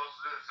you're supposed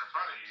to do that's in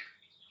front of you.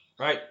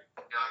 Right.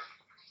 You know,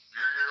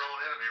 you're your own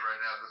enemy right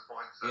now at this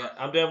point. So. Yeah,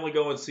 I'm definitely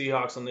going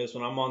Seahawks on this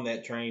one. I'm on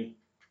that train.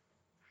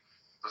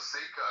 The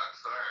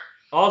Seahawks, all right.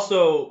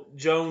 Also,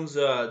 Jones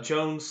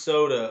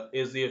Soda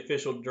is the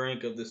official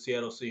drink of the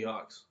Seattle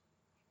Seahawks.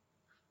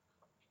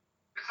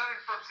 It's not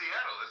even from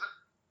Seattle, is it?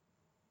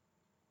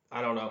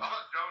 I don't know. I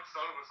thought Jones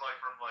Soda was like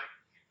from like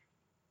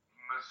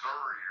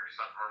Missouri or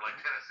something, or like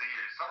Tennessee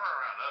or somewhere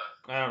around us.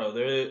 I don't know.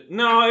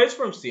 No, it's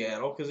from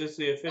Seattle because it's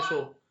the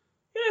official. What?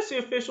 Yeah, it's the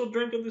official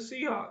drink of the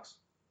Seahawks.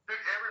 Dude,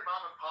 every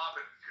mom and pop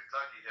in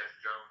Kentucky has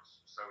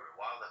Jones Soda.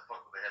 Why the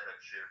fuck would they have that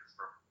shit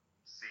from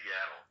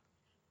Seattle?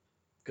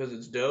 Because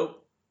it's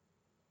dope.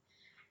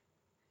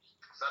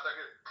 It's not that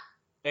good.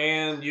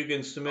 And you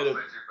can submit a.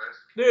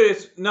 Dude,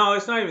 it's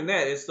not even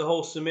that. It's the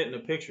whole submitting a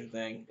picture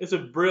thing. It's a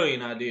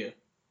brilliant idea.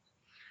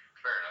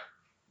 Fair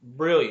enough.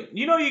 Brilliant.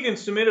 You know you can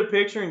submit a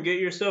picture and get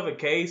yourself a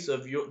case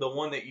of the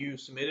one that you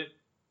submitted?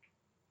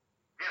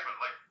 Yeah, but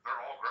like they're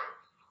all gross.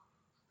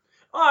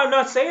 Oh, I'm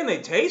not saying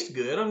they taste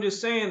good. I'm just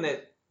saying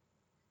that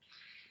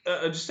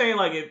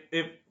like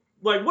if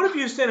what if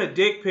you sent a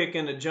dick pic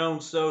into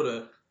Jones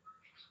Soda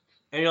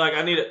and you're like,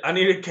 I need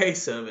a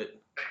case of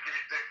it. They give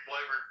you dick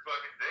flavored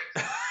fucking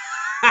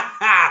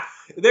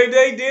dicks.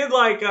 They did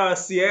like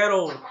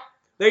Seattle.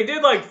 They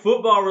did like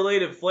football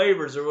related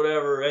flavors or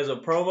whatever as a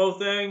promo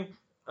thing.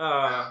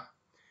 And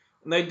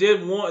they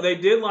did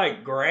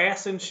like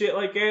grass and shit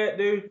like that,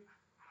 dude.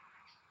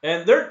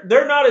 And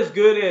they're not as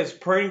good as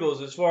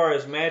Pringles as far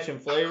as matching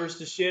flavors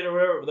to shit or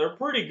whatever, but they're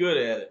pretty good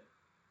at it.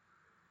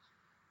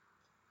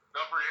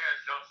 Don't forget,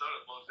 Jones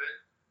Soda blows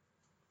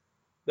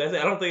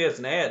it. I don't think that's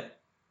an ad.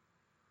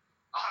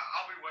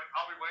 I'll be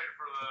waiting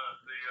for the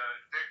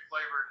dick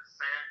flavored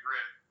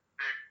Sandgrit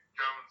Dick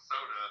Jones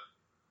Soda.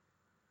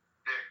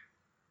 Dick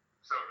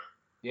Soda.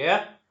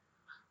 Yeah.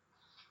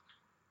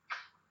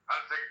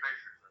 I'll take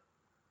pictures.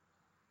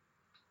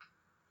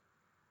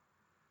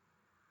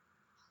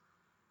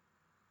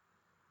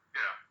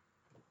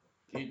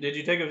 Yeah. Did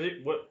you take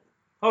a what?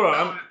 Hold on. I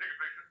didn't take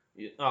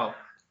a picture. Oh. I will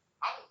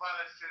buy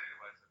that shit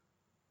anyway.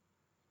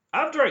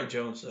 I've drank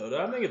Jones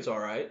Soda. I think it's all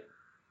right.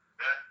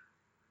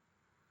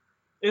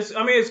 Yeah.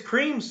 It's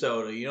cream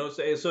soda, you know.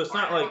 So it's not like. Are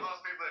you one of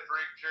those people that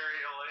drink Cherry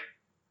LA?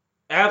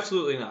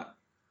 Absolutely not.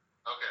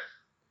 Okay.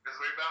 Because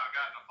we've about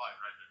gotten a fight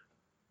right there.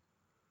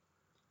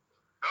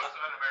 Those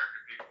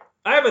un-American people.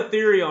 I have a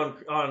theory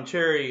on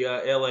Cherry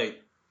L8.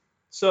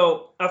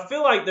 So I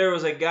feel like there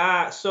was a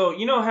guy. So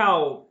you know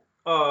how,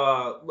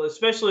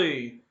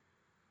 especially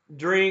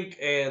drink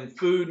and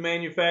food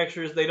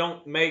manufacturers, they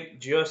don't make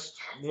just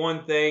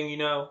one thing, you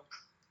know.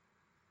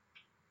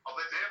 Oh,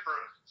 they did for a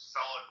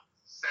solid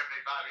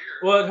 75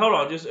 years. Well, hold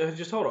on, just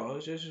hold on.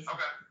 Just okay.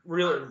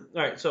 Really, all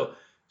right. So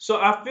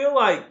I feel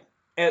like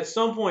at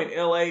some point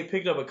LA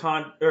picked up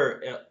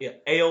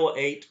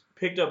Ale8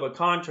 picked up a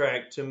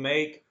contract to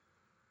make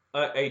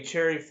a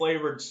cherry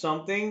flavored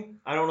something.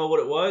 I don't know what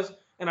it was.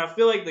 And I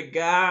feel like the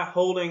guy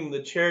holding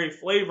the cherry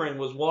flavoring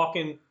was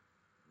walking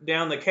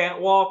down the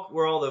catwalk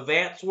where all the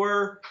vats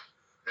were.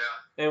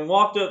 Yeah. And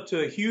walked up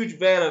to a huge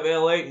vat of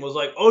L8 and was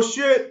like, oh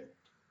shit.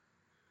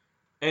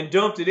 And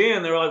dumped it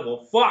in. They were like,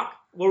 well, fuck.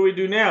 What do we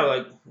do now?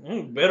 Like,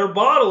 better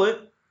bottle it.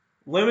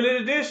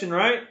 Limited edition,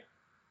 right?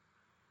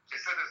 He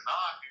said it's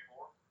not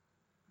anymore.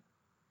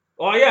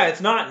 Oh, yeah,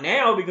 it's not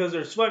now because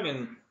there's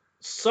fucking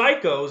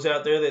psychos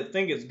out there that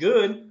think it's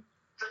good. To me,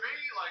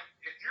 like,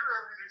 if you're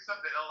ever going to do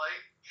something to LA,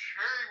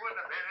 cherry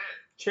wouldn't have been it.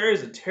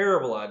 Cherry's a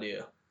terrible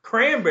idea.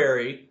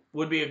 Cranberry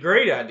would be a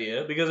great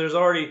idea because there's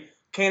already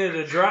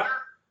Canada Dry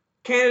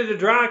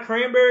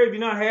cranberry. Have you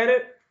not had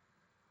it?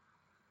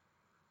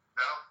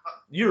 No.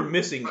 You're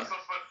missing it.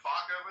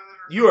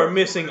 You are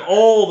missing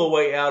all the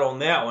way out on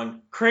that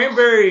one.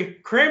 Cranberry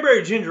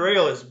ginger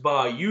ale is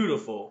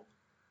beautiful.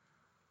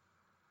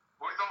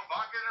 We throwing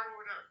vodka in there? What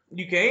we doing?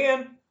 You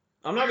can.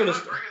 I'm not gonna.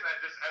 Drinking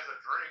that just as a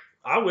drink.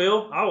 I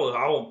will. I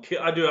will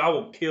kill. I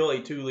will kill a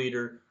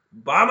 2-liter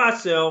by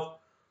myself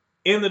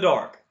in the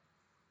dark.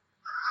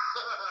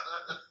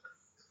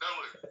 No,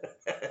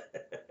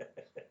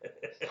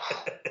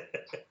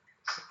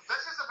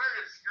 that's just a very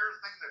obscure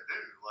thing to do.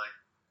 Like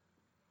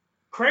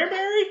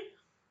cranberry.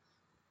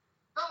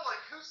 No,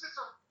 like who sits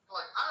over?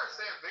 Like I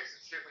understand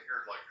mixing shit when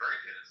you're like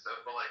drinking and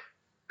stuff, but like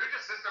who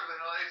just sits over there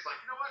and it's like,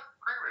 you know what,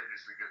 cranberry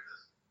juice would be good.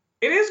 This.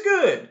 It is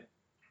good.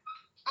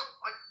 But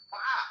like,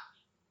 why?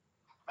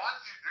 Why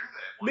did you do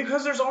that?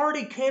 Because there's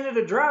already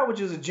Canada Dry,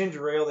 which is a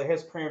ginger ale that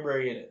has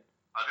cranberry in it.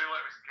 I do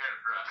like me some Canada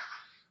Dry.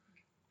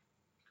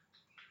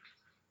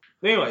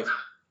 Anyways.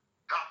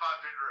 Top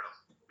 5 ginger ales.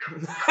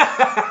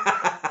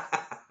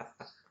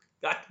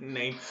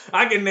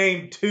 I can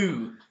name 2. I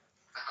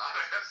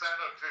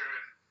know 2.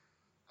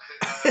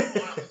 And,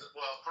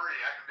 well, 3.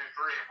 I can do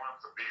 3 and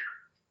one's a beer.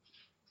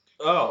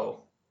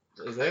 Oh.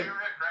 Is that? Have you ever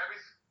had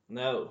Krabby's?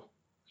 No.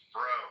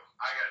 Bro.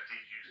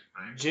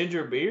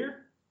 Ginger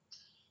beer?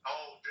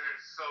 Oh, dude,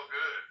 it's so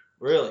good.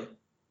 Really?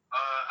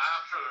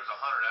 I'm sure there's 100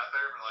 out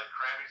there, but like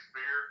Krabby's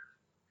beer,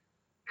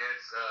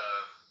 it's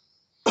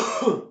I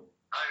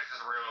think it's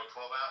just a regular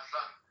 12-ounce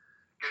something.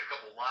 Get a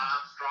couple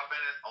limes, drop in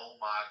it. Oh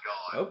my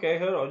god. Okay,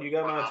 hold on. You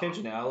got my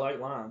attention now. I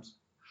like limes.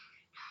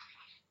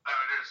 Oh,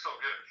 dude, it's so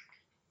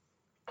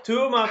good.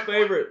 Two of my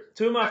favorite.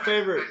 Tastes like in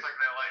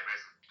LA,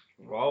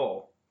 basically.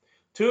 Raw.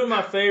 Two of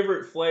my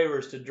favorite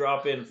flavors to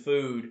drop in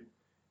food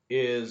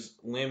is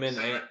lemon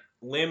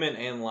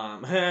and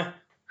lime. Rhymes.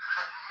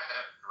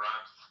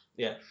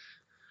 Yeah.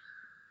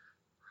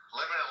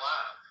 Lemon and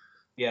lime.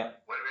 Yeah.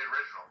 Way to be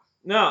original.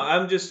 No,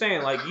 I'm just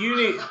saying, like, you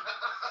need.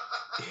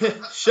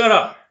 Shut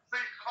up. See,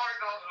 all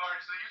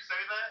right, so you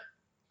say that.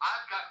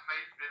 I've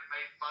been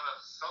made fun of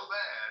so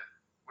bad,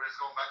 we're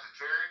just going back to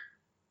cherry,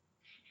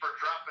 for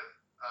dropping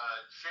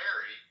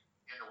cherry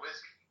in the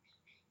whiskey.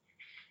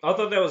 I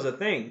thought that was a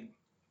thing.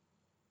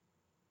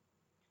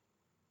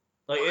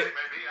 Like well,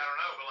 maybe, I don't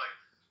know, but like,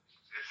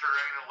 it sure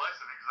ain't no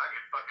lesson because I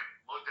get fucking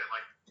looked at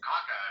like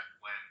cockeyed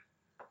when,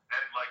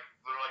 and like,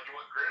 they're like, you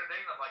want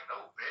grenadine? I'm like,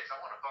 no, bitch, I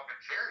want a fucking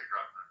cherry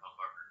dropped in that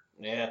motherfucker.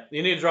 Yeah,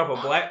 you need to drop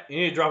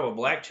a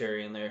black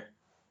cherry in there.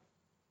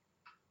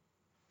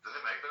 Does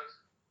it make those?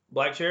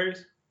 Black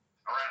cherries?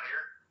 Around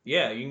here?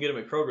 Yeah, you can get them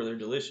at Kroger. They're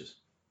delicious.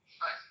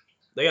 Nice.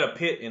 They got a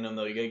pit in them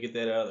though. You gotta get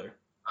that out of there.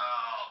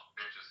 Oh,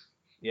 bitches.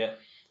 Yeah.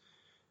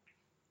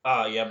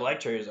 Yeah, black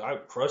cherries. I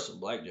crush some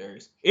black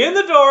cherries. In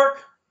the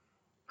dark.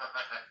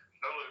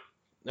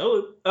 No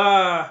loop.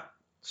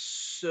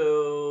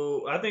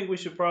 So I think we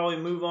should probably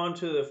move on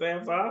to the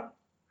Fab Five,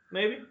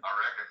 maybe. I reckon.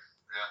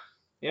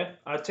 Yeah. Yeah.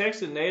 I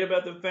texted Nate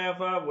about the Fab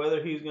Five.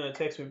 Whether he's gonna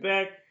text me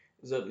back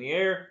is up in the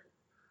air.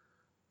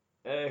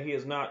 He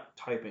is not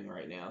typing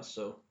right now,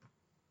 so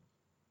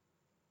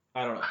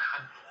I don't know.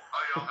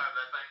 Oh, y'all have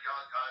that thing, y'all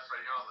on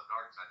the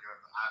dark side. You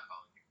have the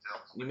iPhone. You can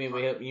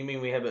tell. You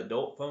mean we have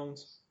adult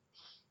phones?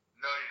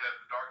 No, you have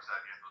the dark side.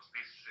 You have those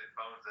piece of shit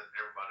phones that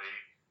everybody,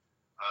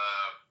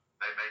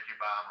 they make you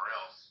buy them or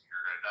else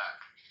you're gonna die.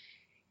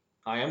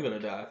 I am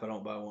gonna die if I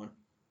don't buy one.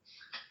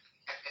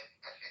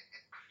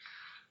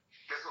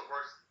 Guess what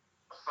works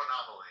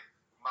phenomenally?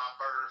 My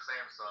burner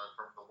Samsung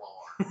from the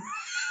Walmart.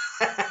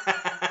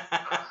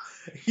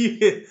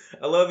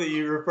 I love that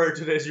you refer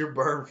to it as your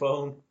burn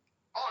phone.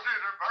 Oh, dude,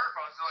 they're burner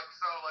phones.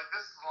 So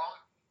this is long.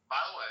 By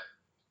the way,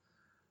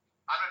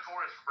 I'm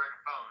notorious for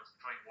breaking phones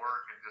between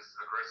work and just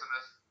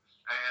aggressiveness.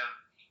 And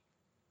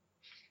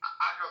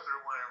I go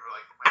through one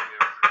maybe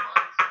every 3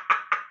 months.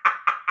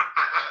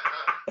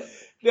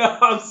 No,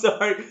 I'm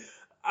sorry.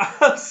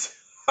 I'm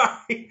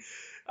sorry.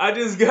 I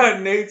just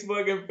got Nate's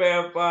fucking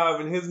Fab Five,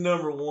 and his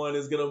number one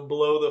is gonna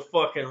blow the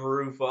fucking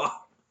roof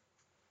off.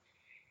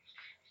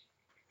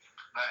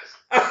 Nice.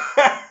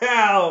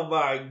 Oh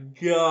my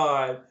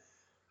god.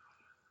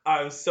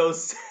 I'm so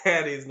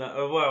sad he's not.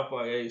 Well,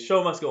 fuck. Hey,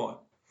 show must go on.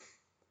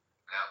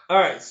 Yeah.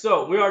 Alright,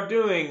 so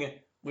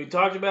we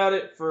talked about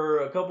it for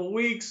a couple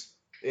weeks.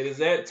 It is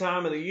that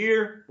time of the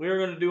year. We are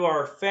going to do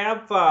our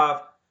Fab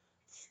Five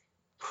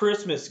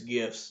Christmas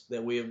gifts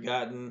that we have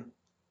gotten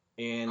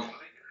in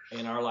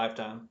our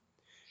lifetime.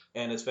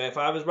 And this Fab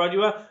Five is brought to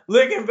you by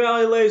Licking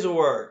Valley Laser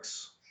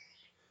Works.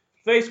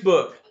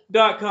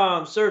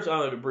 Facebook.com search, I'm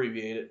going to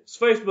abbreviate it. It's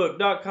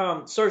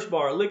Facebook.com search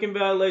bar Licking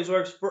Valley Laser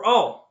Works for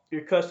all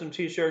your custom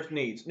t-shirts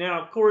needs.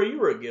 Now, Corey, you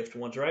were a gift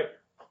once, right?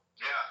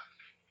 Yeah.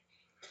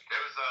 It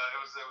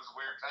was a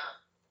weird time.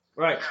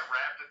 Right. Got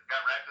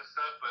wrapped and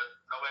stuff, but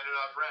nobody knew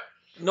I was wrapped.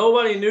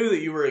 Nobody knew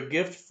that you were a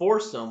gift for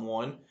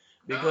someone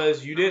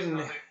because you didn't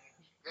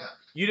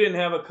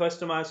have a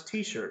customized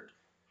t-shirt.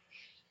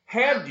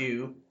 Had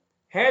you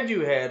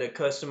had a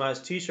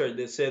customized t-shirt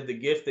that said the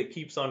gift that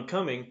keeps on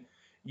coming,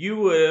 you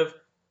would have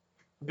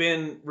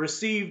been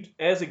received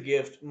as a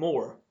gift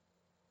more.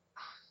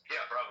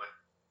 Yeah, probably.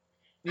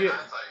 Yeah.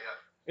 Hindsight,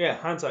 Yeah,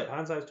 hindsight.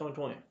 Hindsight's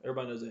 2020.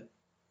 Everybody knows that.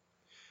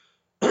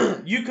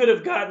 You could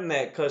have gotten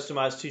that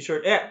customized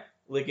t-shirt at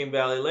Licking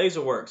Valley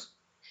Laser Works.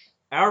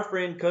 Our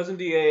friend Cousin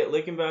DA at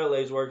Licking Valley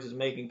Laser Works is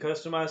making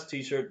customized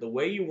t-shirt the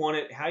way you want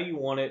it, how you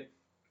want it,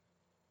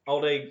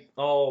 all day,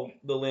 all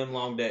the limb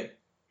long day.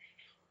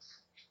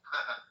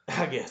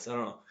 I guess, I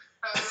don't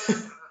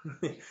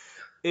know.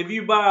 If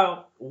you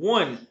buy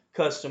one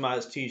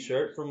customized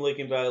t-shirt from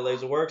Licking Valley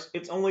Laser Works,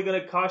 it's only going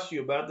to cost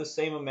you about the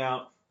same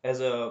amount as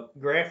a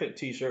graphic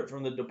t-shirt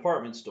from the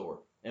department store.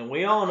 And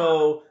we all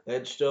know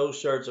that those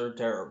shirts are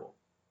terrible.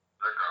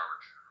 They're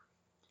garbage.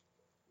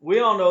 We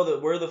all know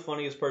that we're the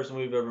funniest person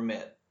we've ever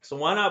met. So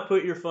why not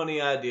put your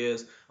funny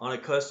ideas on a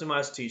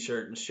customized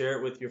t-shirt and share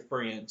it with your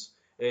friends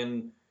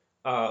and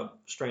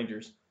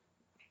strangers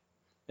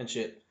and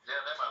shit. Yeah,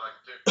 they might like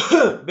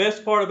it too.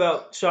 Best part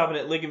about shopping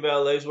at Licking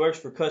Valley Laser Works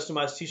for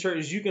customized t-shirt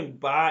is you can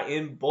buy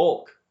in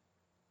bulk.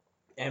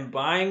 And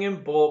buying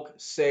in bulk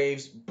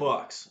saves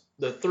bucks.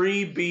 The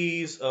 3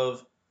 B's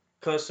of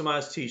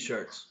customized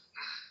t-shirts.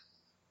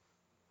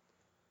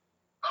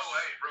 Oh,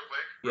 hey, real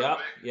quick. Yeah.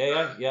 DA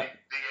will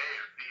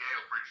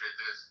appreciate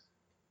this.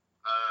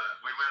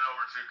 We went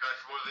over to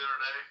Country Boy the other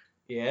day.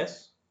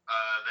 Yes.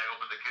 They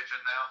opened the kitchen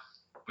now.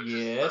 which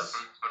Yes.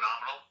 is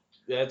phenomenal.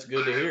 That's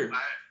good to hear.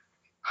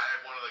 I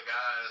had one of the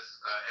guys,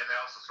 and they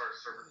also started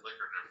serving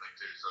liquor and everything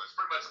too, so it's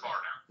pretty much a bar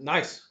now.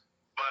 Nice.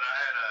 But I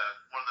had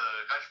one of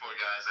the Country Boy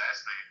guys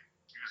ask me,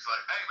 he was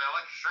like, "Hey man, I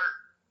like your shirt."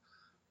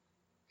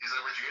 He's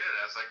like, "Where'd you get it?"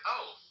 I was like,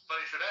 "Oh,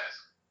 funny you should ask,"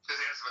 because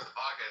he asked about the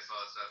podcast and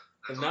all that stuff.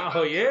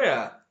 No,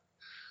 yeah.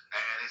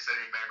 And he said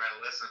he may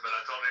have listened, but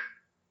I told him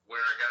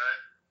where I got it,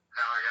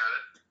 how I got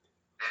it,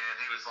 and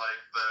he was like,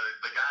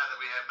 the guy that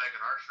we have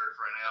making our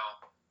shirts right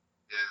now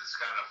is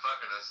kind of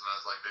fucking us, and I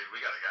was like, "Dude, we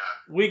got a guy."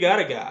 We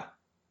got a guy.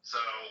 So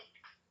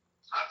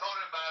I told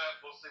him about it.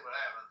 We'll see what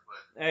happens,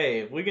 but hey,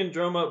 if we can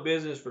drum up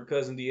business for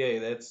Cousin DA,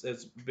 that's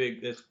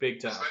big. That's big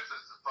time. Spencer's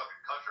a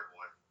fucking country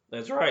boy.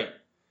 That's right.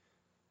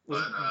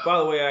 But, by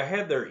the way, I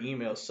had their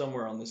email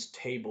somewhere on this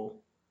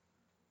table.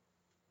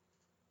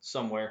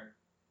 Somewhere.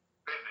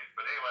 Pending.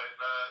 But anyway,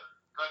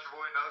 Country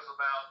Boy knows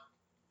about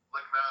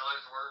Licking Valley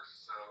Laser Works,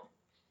 so.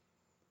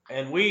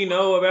 And we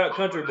know about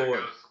Country Boy.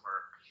 Yeah.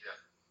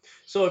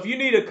 So if you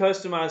need a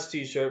customized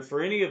t-shirt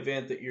for any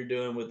event that you're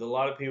doing with a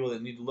lot of people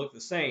that need to look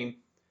the same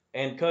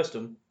and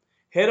custom,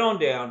 head on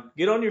down,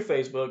 get on your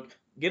Facebook,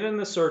 get in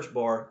the search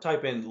bar,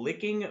 type in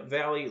Licking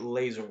Valley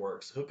Laser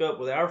Works. Hook up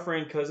with our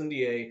friend Cousin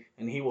DA,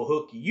 and he will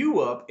hook you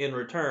up in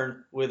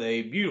return with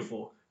a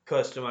beautiful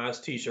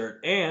customized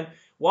t-shirt. And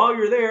while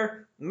you're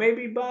there,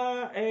 maybe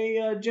buy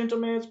a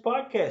Gentleman's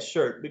Podcast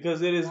shirt,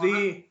 because it is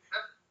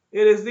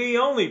the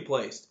only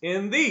place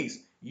in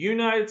these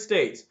United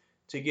States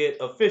to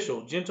get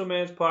official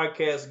Gentleman's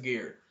Podcast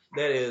gear.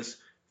 That is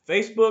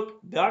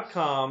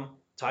Facebook.com.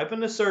 Type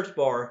in the search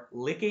bar,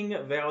 Licking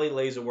Valley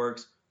Laser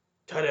Works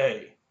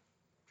today.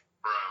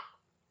 Bro.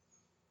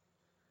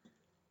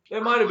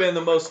 That might have been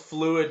the most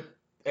fluid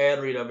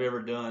ad read I've ever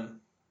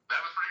done.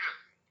 That was pretty good.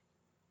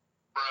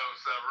 Bro,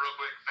 so real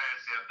quick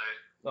fantasy update.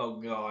 Oh,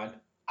 God.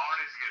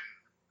 Arnie's getting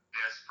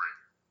desperate.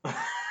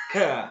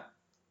 Yeah.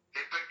 He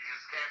picked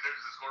his Cam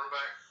Newton's his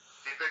quarterback.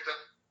 He picked up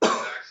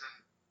Jackson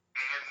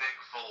and Nick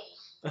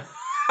Foles.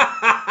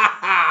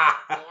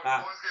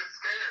 Boys get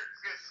scared.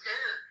 Get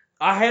scared.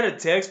 I had a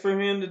text from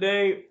him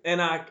today,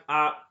 and I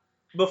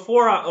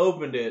before I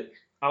opened it,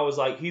 I was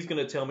like, he's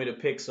gonna tell me to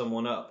pick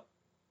someone up,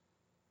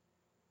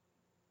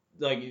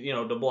 like, you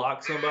know, to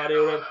block somebody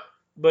or whatever.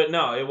 But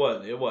no, it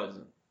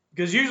wasn't.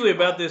 Because usually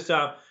about this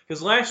time,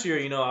 because last year,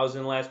 you know, I was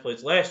in last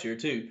place last year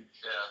too.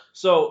 Yeah.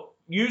 So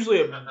usually,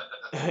 yeah.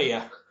 That's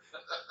a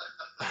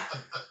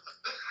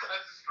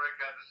straight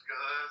guy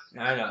disgust.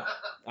 I know.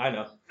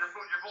 You're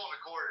pulling a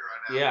Corey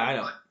right now. Yeah, I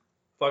know.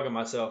 Fucking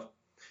myself.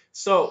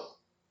 So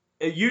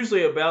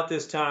usually about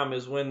this time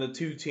is when the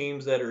two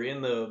teams that are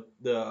in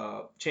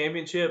the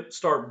championship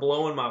start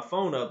blowing my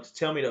phone up to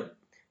tell me to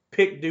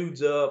pick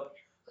dudes up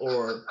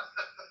or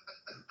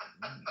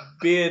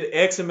bid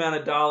X amount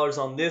of dollars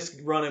on this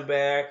running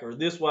back or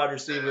this wide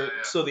receiver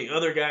so the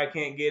other guy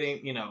can't get him,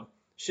 you know,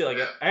 shit like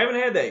that. I haven't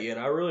had that yet.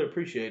 I really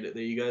appreciate it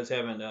that you guys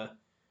haven't. Well,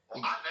 I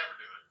never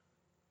do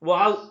it.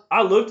 Well,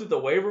 I looked at the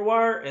waiver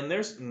wire and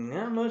there's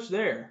not much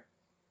there.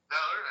 No,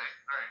 there ain't.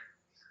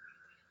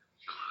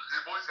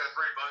 Your boys got a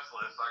free bunch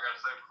list, so I got to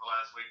save for the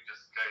last week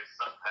just in case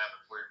something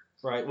happens weird.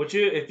 Right. Which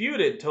if you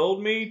had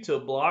told me to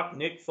block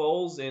Nick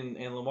Foles and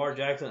Lamar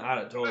Jackson, I'd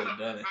have totally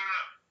done it. No.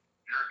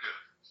 You're good.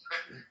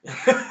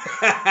 You're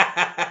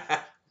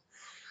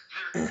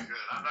good.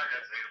 I'm not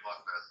going to say to block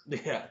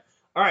this. Yeah.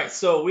 All right.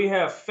 So we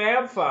have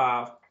Fab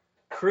Five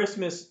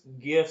Christmas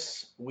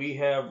gifts we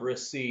have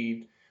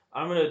received.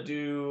 I'm gonna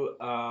do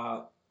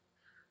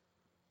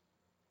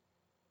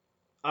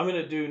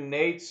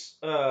Nate's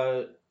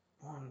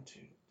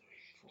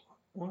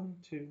 1,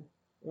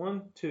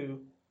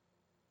 2,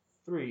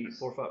 3,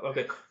 4, 5.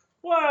 Okay.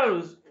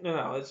 Well,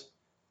 it's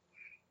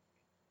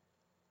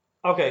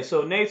okay.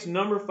 So Nate's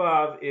number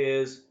 5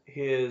 is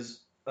his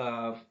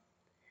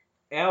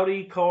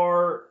Audi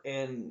car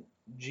and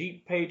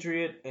Jeep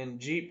Patriot and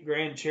Jeep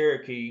Grand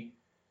Cherokee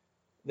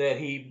that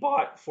he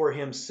bought for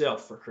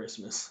himself for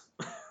Christmas.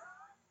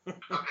 Okay, I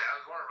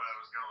was wondering where that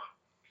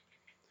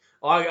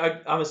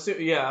was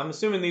going. I'm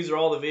assuming these are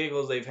all the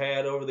vehicles they've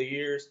had over the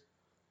years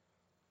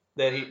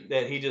that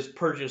he just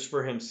purchased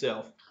for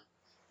himself.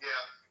 Yeah.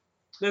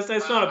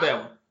 That's not a bad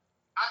one.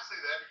 I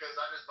see that because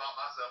I just bought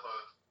myself a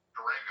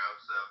Durango,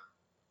 so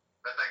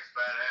that thing's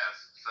badass.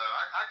 So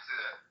I can see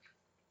that.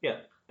 Yeah,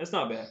 that's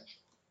not bad.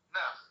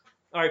 No.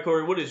 All right,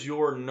 Corey, what is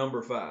your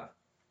number 5? As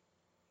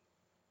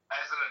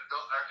an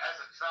adult, or as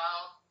a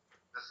child,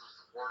 this was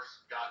the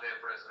worst goddamn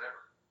present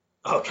ever.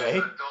 Okay. As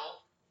an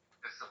adult,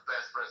 it's the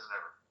best present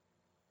ever.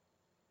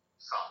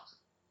 Socks.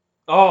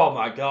 Oh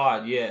my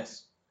God,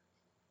 yes.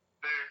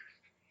 Dude,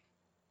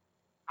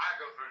 I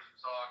go through some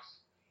socks,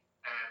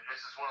 and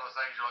it's just one of those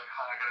things you're like,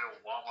 I gotta go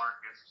to Walmart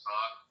and get some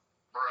socks.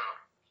 Bro,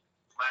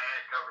 my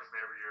aunt covers me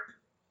every year.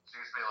 She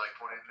gets me like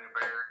 20 new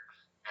pair,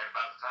 and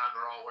by the time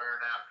they're all wearing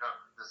out come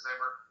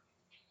December,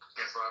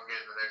 guess what I'm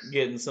getting the next?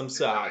 Getting some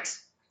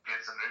socks.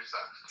 Getting some new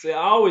socks. See,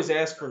 I always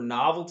ask for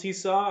novelty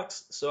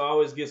socks, so I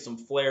always get some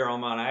flair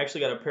on mine. I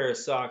actually got a pair of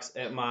socks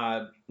at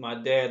my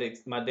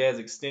dad's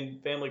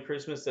extended family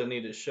Christmas that I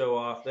need to show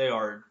off. They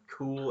are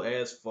cool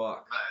as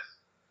fuck. Nice.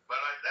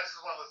 this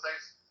is one of those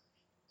things.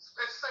 It's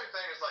the same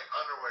thing as like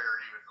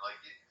underwear, even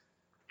like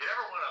you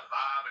never want to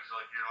buy, but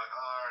you're like,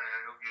 all right, I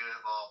gotta go get it,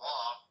 blah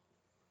blah.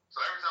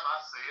 So every time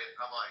I see it,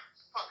 I'm like,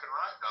 fucking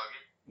right,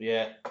 doggy.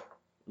 Yeah,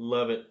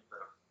 love it.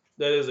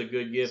 That is a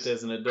good gift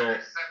as an adult.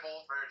 Very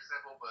simple,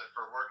 but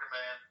for a working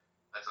man,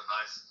 that's a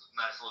nice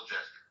little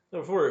gesture.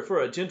 So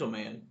for a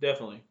gentleman,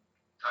 definitely.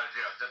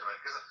 Yeah, gentleman,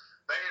 because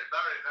they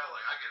already know,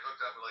 like I get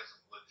hooked up with like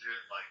some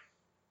legit like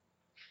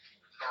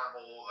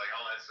thermal, like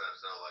all that stuff.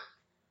 So like,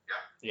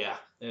 yeah. Yeah,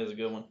 that is a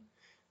good one.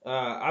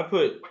 I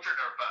put. What's your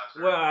number 5,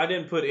 sir? Well, I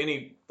didn't put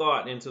any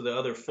thought into the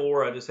other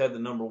 4. I just had the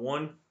number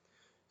 1.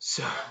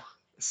 So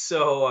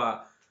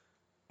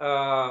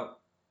my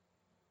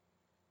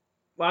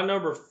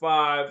number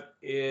 5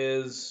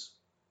 is.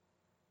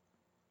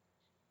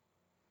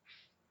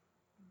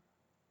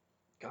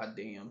 God damn.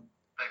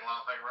 Think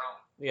long, think wrong.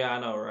 Yeah, I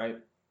know, right?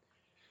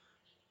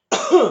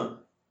 Good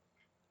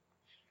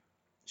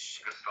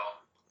stuff.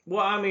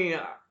 Well, I mean,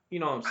 you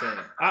know what I'm saying.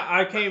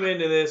 I came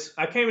into this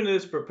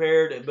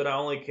prepared, but I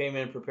only came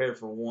in prepared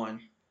for 1.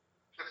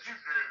 Because you knew.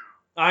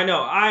 I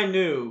knew.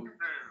 You knew.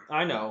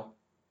 I know.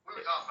 We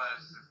were talking about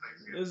this since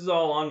Thanksgiving. This is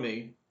all on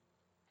me.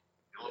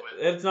 A little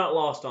bit. It's not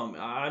lost on me.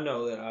 I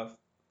know that I've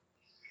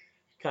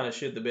kind of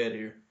shit the bed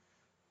here.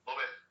 A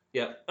little bit.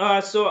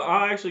 Yeah. So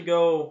I'll actually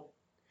go.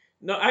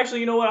 No, actually,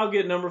 you know what? I'll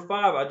get number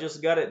 5. I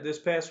just got it this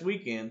past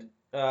weekend.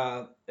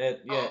 At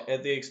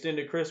the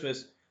extended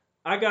Christmas,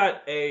 I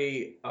got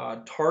a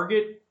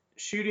target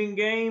shooting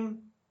game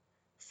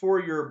for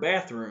your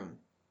bathroom.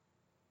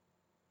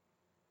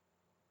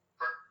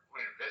 For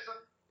when you're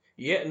pissing?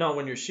 Yeah, no,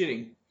 when you're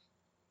shitting.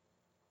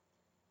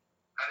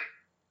 How do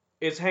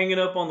you... It's hanging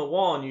up on the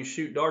wall and you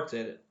shoot darts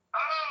at it.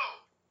 Oh!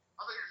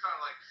 I think you're trying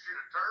to like shoot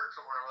a turd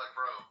somewhere. Like,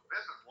 bro,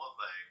 this is one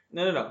thing.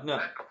 No.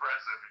 That's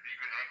impressive if you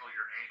can angle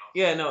your anal.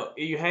 Yeah, no.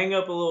 You hang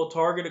up a little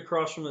target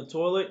across from the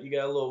toilet. You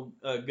got a little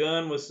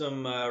gun with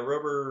some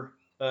rubber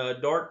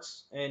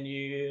darts, and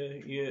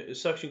you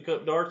suction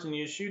cup darts, and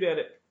you shoot at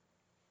it.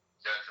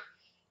 Gotcha.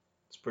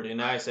 It's pretty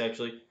nice,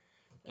 actually. If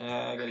you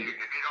don't hit the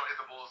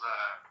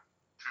bullseye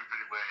too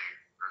pretty way,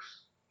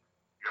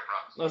 you got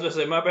problems. I was gonna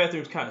say my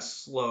bathroom's kind of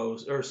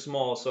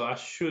small, so I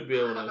should be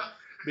able to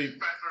be.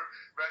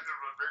 Bathroom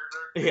with bigger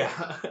dirt? Yeah,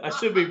 I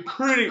should be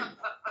pretty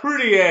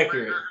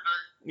accurate.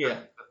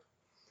 Yeah.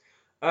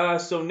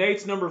 So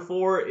Nate's number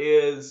 4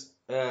 is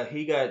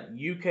he got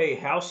UK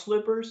house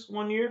slippers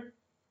one year.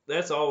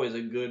 That's always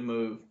a good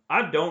move.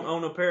 I don't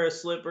own a pair of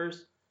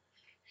slippers,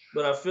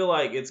 but I feel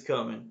like it's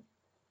coming.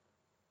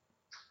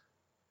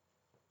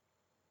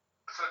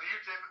 So do you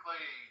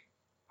typically,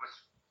 which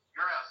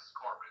your house is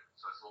carpet,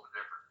 so it's a little bit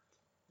different.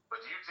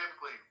 But do you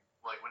typically,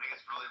 like when it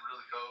gets really,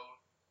 really cold,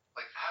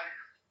 like how do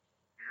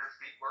your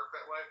feet work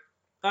that way?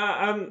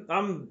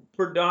 I'm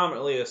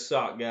predominantly a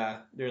sock guy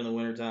during the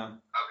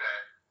wintertime. Okay.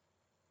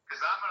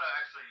 Because I'm going to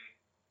actually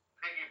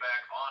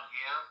piggyback on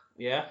him.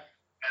 Yeah.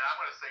 And I'm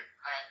going to say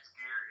Pat's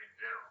gear in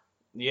general.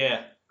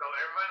 Yeah. So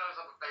everybody knows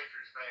I'm a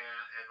Patriots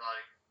fan, and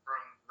like from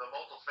the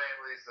multiple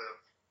families of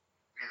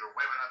either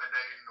women I've been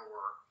dating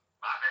or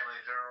my family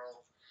in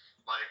general,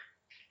 like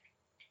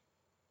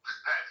just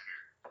Pat's gear.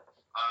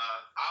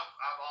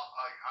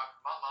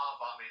 My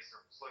mom bought me some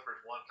slippers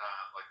one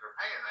time. Like they're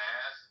pain in the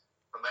ass,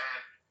 but man,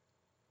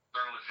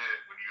 they're legit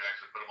when you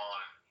actually put them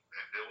on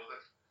and deal with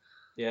it.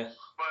 Yeah.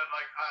 But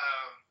like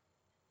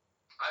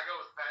I go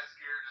with Pat's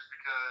gear just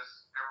because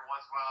every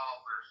once in a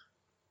while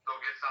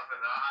they'll get something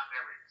that I've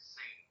never even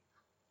seen,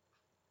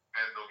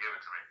 and they'll give it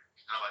to me,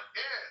 and I'm like,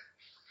 yeah.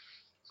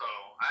 So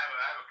I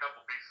have a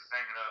couple pieces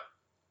hanging up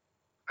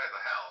at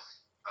the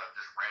house,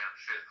 just random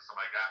shit that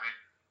somebody got me,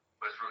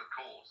 but it's really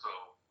cool. So,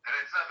 and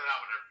it's nothing I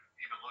would have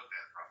even looked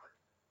at probably.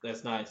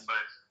 That's nice.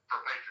 But it's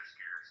for Patriots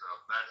gear, so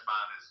that's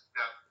mine. Is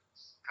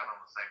it's kind of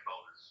on the same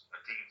boat as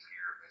a team's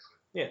gear,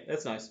 basically. Yeah,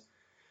 that's nice.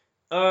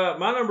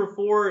 My number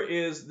 4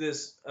 is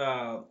this.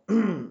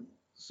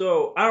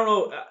 So I don't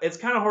know. It's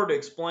kind of hard to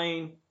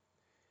explain,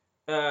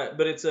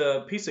 but it's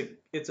a piece of.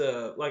 It's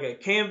like a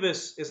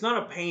canvas. It's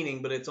not a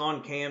painting, but it's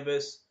on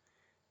canvas,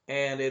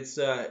 and it's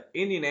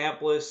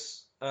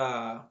Indianapolis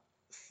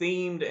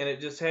themed, and it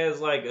just has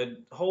like a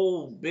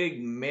whole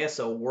big mess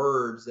of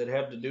words that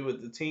have to do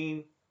with the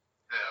team.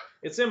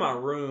 Yeah. It's in my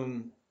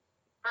room.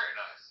 Very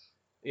nice.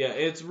 Yeah,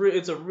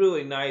 it's a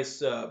really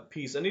nice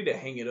piece. I need to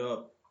hang it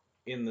up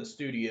in the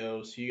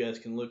studio so you guys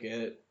can look at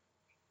it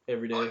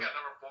every day. I got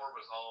number 4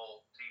 was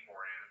all team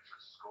oriented,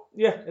 which is cool.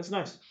 Yeah, it's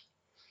nice.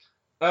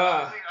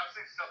 I've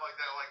seen stuff like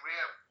that. Like we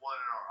have one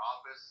in our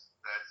office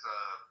that's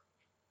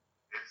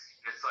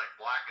it's like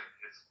black and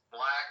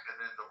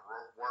then the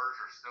words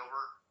are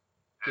silver.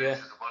 And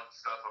it's just a bunch of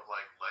stuff of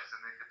like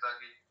Lexington,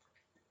 Kentucky,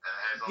 and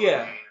it has all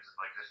the games and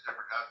like just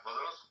different kinds. Well,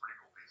 those are pretty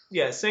cool pieces.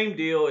 Yeah, same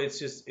deal.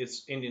 It's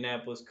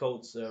Indianapolis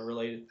Colts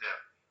related. Yeah.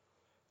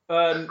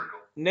 That's pretty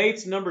cool.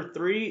 Nate's number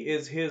 3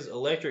 is his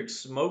electric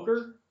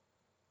smoker,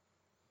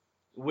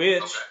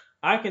 which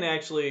I can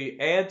actually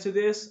add to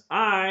this.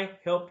 I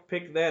helped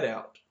pick that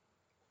out.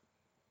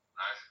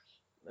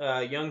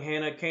 Nice. Young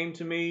Hannah came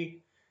to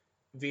me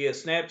via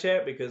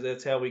Snapchat because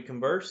that's how we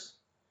converse.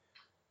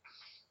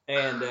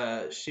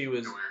 and she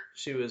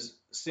was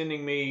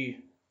sending me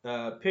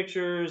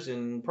pictures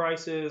and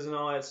prices and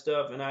all that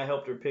stuff, and I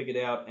helped her pick it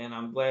out, and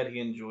I'm glad he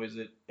enjoys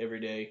it every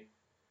day.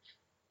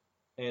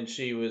 And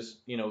she was,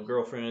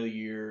 girlfriend of the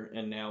year,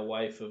 and now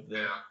wife of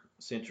the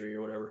century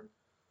or whatever.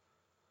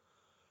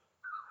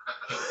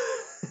 Well,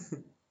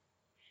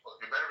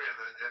 it better be in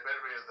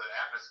the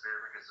atmosphere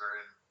because they're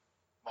in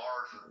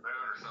Mars or the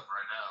moon or something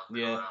right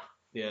now.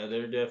 Yeah,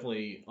 they're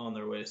definitely on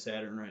their way to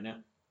Saturn right now.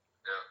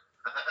 Yeah.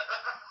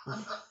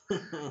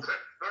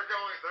 they're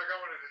going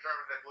to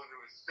determine that Pluto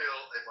is still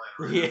Atlanta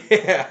right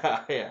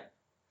now. Yeah.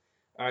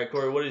 All right,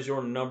 Corey, what is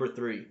your number 3?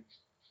 Oh,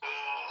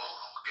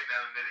 getting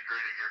down to nitty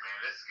gritty here, man.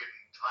 This is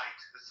getting tight.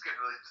 This is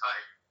getting really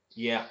tight.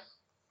 Yeah.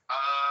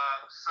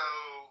 So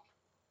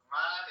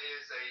mine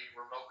is a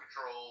remote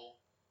control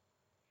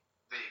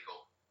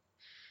vehicle.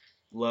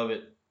 Love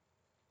it.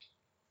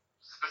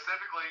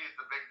 Specifically,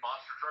 the big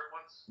monster truck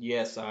ones.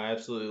 Yes, I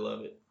absolutely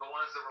love it. The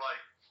ones that were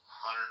like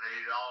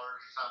 $180 or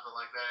something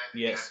like that.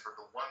 Yes. And for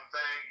the one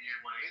thing, you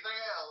didn't want anything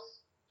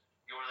else.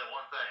 You wanted that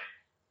one thing.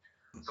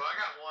 So I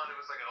got one. It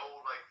was like an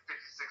old 56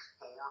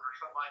 Ford or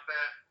something like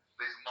that.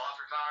 These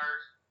monster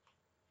tires.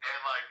 And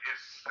it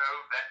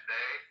snowed that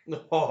day.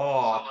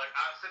 Oh. So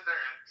I sit there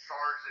and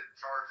charged it,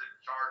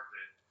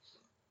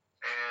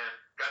 and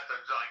got to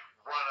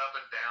run up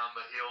and down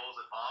the hills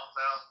at Mom's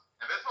house.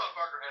 And this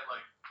motherfucker had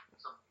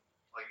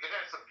it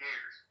had some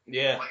gears.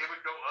 Yeah. It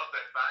would go up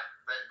that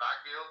back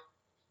hill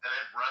and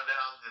then run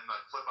down and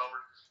flip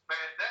over.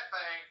 Man, that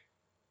thing.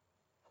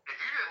 If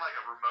you didn't like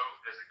a remote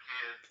as a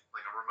kid,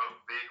 like a remote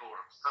vehicle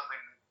or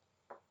something,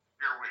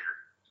 you're weird.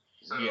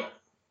 So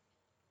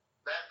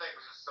that thing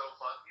was just so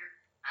fun.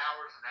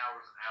 Hours and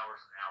hours and hours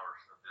and hours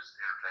of just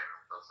entertainment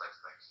with those types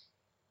of things.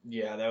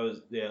 Yeah, that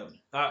was Especially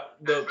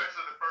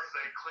the first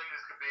day, clean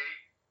as could be,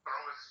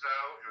 throwing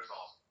snow. It was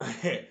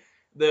awesome.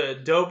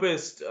 The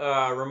dopest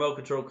remote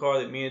control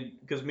car that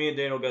because me and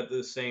Daniel got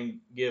the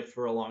same gift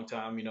for a long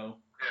time, Yeah.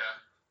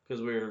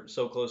 Because we were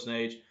so close in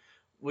age.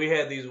 We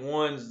had these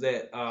ones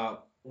that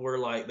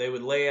were they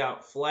would lay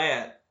out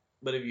flat,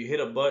 but if you hit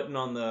a button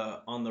on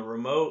the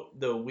remote,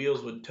 the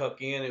wheels would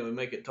tuck in. It would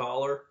make it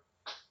taller.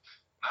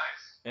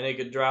 Nice. And it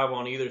could drive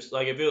on either. If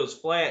it was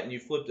flat and you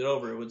flipped it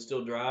over, it would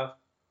still drive.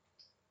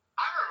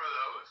 I remember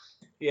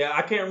those. Yeah,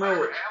 I can't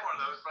remember. I never had one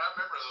of those, but I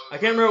remember those. I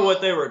can't remember what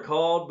they were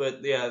called,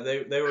 but yeah, they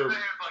were. They had 2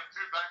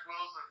 back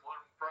wheels and 1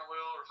 front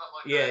wheel or something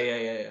like that.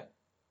 Yeah.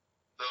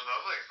 Those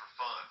things were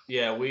fun.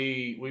 Yeah,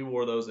 we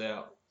wore those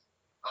out.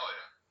 Oh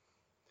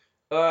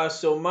yeah.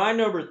 So my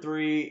number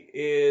 3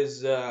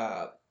 is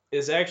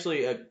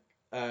actually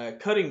a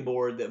cutting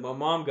board that my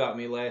mom got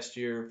me last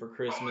year for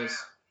Christmas.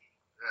 Oh,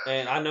 yeah.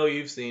 And I know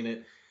you've seen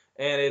it.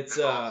 And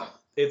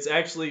it's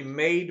actually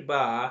made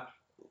by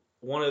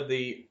one of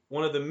the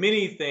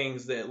many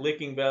things that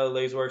Licking Valley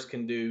Laser Works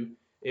can do.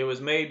 It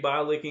was made by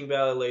Licking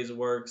Valley Laser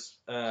Works,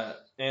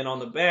 and on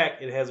the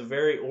back it has a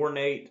very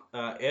ornate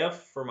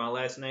F for my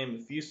last name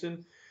of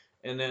Fusen,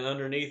 and then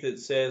underneath it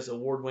says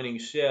award-winning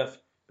chef,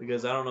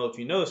 because I don't know if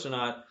you know this or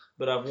not,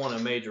 but I've won a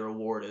major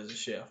award as a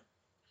chef. Yep.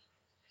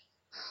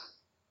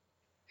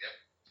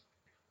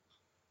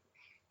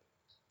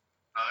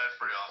 That's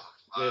pretty awesome.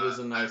 It is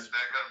a nice. That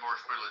cutting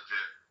board's pretty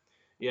legit.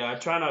 Yeah, I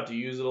try not to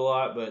use it a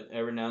lot, but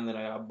every now and then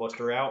I bust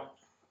her out.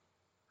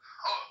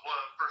 Oh,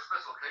 well, for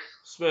special occasions.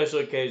 Special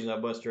occasions, I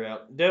bust her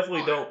out.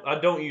 Definitely I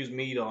don't use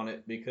meat on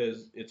it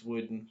because it's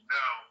wooden.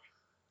 No.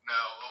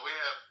 Well,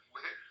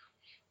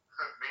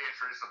 me and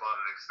Teresa bought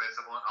an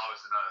expensive one.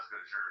 Obviously not as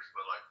good as yours,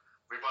 but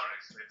we bought an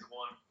expensive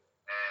one,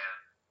 and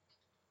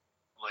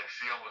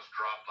she almost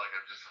dropped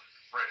just a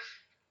fresh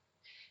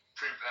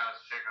 2 pounds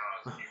of chicken on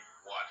us. You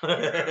watch.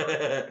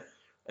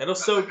 It'll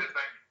soak.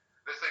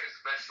 This thing is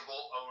vegetable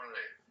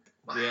only.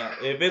 Yeah,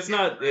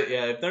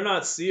 if they're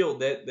not sealed,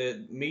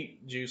 that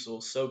meat juice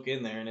will soak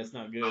in there, and it's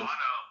not good. Oh, I know. And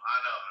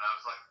I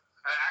was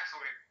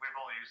actually, we've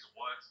only used it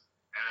once,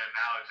 and then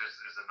now it just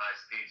is a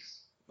nice piece.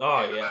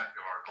 Oh, in the yeah. back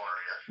of our corner,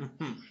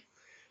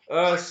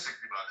 yeah. It's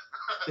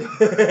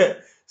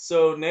 $60.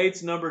 So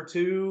Nate's number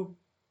 2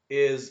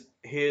 is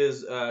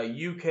his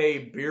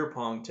UK beer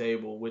pong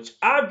table, which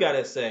I've got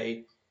to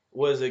say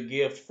was a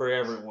gift for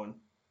everyone.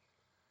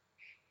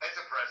 It's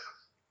impressive.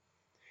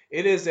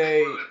 It is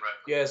really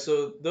yeah.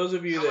 So those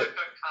of you Somebody that took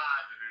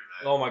time to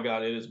do that. Oh my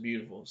God, it is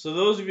beautiful. So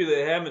those of you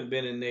that haven't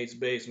been in Nate's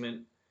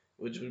basement,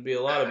 which would be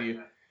a lot of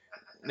you,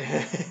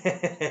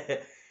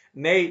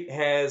 Nate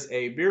has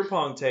a beer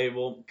pong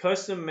table,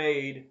 custom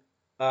made.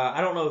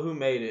 I don't know who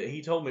made it.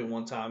 He told me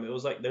one time. It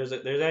was there's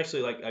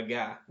actually a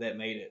guy that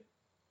made it.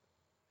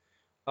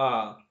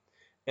 And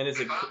it's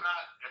if I'm not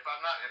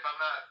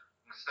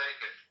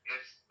mistaken,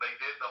 they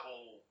did the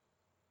whole.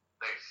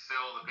 They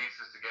seal the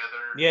pieces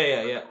together.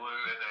 Yeah.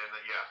 Glue and then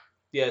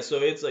Yeah,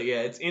 so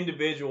it's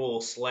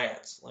individual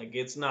slats.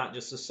 It's not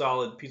just a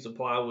solid piece of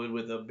plywood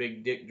with a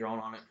big dick drawn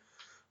on it. And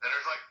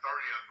there's 30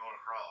 of them going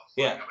across.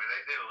 Yeah.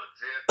 They did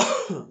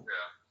a legit.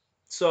 Yeah.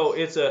 So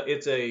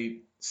it's a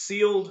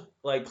sealed,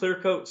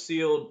 clear coat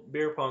sealed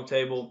beer pong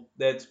table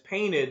that's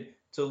painted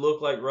to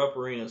look like Rupp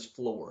Arena's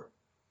floor.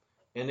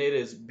 and it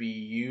is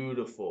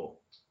beautiful.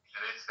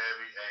 And it's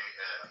heavy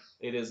AF.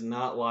 It is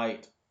not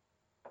light,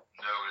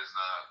 No, it is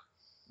not.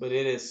 but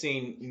it has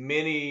seen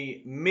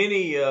many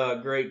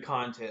great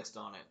contests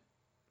on it.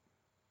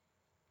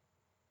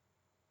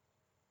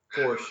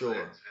 For sure.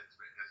 It's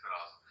been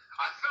awesome.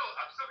 I'm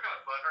still kind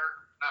of butthurt.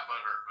 Not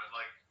butthurt, but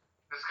like,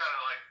 just kind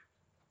of like,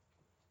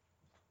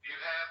 you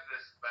have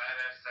this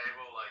badass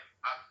table. Like,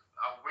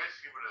 I wish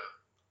you would have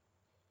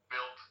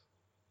built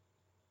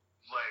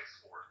legs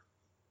for it.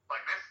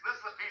 Like, this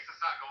is a piece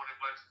that's not going in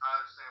much. I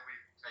understand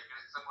we've taken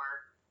it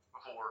somewhere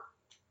before,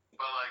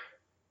 but like,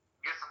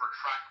 get some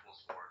retractables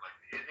for it. Like,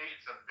 it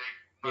needs some big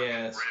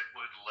fucking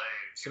redwood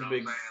legs. Some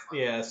big,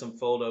 like, some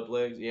fold up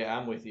legs. Yeah,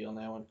 I'm with you on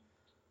that one.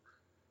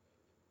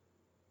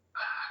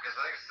 Because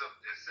I think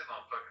it's sitting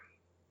on fucking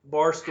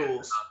bar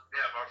stools.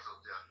 Yeah, bar stools.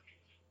 Yeah,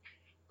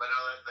 but no,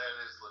 that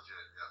is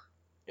legit.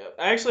 Yeah. Yeah,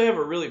 I actually have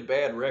a really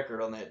bad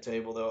record on that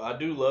table, though. I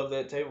do love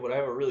that table, but I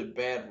have a really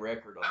bad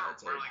record on that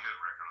table. Really good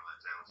record on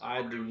that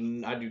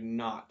table. I do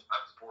not. I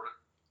support it.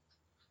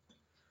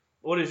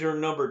 What is your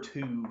number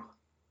 2? I'm gonna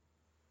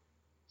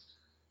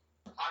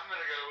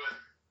go with.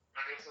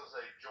 I guess it was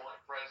a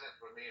joint present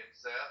with me and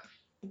Seth.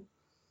 I'm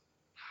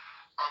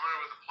gonna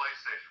go with the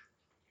PlayStation.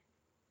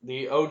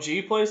 The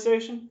OG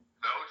PlayStation?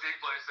 The OG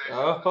PlayStation.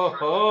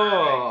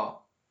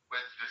 Oh.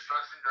 With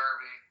Destruction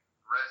Derby,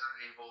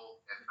 Resident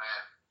Evil, and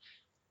Madden.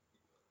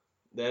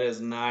 That is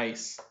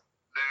nice.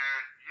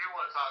 Dude, you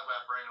want to talk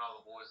about bringing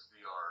all the boys to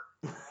the yard.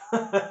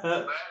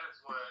 That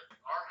is what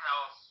our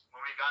house,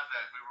 when we got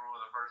that, we were one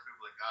of the first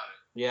people that got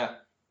it.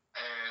 Yeah.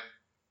 And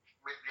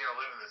we,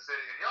 living in the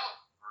city, and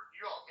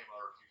you all came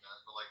over a few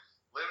times, but like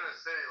living in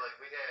the city, like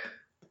we had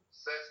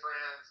Seth's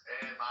friends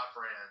and my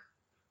friend,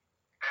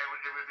 and it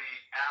would be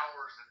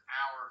hours and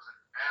hours and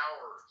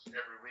hours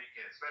every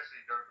weekend,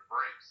 especially during the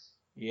breaks.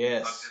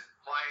 Yes. Of just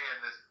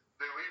playing this.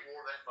 Dude, we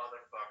wore that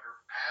motherfucker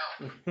out.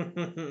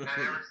 And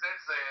ever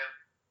since then,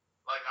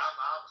 like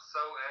I'm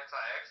so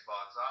anti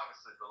Xbox,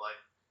 obviously, but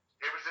like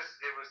it was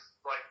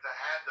like to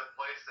have the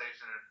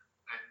PlayStation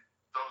and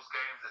those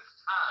games at the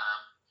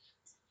time,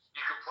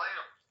 you could play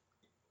them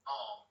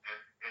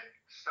and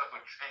stuff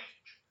would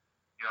change.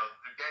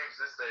 The games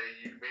this day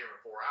you can beat them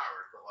in 4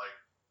 hours, but like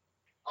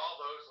all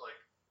those, like,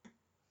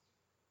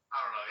 I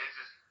don't know, it's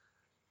just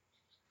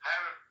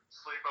having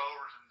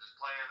sleepovers and just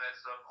playing that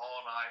stuff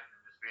all night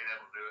and just being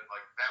able to do it,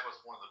 like that was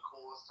one of the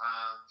coolest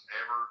times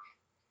ever.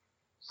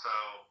 So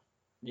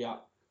yeah,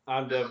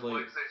 I'm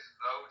definitely PlayStation,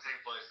 OG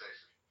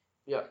PlayStation.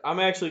 Yeah, I'm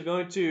actually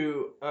going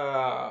to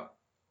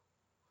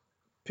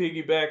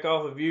piggyback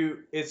off of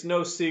you. It's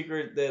no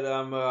secret that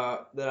I'm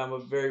a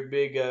very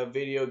big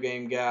video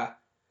game guy.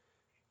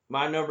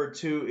 My number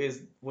 2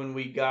 is when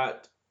we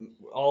got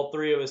all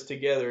 3 of us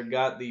together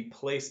got the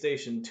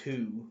PlayStation 2.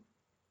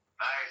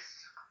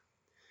 Nice.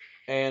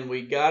 And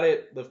we got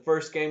it. The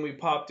first game we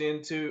popped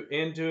into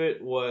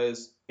it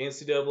was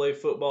NCAA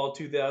Football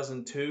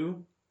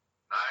 2002.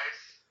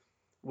 Nice.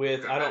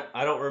 With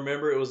I don't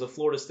remember. It was a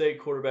Florida State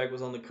quarterback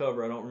was on the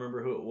cover. I don't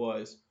remember who it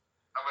was.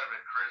 That might have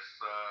been Chris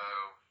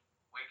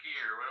Winky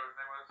or whatever his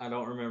name was. I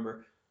don't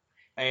remember.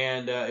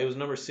 And it was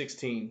number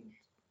 16,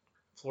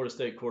 Florida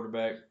State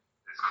quarterback.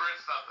 It's Chris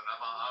something.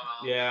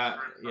 Yeah,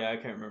 I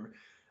can't remember.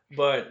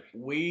 But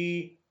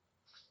we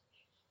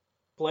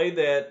played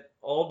that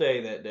all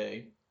day that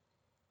day.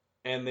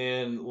 And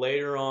then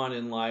later on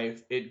in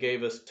life, it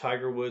gave us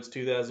Tiger Woods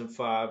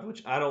 2005,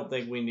 which I don't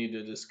think we need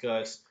to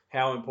discuss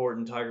how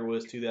important Tiger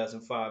Woods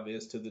 2005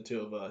 is to the 2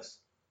 of us.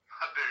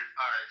 Dude,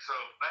 all right, so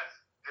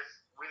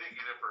we didn't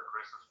get it for a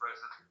Christmas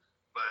present,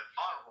 but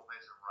honorable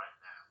mention right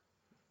now,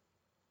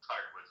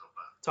 Tiger Woods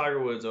 05.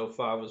 Tiger Woods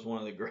 05 was one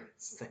of the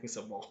greatest things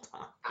of all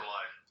time. For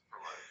life.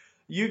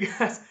 You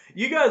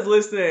guys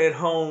listening at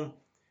home,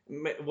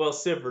 well,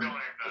 Sifford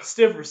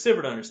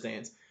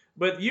understands.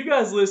 But you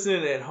guys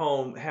listening at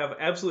home have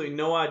absolutely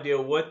no idea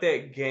what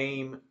that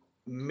game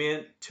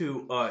meant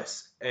to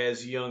us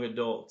as young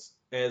adults,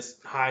 as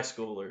high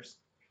schoolers.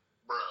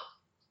 Bro,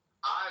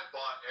 I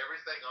bought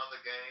everything on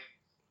the game,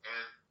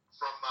 and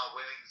from my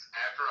winnings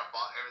after I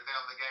bought everything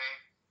on the game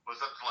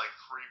was up to like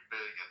 $3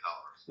 billion.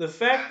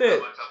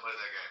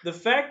 The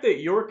fact that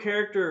your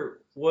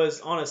character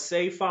was on a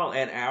save file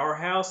at our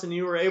house and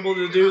you were able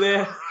to do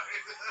that.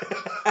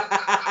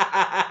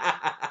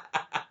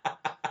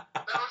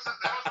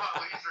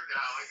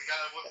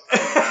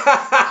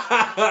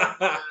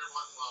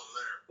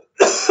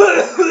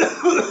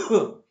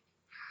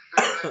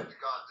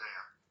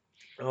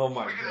 Oh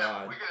my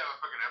God. We could have a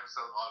fucking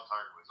episode on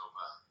Tiger Woods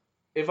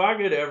 05. If I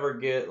could ever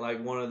get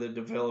like one of the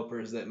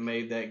developers that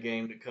made that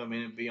game to come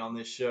in and be on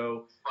this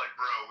show, like,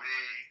 bro,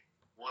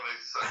 we want to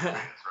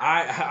suck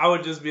I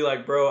would just be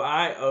like, bro,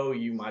 I owe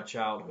you my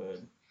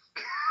childhood.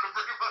 Pretty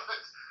much.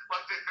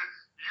 Like, dude,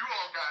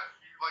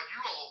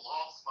 you all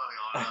lost money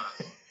on us.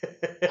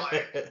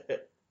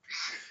 Like,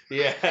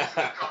 yeah.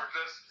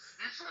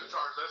 You should have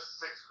charged us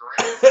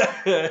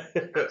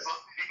 $6,000.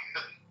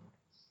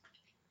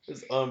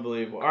 It's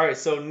unbelievable. All right,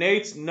 so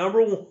Nate's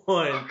number 1.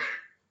 Okay, about to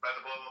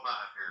blow my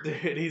mind here.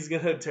 Dude, he's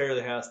gonna tear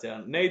the house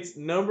down. Nate's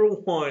number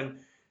 1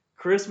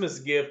 Christmas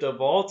gift of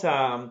all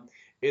time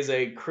is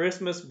a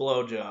Christmas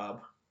blowjob.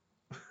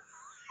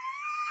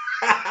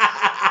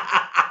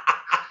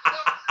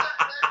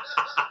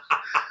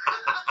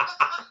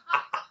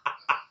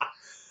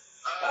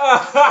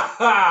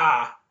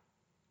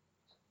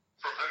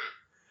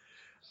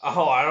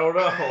 Oh, I don't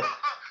know.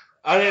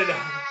 I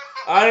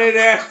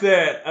didn't ask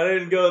that. I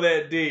didn't go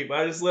that deep.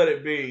 I just let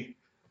it be.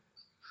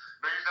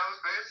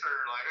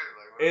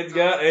 It's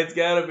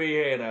gotta be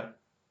Hannah.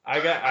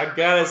 I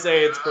gotta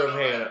say it's from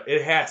Hannah.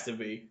 It has to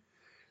be.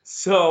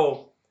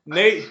 So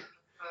Nate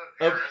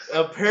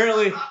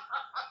apparently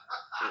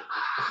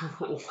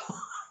That's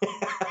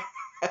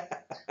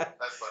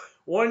funny.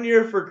 1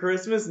 year for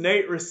Christmas,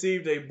 Nate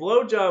received a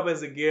blowjob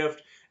as a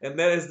gift, and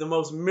that is the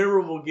most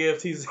memorable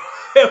gift he's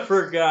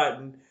ever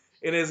gotten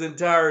in his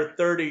entire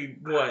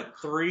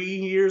 3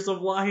 years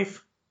of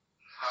life?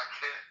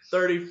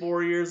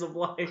 34 years of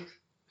life?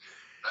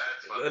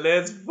 That's funny.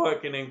 That's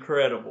fucking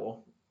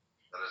incredible.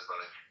 That is funny.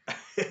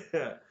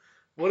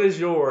 What is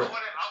your? I want him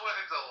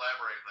to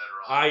elaborate later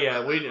on.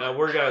 Yeah, we're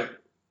looking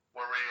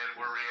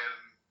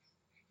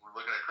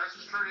at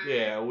Christmas tree.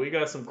 Yeah, we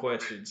got some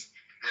questions.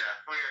 Yeah,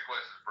 we got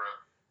questions, bro.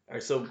 All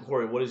right, so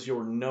Corey, what is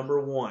your number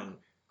one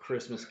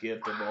Christmas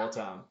gift of all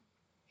time?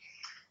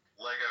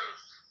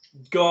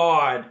 Legos.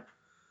 God.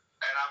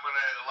 And I'm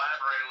gonna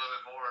elaborate a little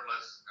bit more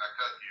unless I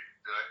cut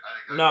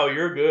you. No,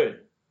 you're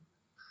good.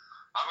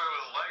 I'm going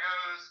with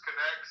Legos,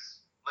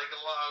 Connects,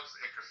 Lincoln Logs,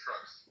 and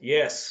Constructs.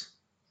 Yes.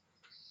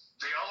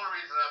 The only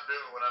reason I'm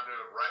doing what I'm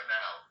doing right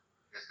now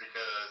is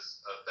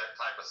because of that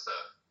type of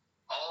stuff.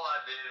 All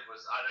I did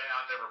was I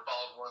never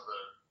followed one of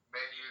the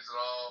menus at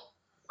all,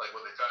 like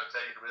what they try to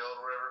tell you to build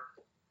or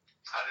whatever.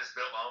 I just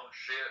built my own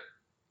shit,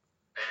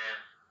 and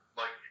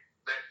like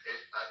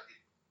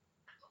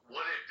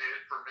what it did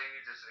for me,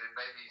 it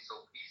made me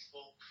so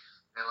peaceful,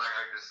 and like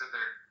I could just sit there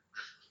and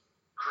just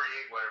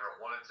create whatever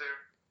I wanted to.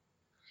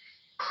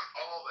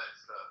 All that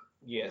stuff.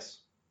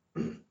 Yes.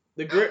 That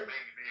made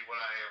me what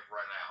I am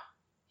right now.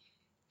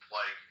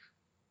 Like,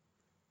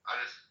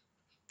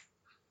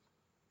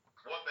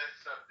 what that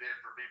stuff did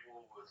for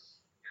people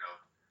was,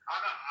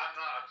 I'm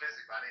not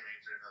autistic by any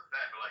means or anything like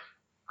that, but like,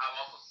 I've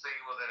also seen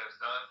what that has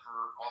done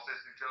for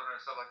autistic children and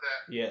stuff like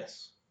that.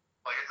 Yes.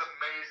 Like, it's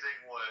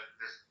amazing what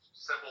just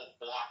simple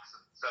blocks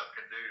and stuff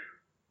can do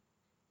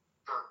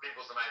for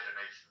people's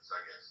imaginations, I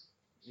guess.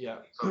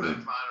 Yeah. So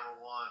that's my number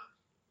one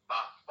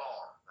by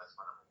far. That's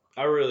my number one.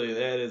 I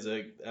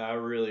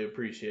really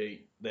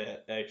appreciate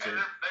that, actually.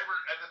 And they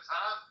were, at the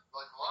time,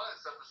 like, a lot of that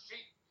stuff was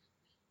cheap.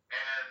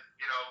 And,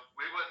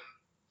 we wouldn't,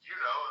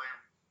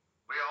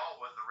 we all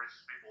wasn't the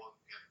richest people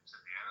in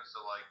Indiana,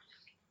 so, like,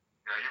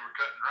 you were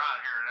cutting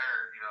around here and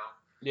there,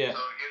 Yeah.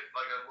 So to get,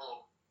 like, a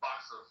little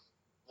box of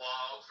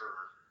logs or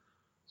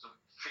some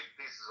cheap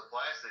pieces of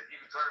plastic, you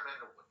could turn them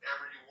into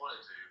whatever you wanted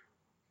to.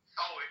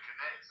 Oh, it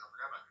connects. I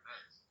forgot about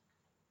connects.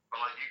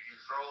 But, like, you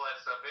throw all that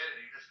stuff in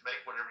and you just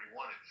make whatever you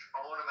want. It's your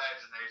own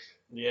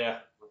imagination.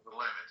 Yeah. With the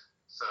limit.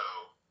 So,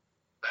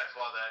 that's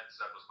why that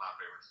stuff was my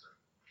favorite stuff.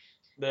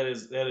 That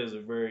is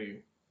a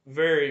very,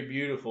 very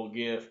beautiful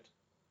gift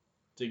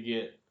to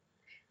get.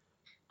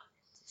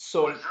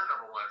 So, what is your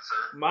number one,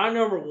 sir? My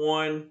number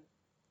one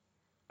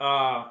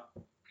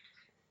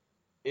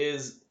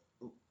is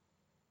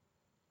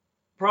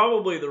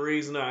probably the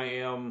reason I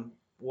am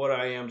what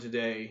I am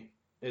today,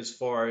 as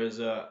far as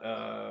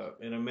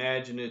an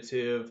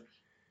imaginative,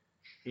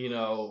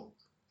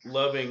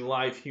 loving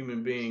life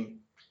human being.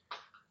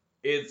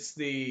 It's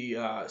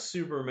the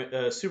Super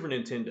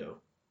Nintendo.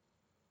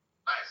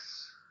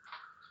 Nice.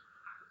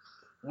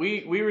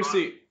 We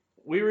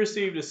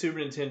received a Super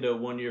Nintendo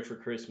 1 year for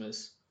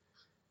Christmas,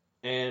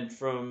 and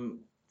from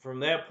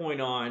that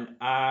point on,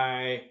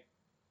 I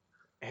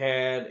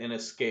had an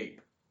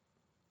escape.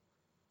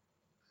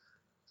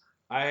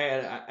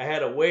 I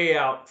had a way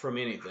out from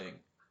anything.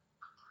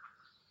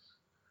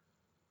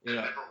 A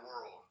different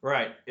world.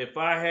 Right. If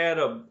I had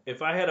a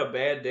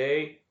bad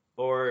day,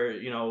 or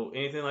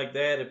anything like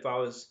that, if I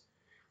was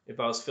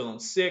feeling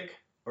sick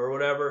or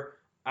whatever,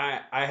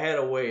 I had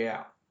a way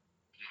out.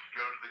 You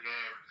could go to the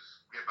game and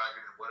just get back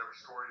into whatever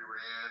store you were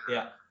in.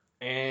 Yeah.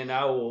 And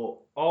I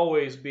will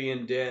always be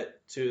in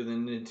debt to the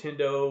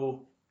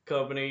Nintendo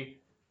company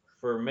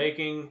for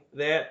making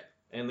that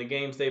and the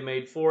games they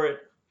made for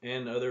it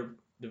and other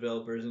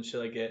developers and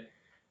shit like that.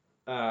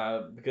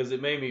 Because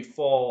it made me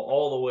fall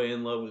all the way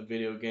in love with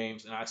video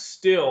games, and I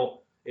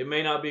still, it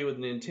may not be with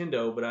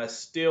Nintendo, but I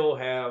still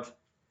have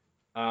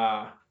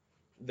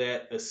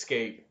that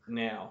escape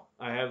now.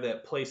 I have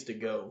that place to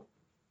go.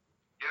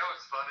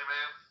 It's funny,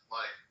 man.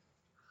 Like,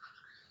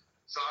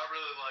 so I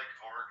really like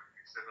Ark,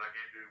 except I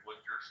can't do what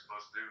you're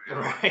supposed to do.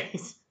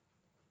 Right.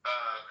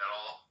 At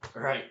all.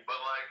 Right. But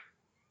like,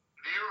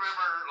 do you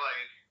remember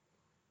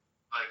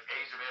like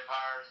Age of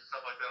Empires and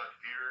stuff like that on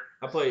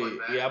computer? I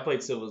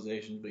played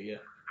Civilization, but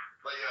yeah.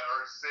 But yeah,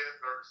 or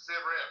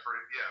Civ Rev,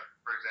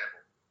 for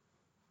example.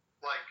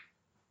 Like,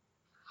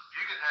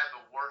 you can have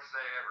the worst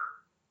day ever.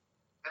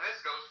 And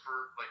this goes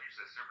for, like you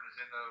said, Super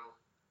Nintendo,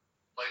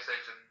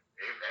 PlayStation,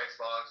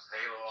 Xbox,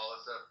 Halo, all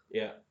that stuff.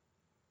 Yeah.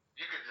 You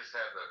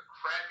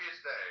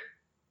day,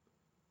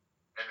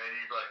 and then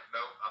you like,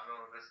 nope, I'm going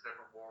to this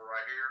different board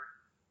right here,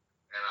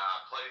 and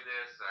I play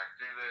this, and I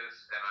do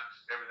this, and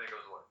everything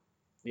goes away.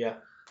 Yeah.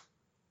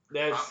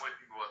 I'm with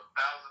you 1,000%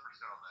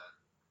 on that.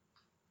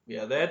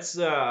 Yeah, that's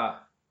a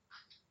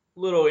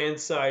little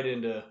insight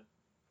into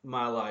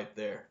my life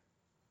there.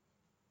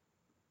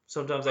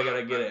 Sometimes I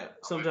gotta get out.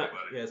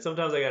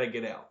 Sometimes I gotta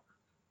get out.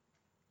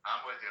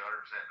 I'm with you 100%,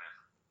 man.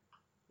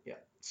 Yeah.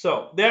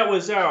 So that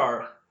was a. Dude,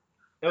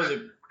 why do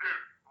you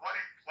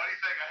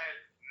think I had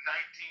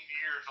 19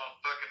 years on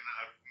fucking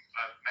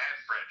Madden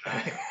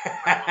franchise?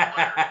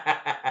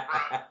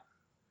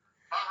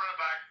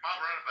 My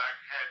running back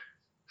had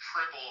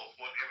triple of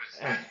what Emmitt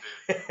Smith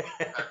did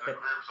after the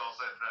career was all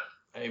said and done.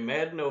 Hey,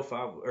 Madden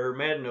 05 or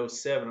Madden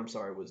 07, I'm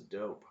sorry, was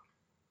dope.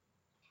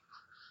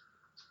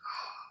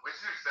 We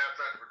should do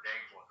soundtracks for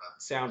games one time.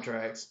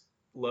 Soundtracks.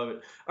 Love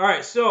it. All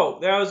right, so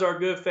that was our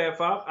good Fab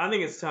Five. I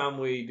think it's time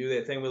we do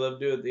that thing we love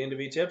to do at the end of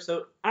each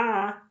episode.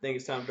 I think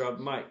it's time to drop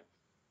the mic.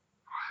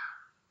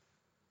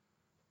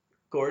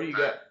 Corey, you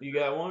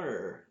got one,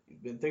 or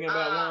you've been thinking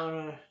about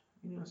one?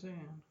 You know what I'm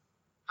saying?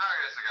 I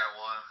guess I got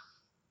one.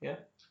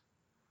 Yeah.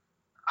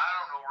 I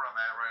don't know where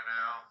I'm at right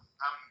now.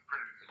 I'm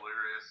pretty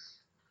delirious.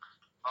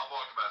 I've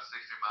walked about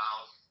 60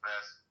 miles the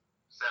past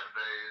 7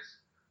 days.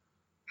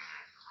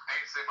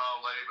 Ain't seen my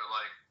old lady but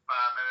like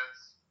 5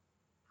 minutes.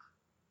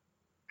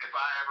 If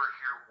I ever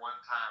hear one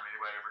time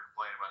anybody ever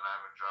complain about not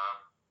having a job,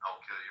 I'll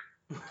kill you.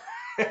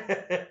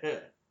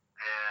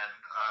 And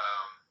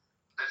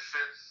this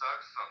shit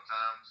sucks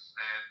sometimes.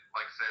 And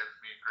like I said,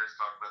 me and Chris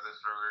talked about this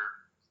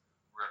earlier.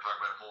 We're gonna talk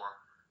about it more.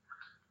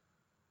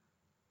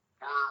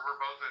 We're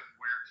both in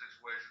weird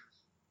situations.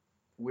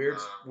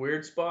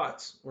 Weird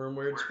spots. We're in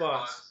weird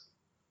spots.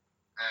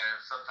 And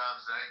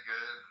sometimes it ain't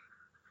good.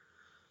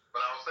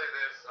 But I'll say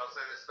this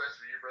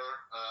especially to you, brother.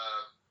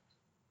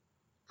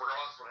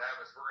 Regardless of what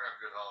happens, we're gonna have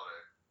a good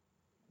holiday.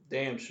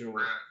 Damn sure.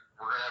 We're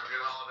gonna have a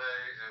good holiday,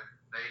 and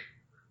Nate,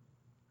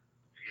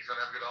 he's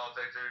gonna have a good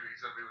holiday too. He's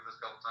gonna be with us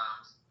a couple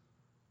times.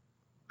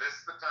 This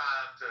is the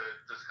time to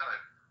just kind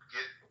of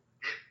get.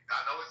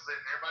 I know it's in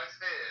everybody's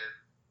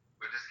head,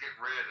 but just get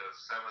rid of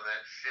some of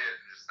that shit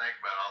and just think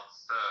about all the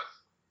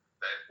stuff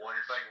that one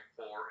you're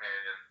thankful for,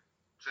 and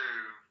two,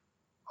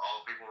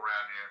 all the people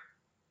around you.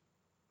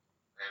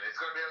 And everything's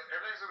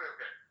gonna be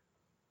okay.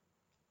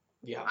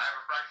 Yeah. I have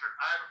a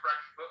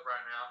fractured foot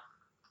right now,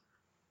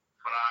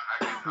 but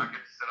I get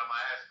to sit on my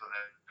ass for the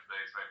next 2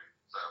 days maybe.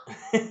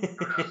 So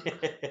who knows?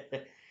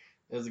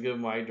 That's a good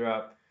mic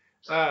drop.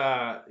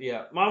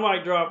 Yeah, my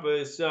mic drop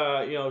is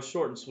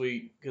short and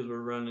sweet because we're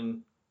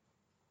running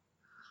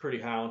pretty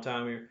high on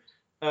time here.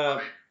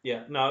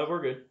 Yeah, no,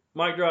 we're good.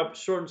 Mic drop,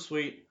 short and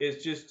sweet.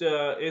 It's just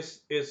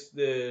it's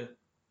the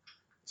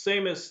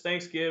same as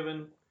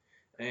Thanksgiving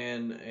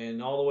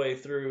and all the way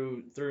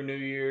through New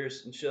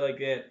Year's and shit like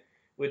that.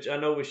 Which I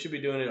know we should be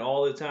doing it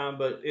all the time,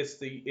 but it's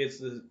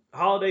the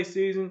holiday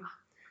season.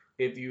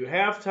 If you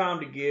have time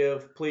to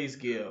give, please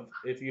give.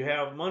 If you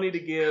have money to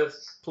give,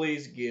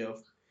 please give.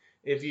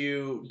 If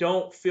you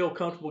don't feel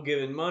comfortable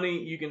giving money,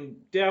 you can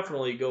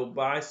definitely go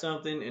buy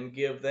something and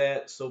give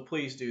that. So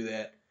please do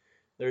that.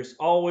 There's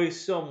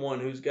always someone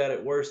who's got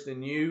it worse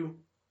than you.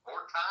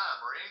 Or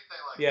time or anything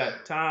like that. Yeah,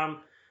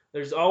 time.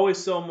 There's always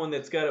someone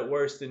that's got it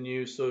worse than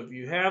you. So if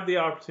you have the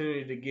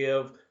opportunity to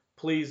give,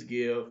 please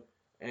give.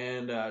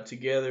 And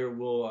together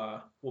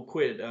we'll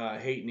quit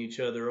hating each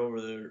other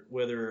over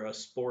whether a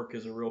spork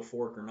is a real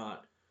fork or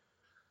not.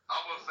 I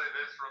will say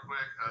this real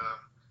quick.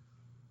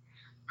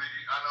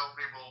 I know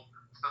people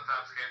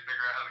sometimes can't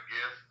figure out how to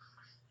give.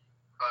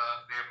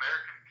 The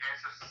American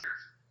Cancer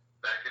Society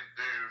that can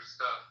do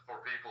stuff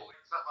for people,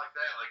 something like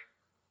that. Like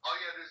all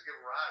you gotta do is give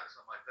a ride or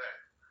something like that.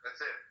 That's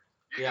it.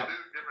 You can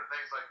do different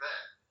things like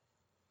that.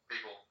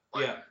 People.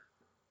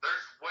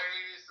 There's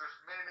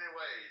many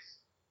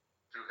ways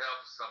to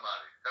help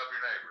somebody, help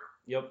your neighbor.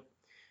 Yep.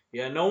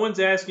 Yeah, no one's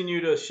asking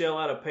you to shell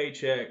out a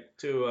paycheck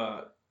to. You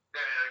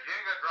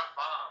ain't gotta drop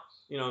bombs.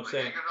 You know what I'm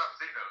saying? You ain't gotta drop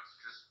C-notes.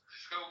 Just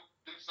go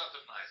do something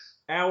nice.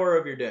 Hour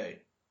of your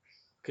day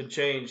could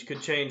change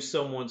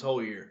someone's whole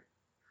year.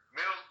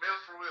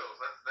 Meals for Wheels.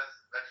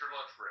 That's your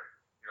lunch break.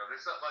 Do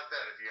something like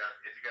that if you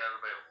got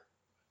it available.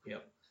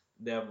 Yep,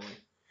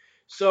 definitely.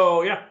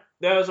 So yeah,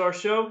 that was our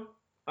show.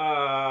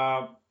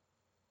 I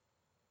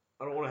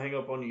don't want to hang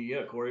up on you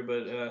yet, Corey,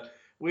 but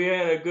we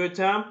had a good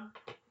time.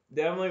 We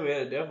definitely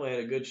had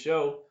a good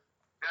show.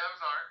 Yeah, it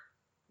was alright.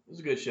 It was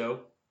a good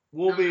show.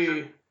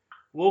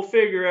 We'll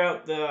figure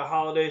out the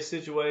holiday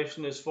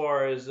situation as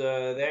far as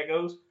that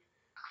goes. You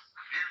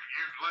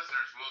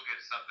listeners will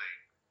get something.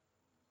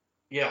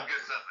 Yeah. You'll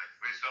get something.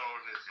 We just don't know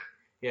what it is yet.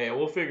 Yeah,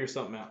 we'll figure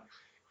something out.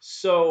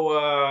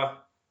 So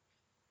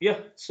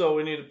so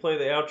we need to play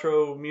the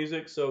outro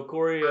music. So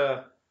Corey,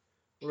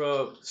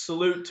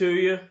 salute to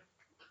you.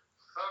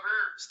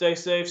 Stay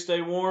safe,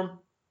 stay warm. Yeah,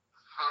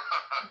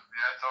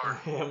 it's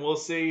hard. And we'll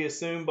see you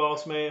soon,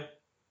 boss man.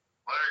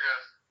 Later,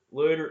 guys.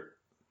 Later.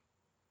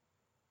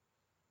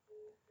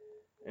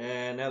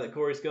 And now that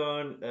Corey's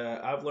gone,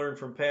 I've learned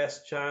from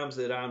past times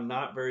that I'm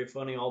not very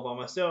funny all by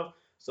myself.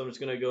 So I'm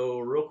just gonna go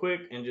real quick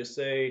and just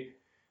say,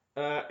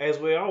 as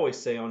we always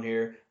say on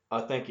here,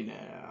 thank you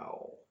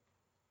now.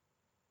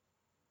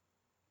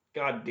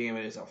 God damn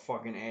it, it's a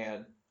fucking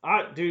ad.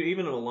 Dude,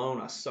 even alone,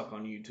 I suck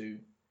on YouTube.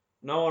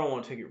 No, I don't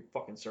want to take your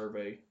fucking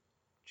survey.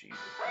 Jesus.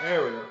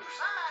 There we go.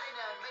 Somebody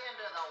done been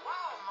to the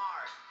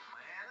Walmart.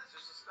 Man, this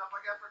is the stuff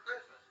I got for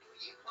Christmas.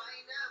 Well, you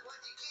cleaned up.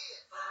 What'd you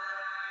get? 5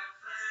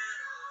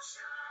 little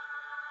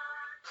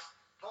shots.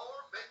 4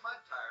 Big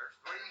Mud tires,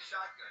 3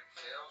 shotgun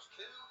shells,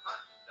 2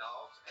 hunting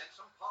dogs, and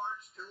some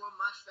parts to a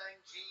Mustang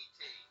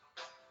GT.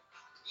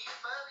 You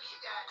fool, you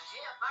got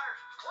Jeff.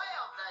 There's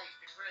 12 days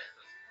to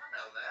Christmas. I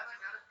know that. I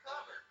got it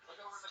covered.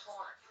 Look over in the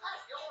corner.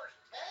 That's yours,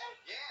 Ted?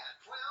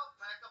 Yeah, 12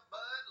 pack of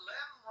Bud,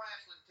 11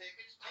 wrestling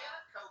tickets, 10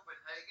 of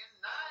Copenhagen,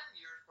 9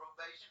 years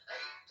probation,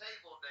 8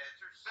 table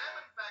dancers,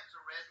 7 packs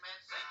of Red Man,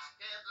 6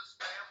 cans of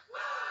Spam,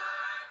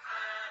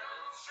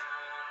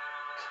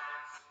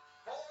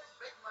 4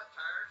 Big Mud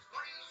tires, 3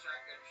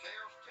 shotgun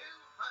shells, 2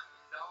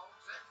 hunting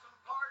dogs, and some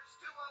parts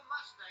to a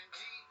Mustang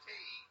GT.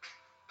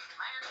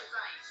 Man, this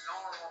ain't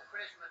normal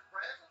Christmas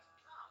presents.